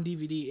find this on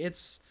DVD.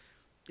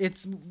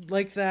 It's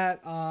like that,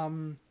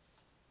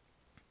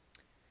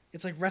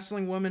 it's like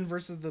Wrestling Women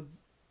versus the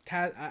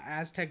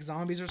Aztec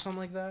Zombies or something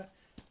like that.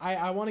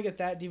 I want to get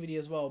that DVD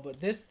as well, but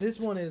this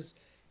one is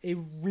a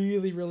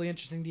really, really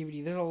interesting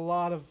DVD. There's a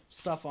lot of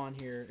stuff on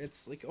here.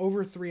 It's like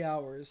over 3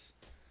 hours.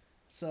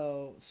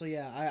 So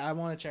yeah, I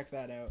want to check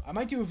that out. I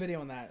might do a video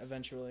on that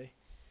eventually.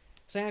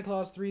 Santa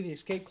Claus 3, The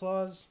Escape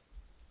Clause.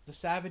 The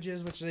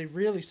Savages, which is a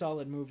really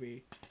solid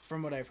movie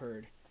from what I've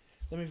heard.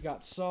 Then we've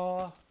got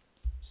Saw.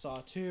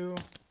 Saw 2,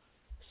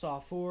 Saw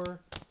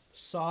 4,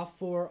 Saw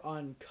 4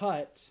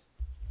 Uncut,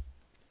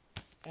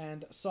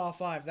 and Saw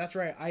 5. That's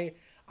right.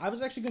 I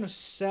was actually going to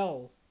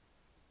sell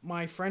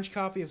my French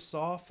copy of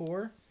Saw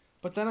 4,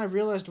 but then I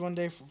realized one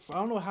day, I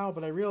don't know how,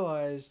 but I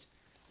realized,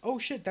 oh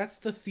shit, that's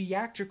the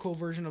theatrical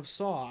version of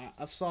Saw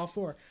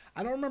 4.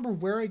 I don't remember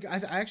where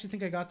I actually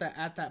think I got that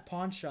at that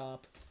pawn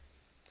shop,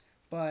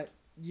 but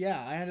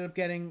yeah, I ended up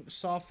getting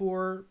Saw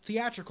 4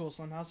 theatrical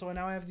somehow, so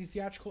now I have the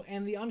theatrical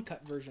and the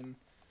uncut version.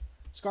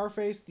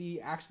 Scarface,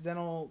 the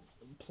accidental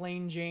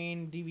Plain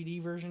Jane DVD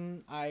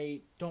version.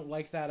 I don't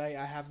like that.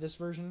 I have this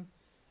version.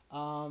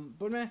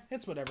 But meh,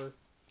 it's whatever.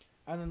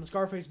 And then the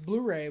Scarface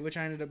Blu-ray, which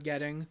I ended up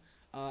getting.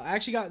 I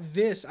actually got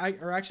this. I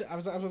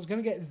was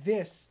gonna get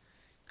this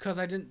because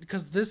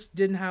this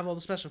didn't have all the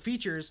special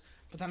features.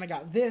 But then I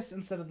got this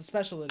instead of the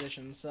special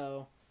edition.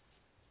 So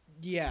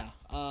yeah.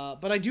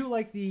 But I do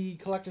like the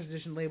collector's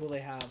edition label they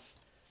have.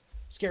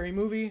 Scary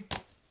Movie,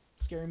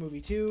 Scary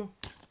Movie 2,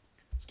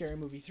 Scary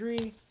Movie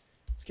 3.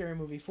 Scary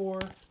Movie 4,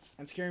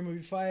 and Scary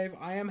Movie 5.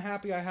 I am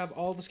happy I have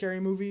all the Scary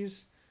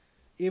Movies,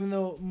 even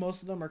though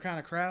most of them are kind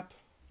of crap,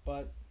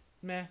 but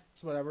meh,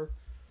 it's whatever.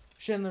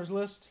 Schindler's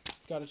List,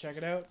 gotta check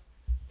it out.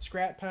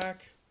 Scrat Pack,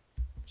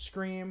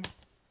 Scream,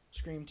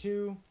 Scream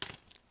 2,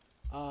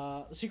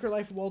 The Secret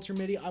Life of Walter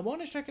Mitty. I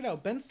want to check it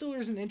out. Ben Stiller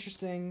is an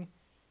interesting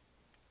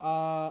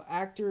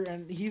actor,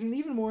 and he's an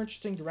even more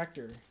interesting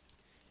director.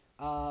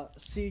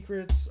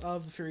 Secrets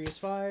of the Furious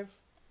 5.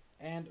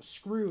 And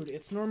Screwed.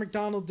 It's Norm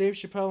Macdonald, Dave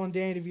Chappelle, and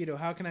Danny DeVito.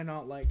 How can I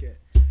not like it?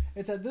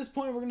 It's at this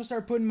point we're going to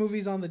start putting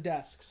movies on the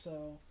desk.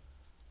 So,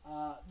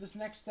 this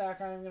next stack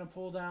I'm going to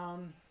pull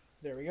down.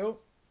 There we go.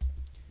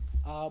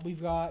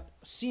 We've got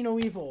See No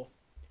Evil.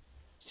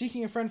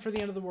 Seeking a Friend for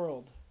the End of the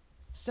World.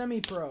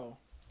 Semi-Pro.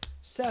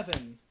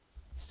 7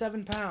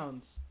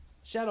 Pounds.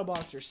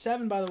 Shadowboxer.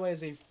 7, by the way,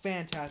 is a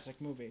fantastic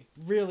movie.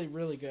 Really,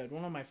 really good.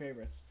 One of my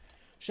favorites.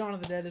 Shaun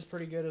of the Dead is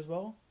pretty good as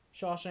well.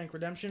 Shawshank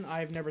Redemption,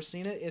 I've never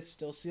seen it. It's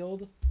still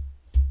sealed.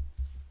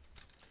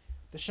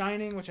 The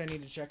Shining, which I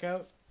need to check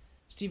out.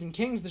 Stephen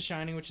King's The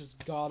Shining, which is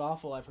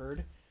god-awful, I've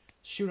heard.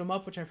 Shoot 'Em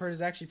Up, which I've heard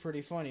is actually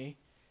pretty funny.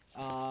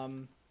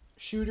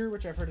 Shooter,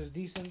 which I've heard is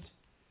decent.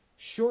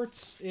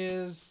 Shorts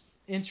is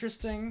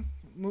interesting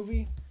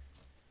movie.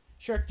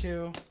 Shrek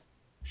 2.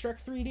 Shrek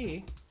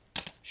 3D.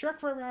 Shrek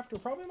Forever After,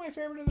 probably my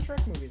favorite of the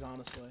Shrek movies,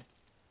 honestly.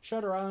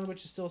 Shutter Island,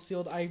 which is still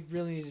sealed. I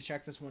really need to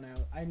check this one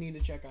out. I need to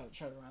check out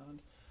Shutter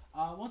Island.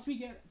 Once we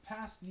get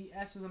past the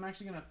S's, I'm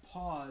actually going to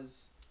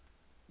pause.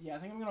 Yeah, I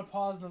think I'm going to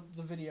pause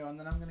the video, and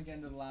then I'm going to get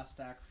into the last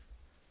stack.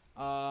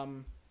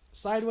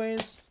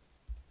 Sideways,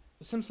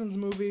 The Simpsons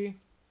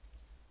movie,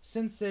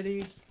 Sin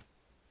City,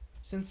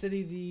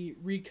 the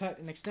recut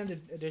and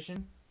extended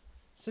edition,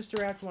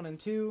 Sister Act 1 and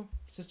 2,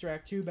 Sister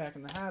Act 2, Back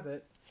in the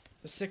Habit,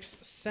 The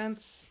Sixth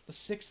Sense, The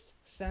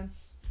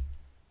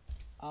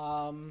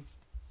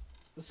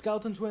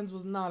Skeleton Twins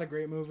was not a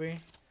great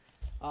movie,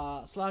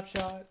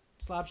 Slapshot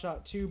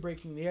 2,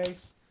 Breaking the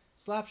Ice.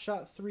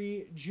 Slapshot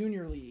 3,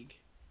 Junior League.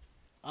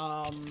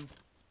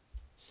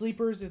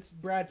 Sleepers, it's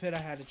Brad Pitt. I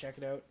had to check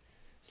it out.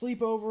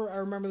 Sleepover, I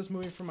remember this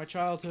movie from my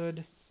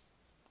childhood.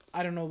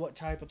 I don't know what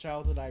type of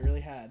childhood I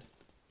really had.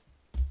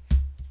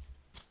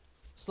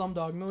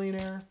 Slumdog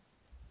Millionaire,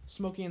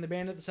 Smokey and the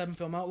Bandit, the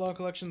 7-film Outlaw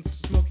Collection,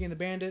 Smokey and the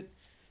Bandit,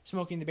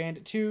 Smokey and the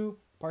Bandit 2,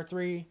 Part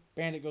 3,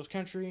 Bandit Goes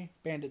Country,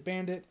 Bandit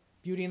Bandit,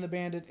 Beauty and the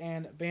Bandit,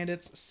 and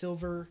Bandit's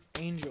Silver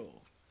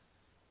Angel.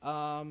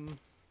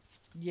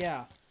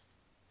 Yeah.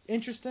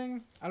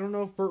 Interesting. I don't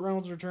know if Burt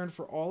Reynolds returned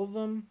for all of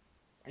them.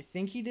 I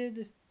think he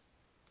did.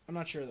 I'm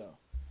not sure, though.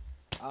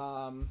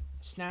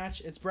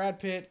 Snatch, it's Brad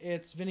Pitt,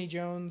 it's Vinnie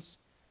Jones,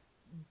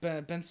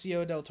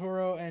 Benicio del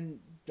Toro, and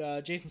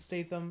Jason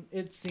Statham.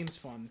 It seems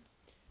fun.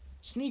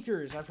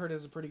 Sneakers, I've heard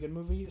is a pretty good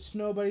movie.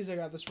 Snow Buddies, I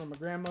got this from my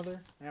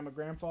grandmother. I am a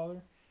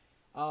grandfather.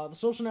 The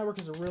Social Network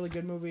is a really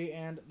good movie,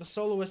 and The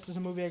Soloist is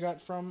a movie I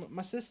got from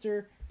my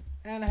sister,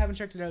 and I haven't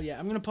checked it out yet.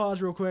 I'm going to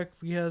pause real quick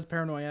because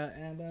paranoia,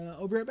 and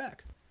I'll be right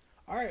back.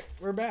 Alright,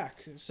 we're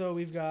back. So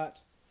we've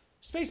got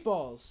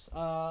Spaceballs.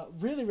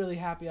 Really, really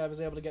happy I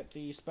was able to get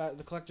the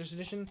collector's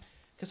edition,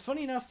 because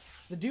funny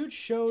enough, the dude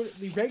showed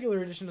the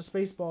regular edition of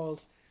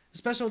Spaceballs, the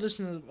special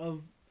edition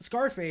of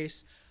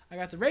Scarface. I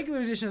got the regular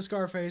edition of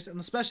Scarface and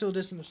the special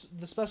edition of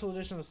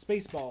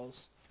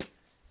Spaceballs.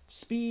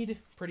 Speed,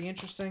 pretty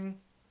interesting.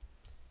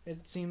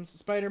 It seems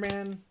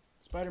Spider-Man,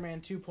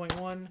 Spider-Man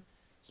 2.1,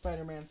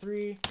 Spider-Man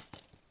 3,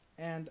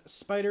 and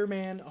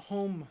Spider-Man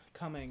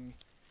Homecoming.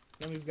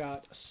 Then we've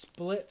got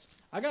Split.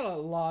 I got a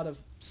lot of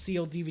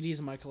sealed DVDs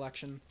in my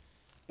collection.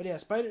 But yeah,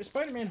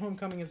 Spider-Man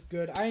Homecoming is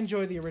good. I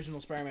enjoy the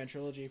original Spider-Man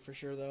trilogy for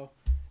sure, though.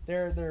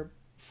 They're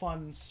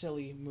fun,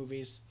 silly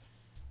movies.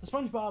 The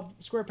SpongeBob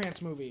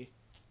SquarePants movie.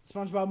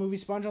 SpongeBob movie,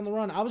 Sponge on the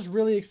Run. I was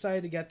really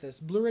excited to get this.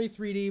 Blu-ray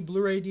 3D,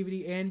 Blu-ray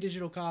DVD, and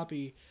digital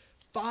copy.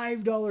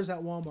 $5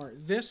 at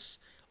Walmart. This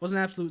was an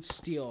absolute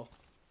steal.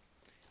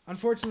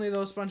 Unfortunately,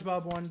 though,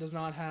 SpongeBob 1 does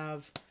not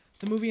have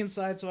the movie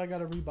inside, so I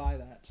gotta rebuy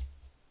that.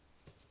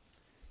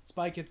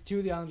 Spy Kids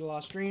 2, The Island of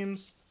Lost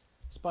Dreams.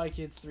 Spy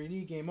Kids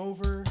 3D, Game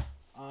Over.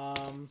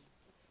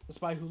 The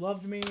Spy Who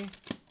Loved Me.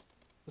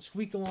 The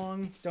Squeak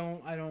Along.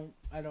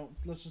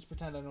 Let's just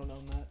pretend I don't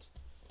own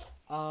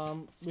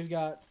that. We've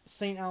got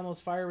St.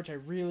 Elmo's Fire, which I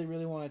really,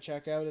 really want to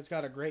check out. It's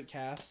got a great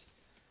cast.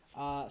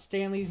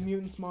 Stanley's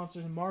Mutants,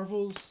 Monsters, and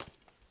Marvels.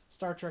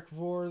 Star Trek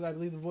 4, I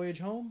believe The Voyage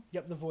Home.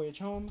 Yep, The Voyage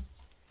Home.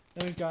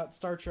 Then we've got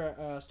Star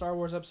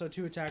Wars Episode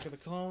 2, Attack of the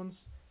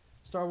Clones.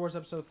 Star Wars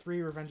Episode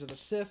 3, Revenge of the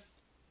Sith.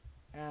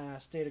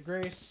 State of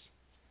Grace.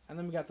 And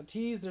then we got the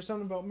teas. There's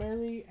Something About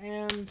Mary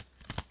and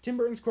Tim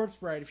Burton's Corpse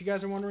Bride. If you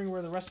guys are wondering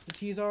where the rest of the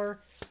teas are,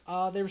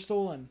 they were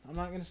stolen. I'm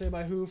not going to say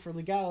by who for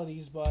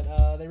legalities,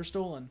 but they were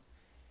stolen.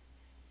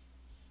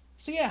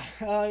 So yeah,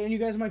 and you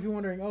guys might be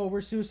wondering, oh,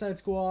 where's Suicide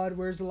Squad?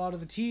 Where's a lot of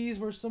the teas?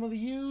 Where's some of the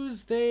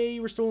U's? They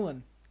were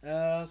stolen.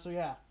 So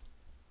yeah.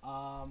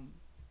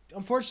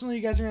 Unfortunately,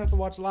 you guys are going to have to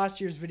watch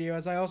last year's video,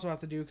 as I also have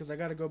to do, because I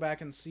got to go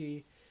back and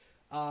see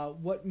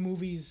what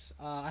movies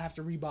I have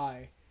to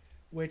rebuy,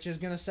 which is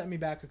going to set me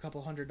back a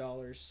couple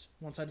 $100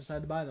 once I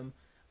decide to buy them.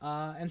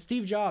 And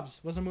Steve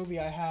Jobs was a movie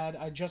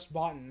I just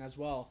bought as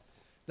well.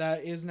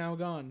 That is now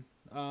gone.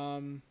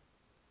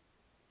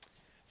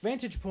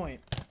 Vantage Point.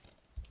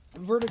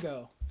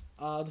 Vertigo.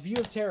 The View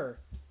of Terror.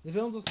 The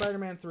Villains of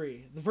Spider-Man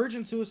 3. The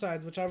Virgin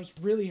Suicides, which I was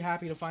really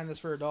happy to find this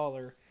for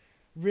 $1.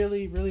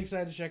 Really, really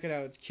excited to check it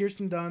out. It's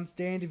Kirsten Dunst,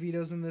 Dan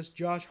DeVito's in this,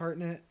 Josh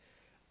Hartnett.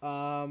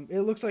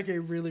 It looks like a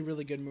really,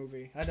 really good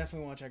movie. I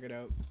definitely want to check it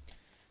out.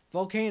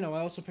 Volcano.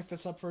 I also picked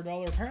this up for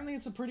 $1. Apparently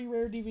it's a pretty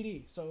rare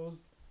DVD, so I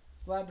was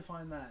glad to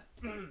find that.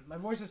 My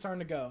voice is starting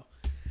to go.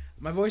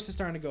 My voice is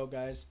starting to go,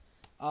 guys.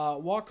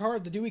 Walk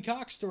Hard, the Dewey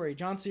Cox story.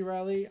 John C.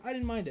 Reilly. I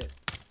didn't mind it.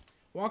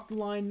 Walk the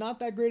Line, not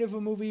that great of a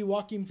movie.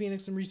 Joaquin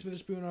Phoenix and Reese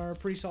Witherspoon are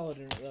pretty solid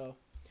in it, though.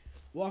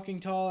 Walking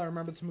Tall, I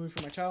remember this movie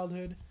from my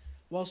childhood.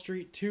 Wall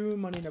Street 2,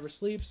 Money Never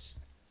Sleeps.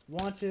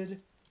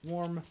 Wanted,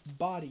 Warm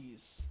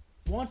Bodies.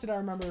 Wanted, I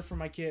remember from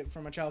my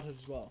childhood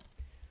as well.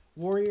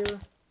 Warrior,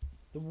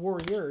 The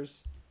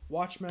Warriors.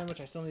 Watchmen,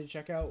 which I still need to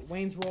check out.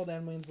 Wayne's World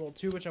and Wayne's World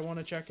 2, which I want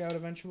to check out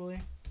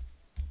eventually.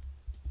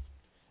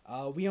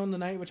 We Own the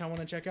Night, which I want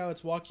to check out.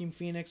 It's Joaquin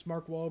Phoenix,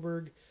 Mark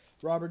Wahlberg,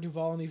 Robert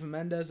Duvall, and Eva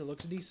Mendes. It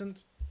looks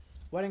decent.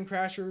 Wedding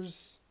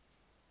Crashers.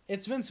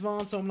 It's Vince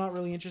Vaughn, so I'm not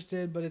really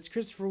interested, but it's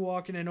Christopher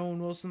Walken and Owen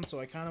Wilson, so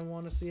I kind of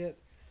want to see it.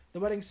 The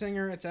Wedding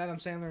Singer. It's Adam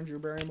Sandler and Drew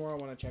Barrymore. I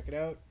want to check it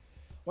out.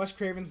 Wes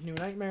Craven's New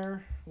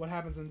Nightmare. What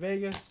Happens in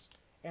Vegas.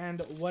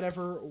 And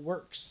Whatever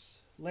Works.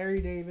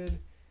 Larry David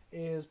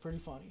is pretty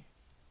funny.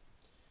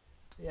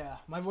 Yeah,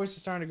 my voice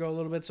is starting to go a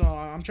little bit, so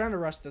I'm trying to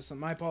rush this.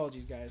 My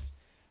apologies, guys.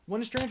 When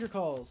a Stranger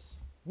Calls.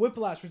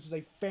 Whiplash, which is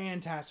a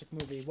fantastic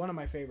movie. One of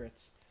my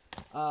favorites.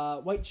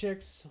 White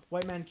Chicks.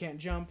 White Men Can't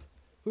Jump.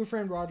 Who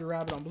Framed Roger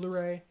Rabbit on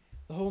Blu-ray.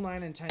 The Whole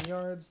 9 and 10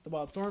 Yards. The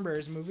Wild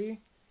Thornberrys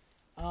movie.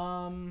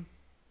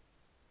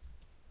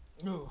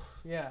 Ooh,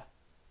 yeah.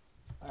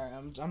 Alright,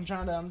 I'm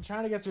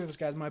trying to get through this,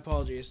 guys. My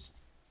apologies.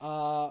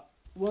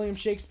 William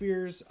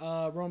Shakespeare's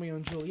Romeo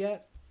and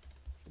Juliet.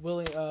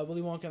 Willy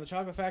Wonka and the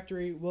Chocolate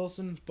Factory.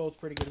 Wilson, both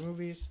pretty good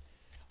movies.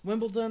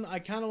 Wimbledon, I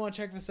kind of want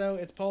to check this out.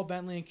 It's Paul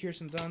Bentley and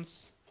Kirsten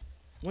Dunst.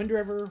 Wind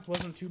River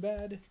wasn't too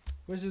bad.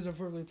 Wizards of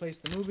Waverly Place,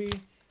 the movie.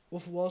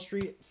 Wolf of Wall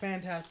Street,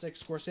 fantastic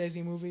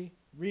Scorsese movie.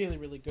 Really,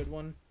 really good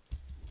one.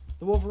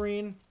 The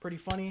Wolverine, pretty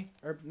funny.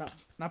 Or,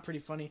 not pretty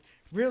funny.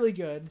 Really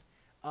good.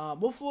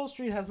 Wolf of Wall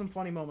Street has some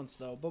funny moments,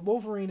 though. But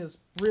Wolverine is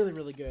really,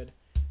 really good.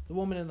 The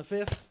Woman in the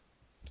Fifth.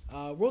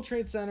 World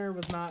Trade Center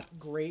was not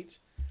great.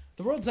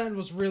 The World's End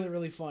was really,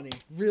 really funny.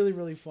 Really,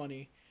 really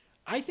funny.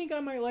 I think I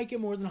might like it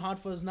more than Hot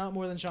Fuzz, not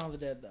more than Shaun of the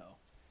Dead,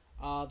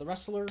 though. The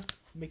Wrestler,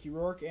 Mickey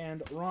Rourke,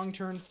 and Wrong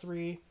Turn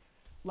 3.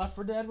 Left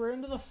 4 Dead. We're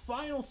into the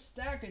final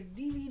stack of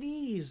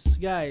DVDs,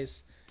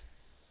 guys.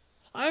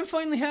 I'm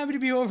finally happy to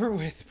be over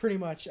with, pretty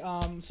much.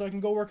 So I can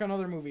go work on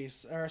other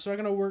movies. Or so I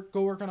can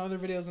go work on other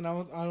videos, and I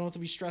don't have to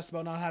be stressed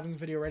about not having a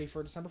video ready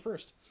for December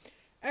 1st.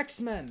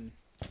 X-Men.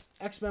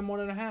 X-Men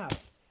 1.5.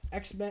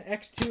 X-Men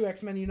X2,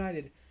 X-Men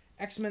United.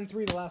 X-Men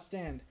 3, The Last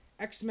Stand.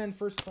 X-Men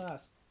First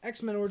Class.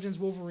 X-Men Origins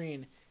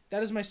Wolverine.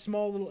 That is my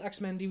small little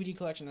X-Men DVD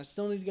collection. I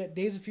still need to get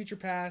Days of Future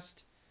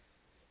Past.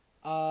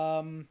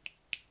 The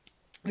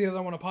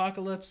other one,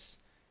 Apocalypse.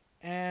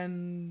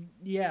 And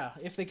yeah,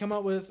 if they come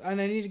out with... And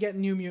I need to get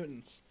New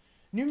Mutants.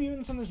 New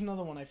Mutants, and there's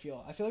another one, I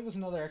feel. I feel like there's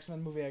another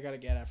X-Men movie I gotta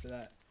get after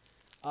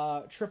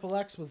that. Triple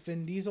X with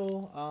Vin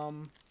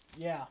Diesel.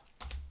 Yeah.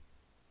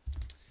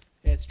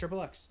 It's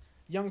Triple X.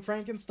 Young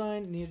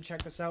Frankenstein. Need to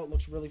check this out.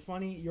 Looks really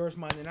funny. Yours,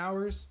 Mine, and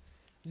Ours.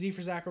 Z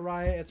for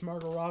Zachariah. It's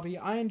Margot Robbie.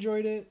 I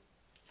enjoyed it.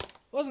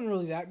 Wasn't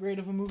really that great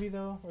of a movie,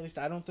 though. Or at least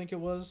I don't think it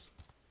was.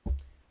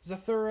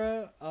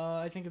 Zathura.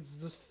 I think it's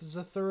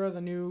Zathura,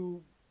 the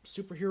new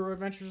superhero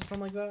adventures or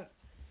something like that.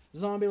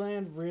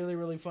 Zombieland. Really,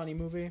 really funny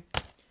movie.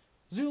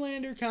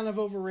 Zoolander. Kind of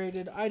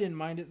overrated. I didn't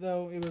mind it,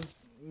 though. It was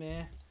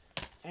meh.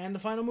 And the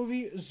final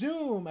movie,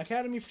 Zoom.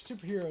 Academy for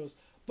Superheroes.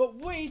 But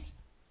wait.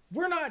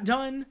 We're not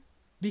done.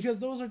 Because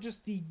those are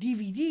just the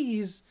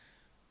DVDs.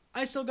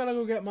 I still gotta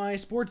go get my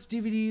sports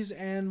DVDs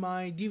and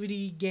my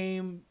DVD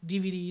game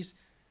DVDs.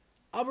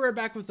 I'll be right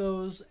back with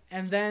those,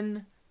 and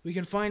then we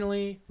can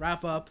finally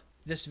wrap up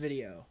this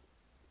video.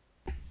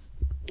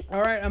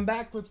 Alright, I'm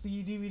back with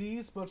the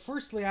DVDs, but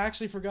firstly, I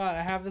actually forgot.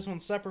 I have this one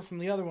separate from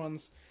the other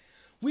ones.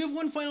 We have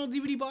one final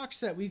DVD box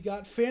set. We've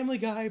got Family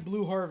Guy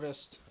Blue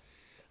Harvest.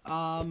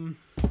 I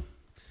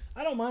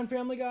don't mind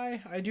Family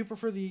Guy. I do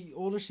prefer the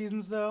older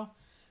seasons, though.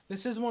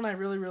 This is one I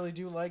really, really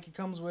do like. It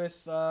comes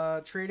with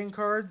trading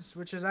cards,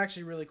 which is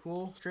actually really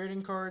cool.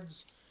 Trading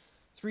cards,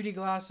 3D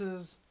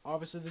glasses,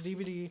 obviously the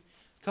DVD.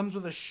 Comes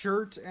with a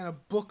shirt and a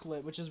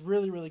booklet, which is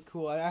really, really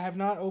cool. I have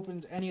not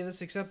opened any of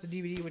this except the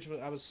DVD, which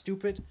I was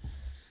stupid.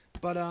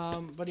 But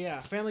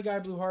yeah, Family Guy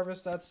Blue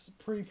Harvest, that's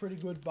pretty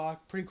good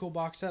pretty cool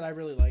box set. I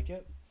really like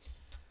it.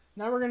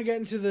 Now we're going to get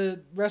into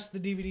the rest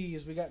of the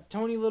DVDs. We got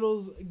Tony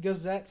Little's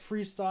Gazette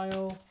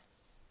Freestyle.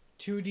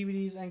 2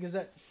 DVDs and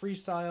Gazette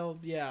Freestyle.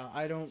 Yeah,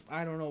 I don't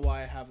know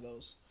why I have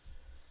those.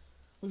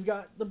 We've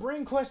got the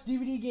Brain Quest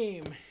DVD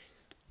game,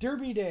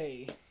 Derby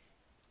Day,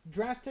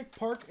 Jurassic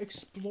Park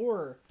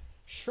Explorer,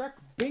 Shrek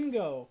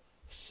Bingo,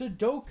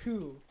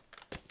 Sudoku,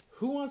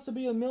 Who Wants to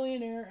Be a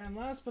Millionaire, and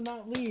last but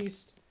not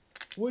least,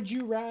 Would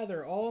You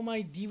Rather. All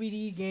my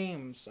DVD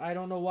games. I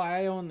don't know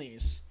why I own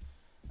these.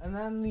 And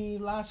then the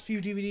last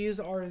few DVDs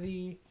are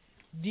the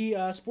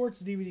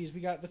sports DVDs.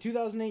 We got the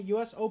 2008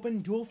 US Open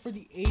Duel for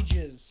the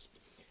Ages.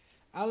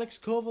 Alex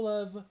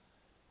Kovalev,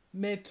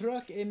 Mes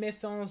trucs et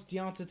méthodes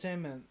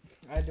d'entertainment.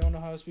 I don't know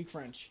how to speak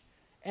French.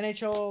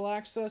 NHL All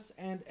Access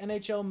and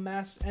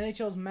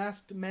NHL's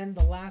Masked Men,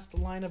 The Last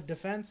Line of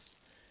Defense.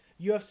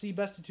 UFC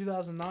Best of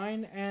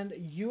 2009 and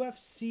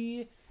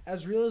UFC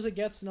As Real as It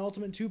Gets, an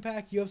Ultimate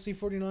 2-pack. UFC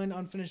 49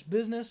 Unfinished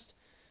Business,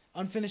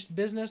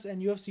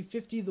 and UFC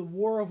 50 The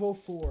War of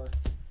 04.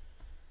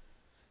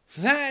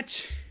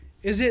 That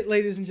is it,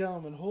 ladies and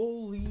gentlemen.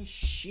 Holy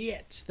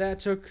shit. That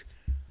took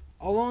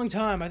a long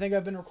time. I think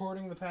I've been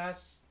recording the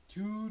past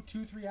 3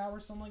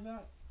 hours, something like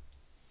that.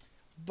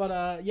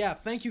 But, yeah,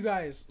 thank you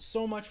guys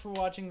so much for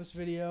watching this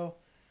video.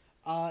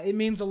 It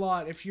means a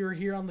lot if you're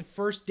here on the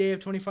first day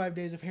of 25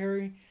 Days of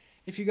Harry.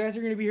 If you guys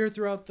are going to be here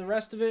throughout the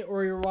rest of it,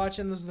 or you're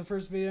watching, this is the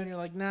first video, and you're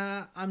like,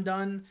 nah, I'm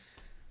done.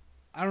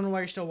 I don't know why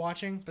you're still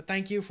watching, but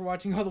thank you for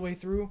watching all the way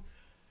through.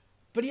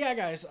 But yeah,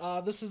 guys,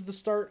 this is the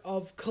start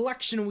of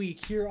Collection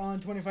Week here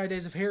on 25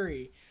 Days of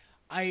Harry.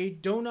 I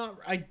do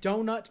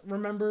not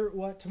remember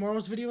what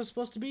tomorrow's video is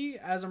supposed to be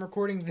as I'm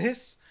recording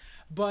this,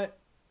 but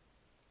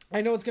I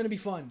know it's going to be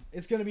fun.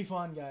 It's going to be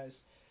fun,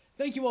 guys.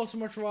 Thank you all so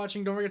much for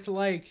watching. Don't forget to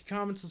like,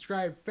 comment,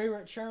 subscribe,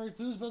 favorite, share,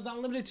 enthuse, but it's not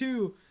limited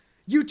to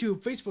YouTube,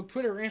 Facebook,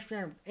 Twitter,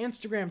 Instagram,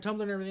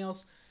 Tumblr, and everything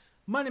else.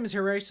 My name is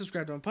Harry.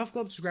 Subscribe to the Puff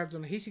Club, subscribe to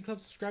the Hasty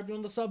Club, subscribe to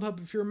the Sub Hub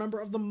if you're a member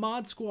of the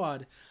Mod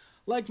Squad.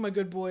 Like my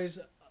good boys,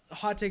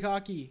 Hot Take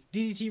Hockey,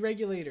 DDT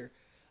Regulator,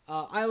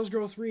 Isles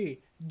Girl 3,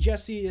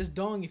 Jesse is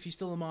Dong if he's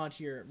still a mod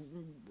here,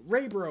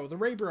 Raybro,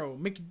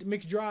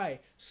 Mick Dry,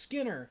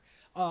 Skinner,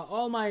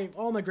 all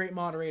my great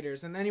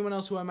moderators, and anyone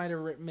else who I might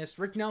have missed,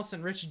 Rick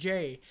Nelson, Rich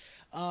J.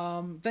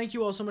 Thank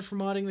you all so much for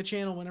modding the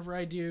channel whenever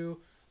I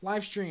do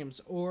live streams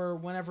or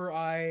whenever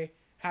I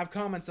have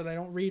comments that I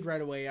don't read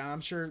right away.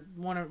 I'm sure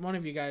one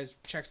of you guys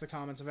checks the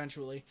comments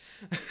eventually.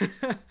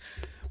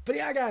 But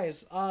yeah,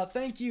 guys,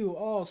 thank you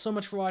all so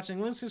much for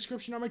watching. Links in the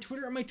description on my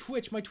Twitter and my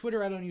Twitch. My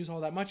Twitter I don't use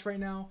all that much right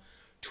now.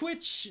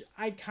 Twitch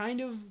I kind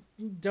of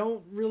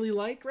don't really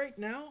like right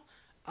now,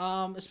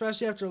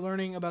 especially after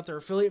learning about their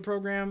affiliate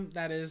program.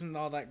 That isn't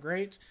all that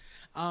great.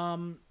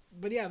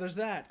 But yeah, there's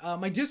that.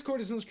 My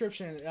Discord is in the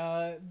description.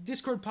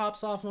 Discord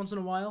pops off once in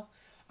a while.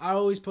 I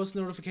always post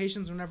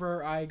notifications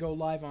whenever I go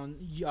live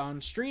on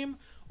stream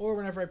or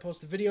whenever I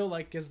post a video,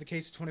 like is the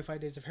case of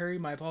 25 Days of Harry.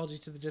 My apologies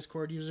to the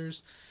Discord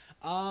users.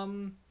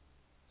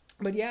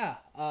 But yeah,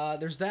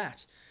 there's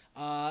that.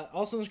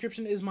 Also in the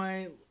description is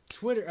my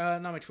Twitter,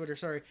 not my Twitter,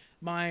 sorry,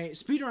 my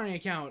speedrunning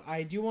account.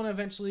 I do want to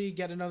eventually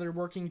get another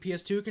working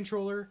PS2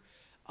 controller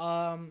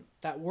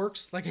that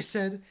works, like I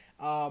said.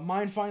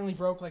 Mine finally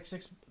broke like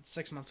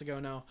six months ago.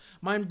 No,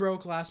 mine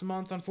broke last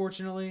month,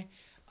 unfortunately.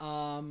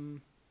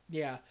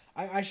 Yeah,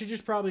 I should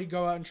just probably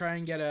go out and try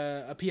and get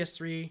a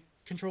PS3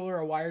 controller,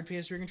 a wired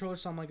PS3 controller,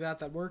 something like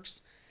that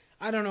works.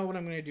 I don't know what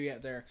I'm going to do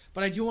yet there,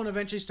 but I do want to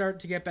eventually start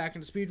to get back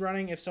into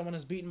speedrunning. If someone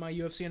has beaten my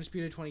UFC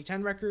Undisputed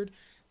 2010 record,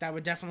 that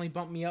would definitely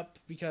bump me up,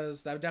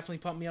 because that would definitely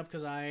pump me up,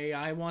 because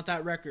I want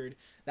that record.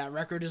 That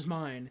record is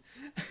mine.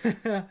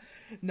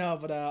 No,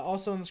 but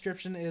also in the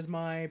description is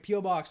my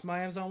P.O. Box, my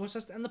Amazon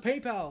wishlist, and the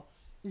PayPal.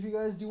 If you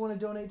guys do want to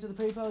donate to the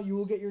PayPal, you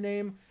will get your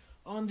name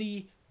on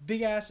the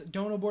big-ass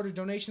Dono Board of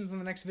donations in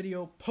the next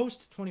video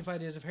post 25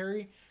 Days of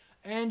Harry,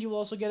 and you will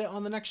also get it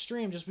on the next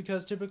stream, just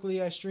because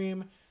typically I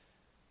stream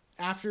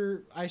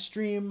after I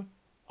stream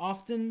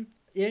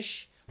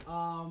often-ish,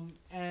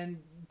 and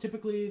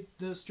typically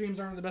the streams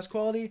aren't the best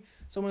quality,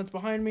 so when it's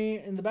behind me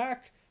in the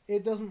back,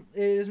 it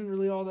isn't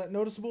really all that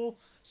noticeable,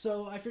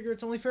 so I figure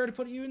it's only fair to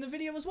put you in the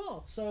video as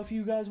well. So if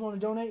you guys want to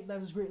donate,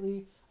 that is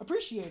greatly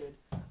appreciated.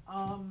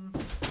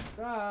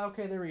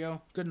 Okay, there we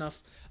go, good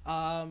enough.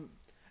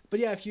 But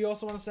yeah, if you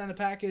also want to send a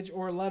package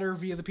or a letter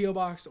via the P.O.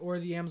 Box or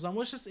the Amazon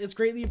wishlist, it's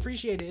greatly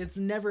appreciated. It's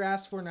never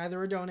asked for, neither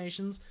are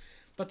donations,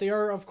 but they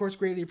are, of course,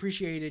 greatly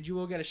appreciated. You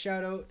will get a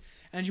shout-out,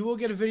 and you will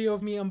get a video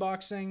of me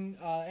unboxing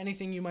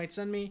anything you might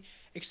send me,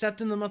 except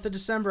in the month of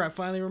December. I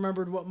finally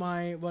remembered what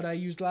I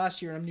used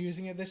last year, and I'm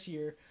using it this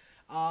year.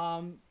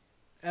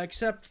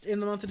 Except in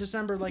the month of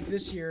December, like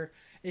this year,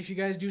 if you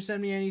guys do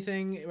send me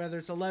anything, whether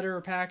it's a letter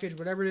or package,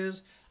 whatever it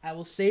is, I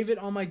will save it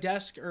on my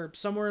desk or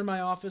somewhere in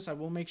my office. I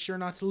will make sure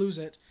not to lose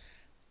it.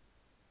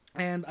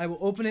 And I will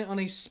open it on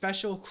a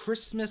special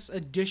Christmas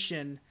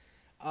edition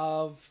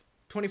of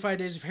 25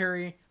 Days of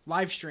Harry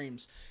live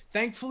streams.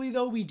 Thankfully,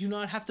 though, we do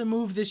not have to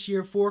move this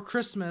year for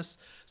Christmas,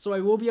 so I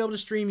will be able to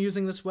stream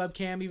using this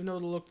webcam, even though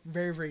it'll look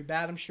very, very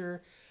bad, I'm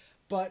sure.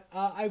 But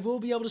I will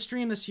be able to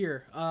stream this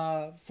year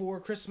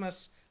for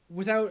Christmas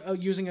without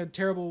using a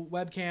terrible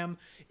webcam.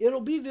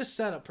 It'll be this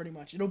setup, pretty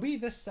much. It'll be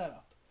this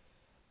setup.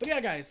 But yeah,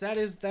 guys, that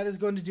is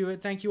going to do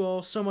it. Thank you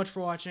all so much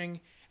for watching.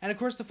 And of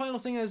course, the final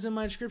thing that is in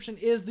my description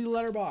is the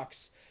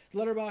Letterboxd. The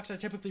Letterboxd, I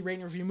typically rate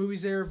and review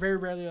movies there. Very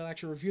rarely I'll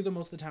actually review them.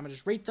 Most of the time I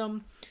just rate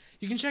them.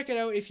 You can check it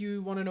out if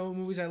you want to know what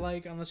movies I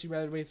like, unless you'd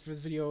rather wait for the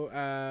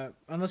video,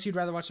 unless you'd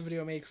rather watch the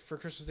video I made for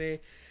Christmas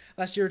Day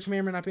last year, which may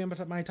or may not be on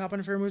my top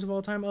 100 favorite movies of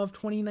all time of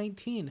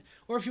 2019.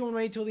 Or if you want to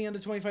wait till the end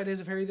of 25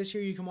 Days of Harry this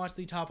year, you can watch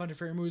the top 100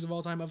 favorite movies of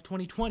all time of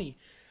 2020.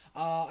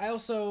 I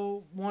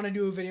also want to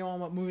do a video on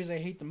what movies I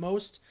hate the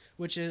most,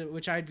 which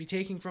I'd be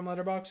taking from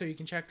Letterboxd, so you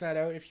can check that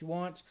out if you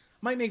want.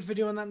 Might make a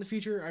video on that in the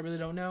future. I really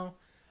don't know.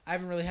 I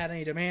haven't really had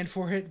any demand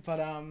for it, but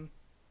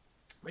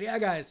yeah,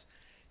 guys,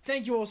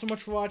 thank you all so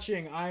much for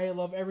watching. I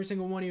love every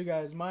single one of you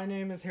guys. My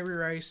name is Harry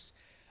Rice.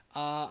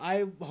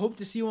 I hope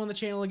to see you on the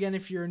channel again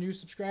if you're a new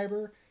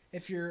subscriber.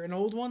 If you're an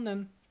old one,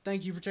 then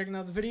thank you for checking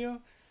out the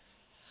video.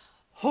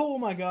 Oh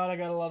my god, I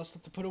got a lot of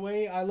stuff to put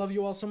away. I love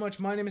you all so much.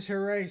 My name is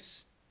Harry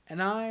Rice,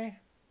 and I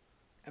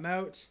am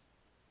out.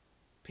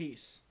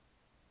 Peace.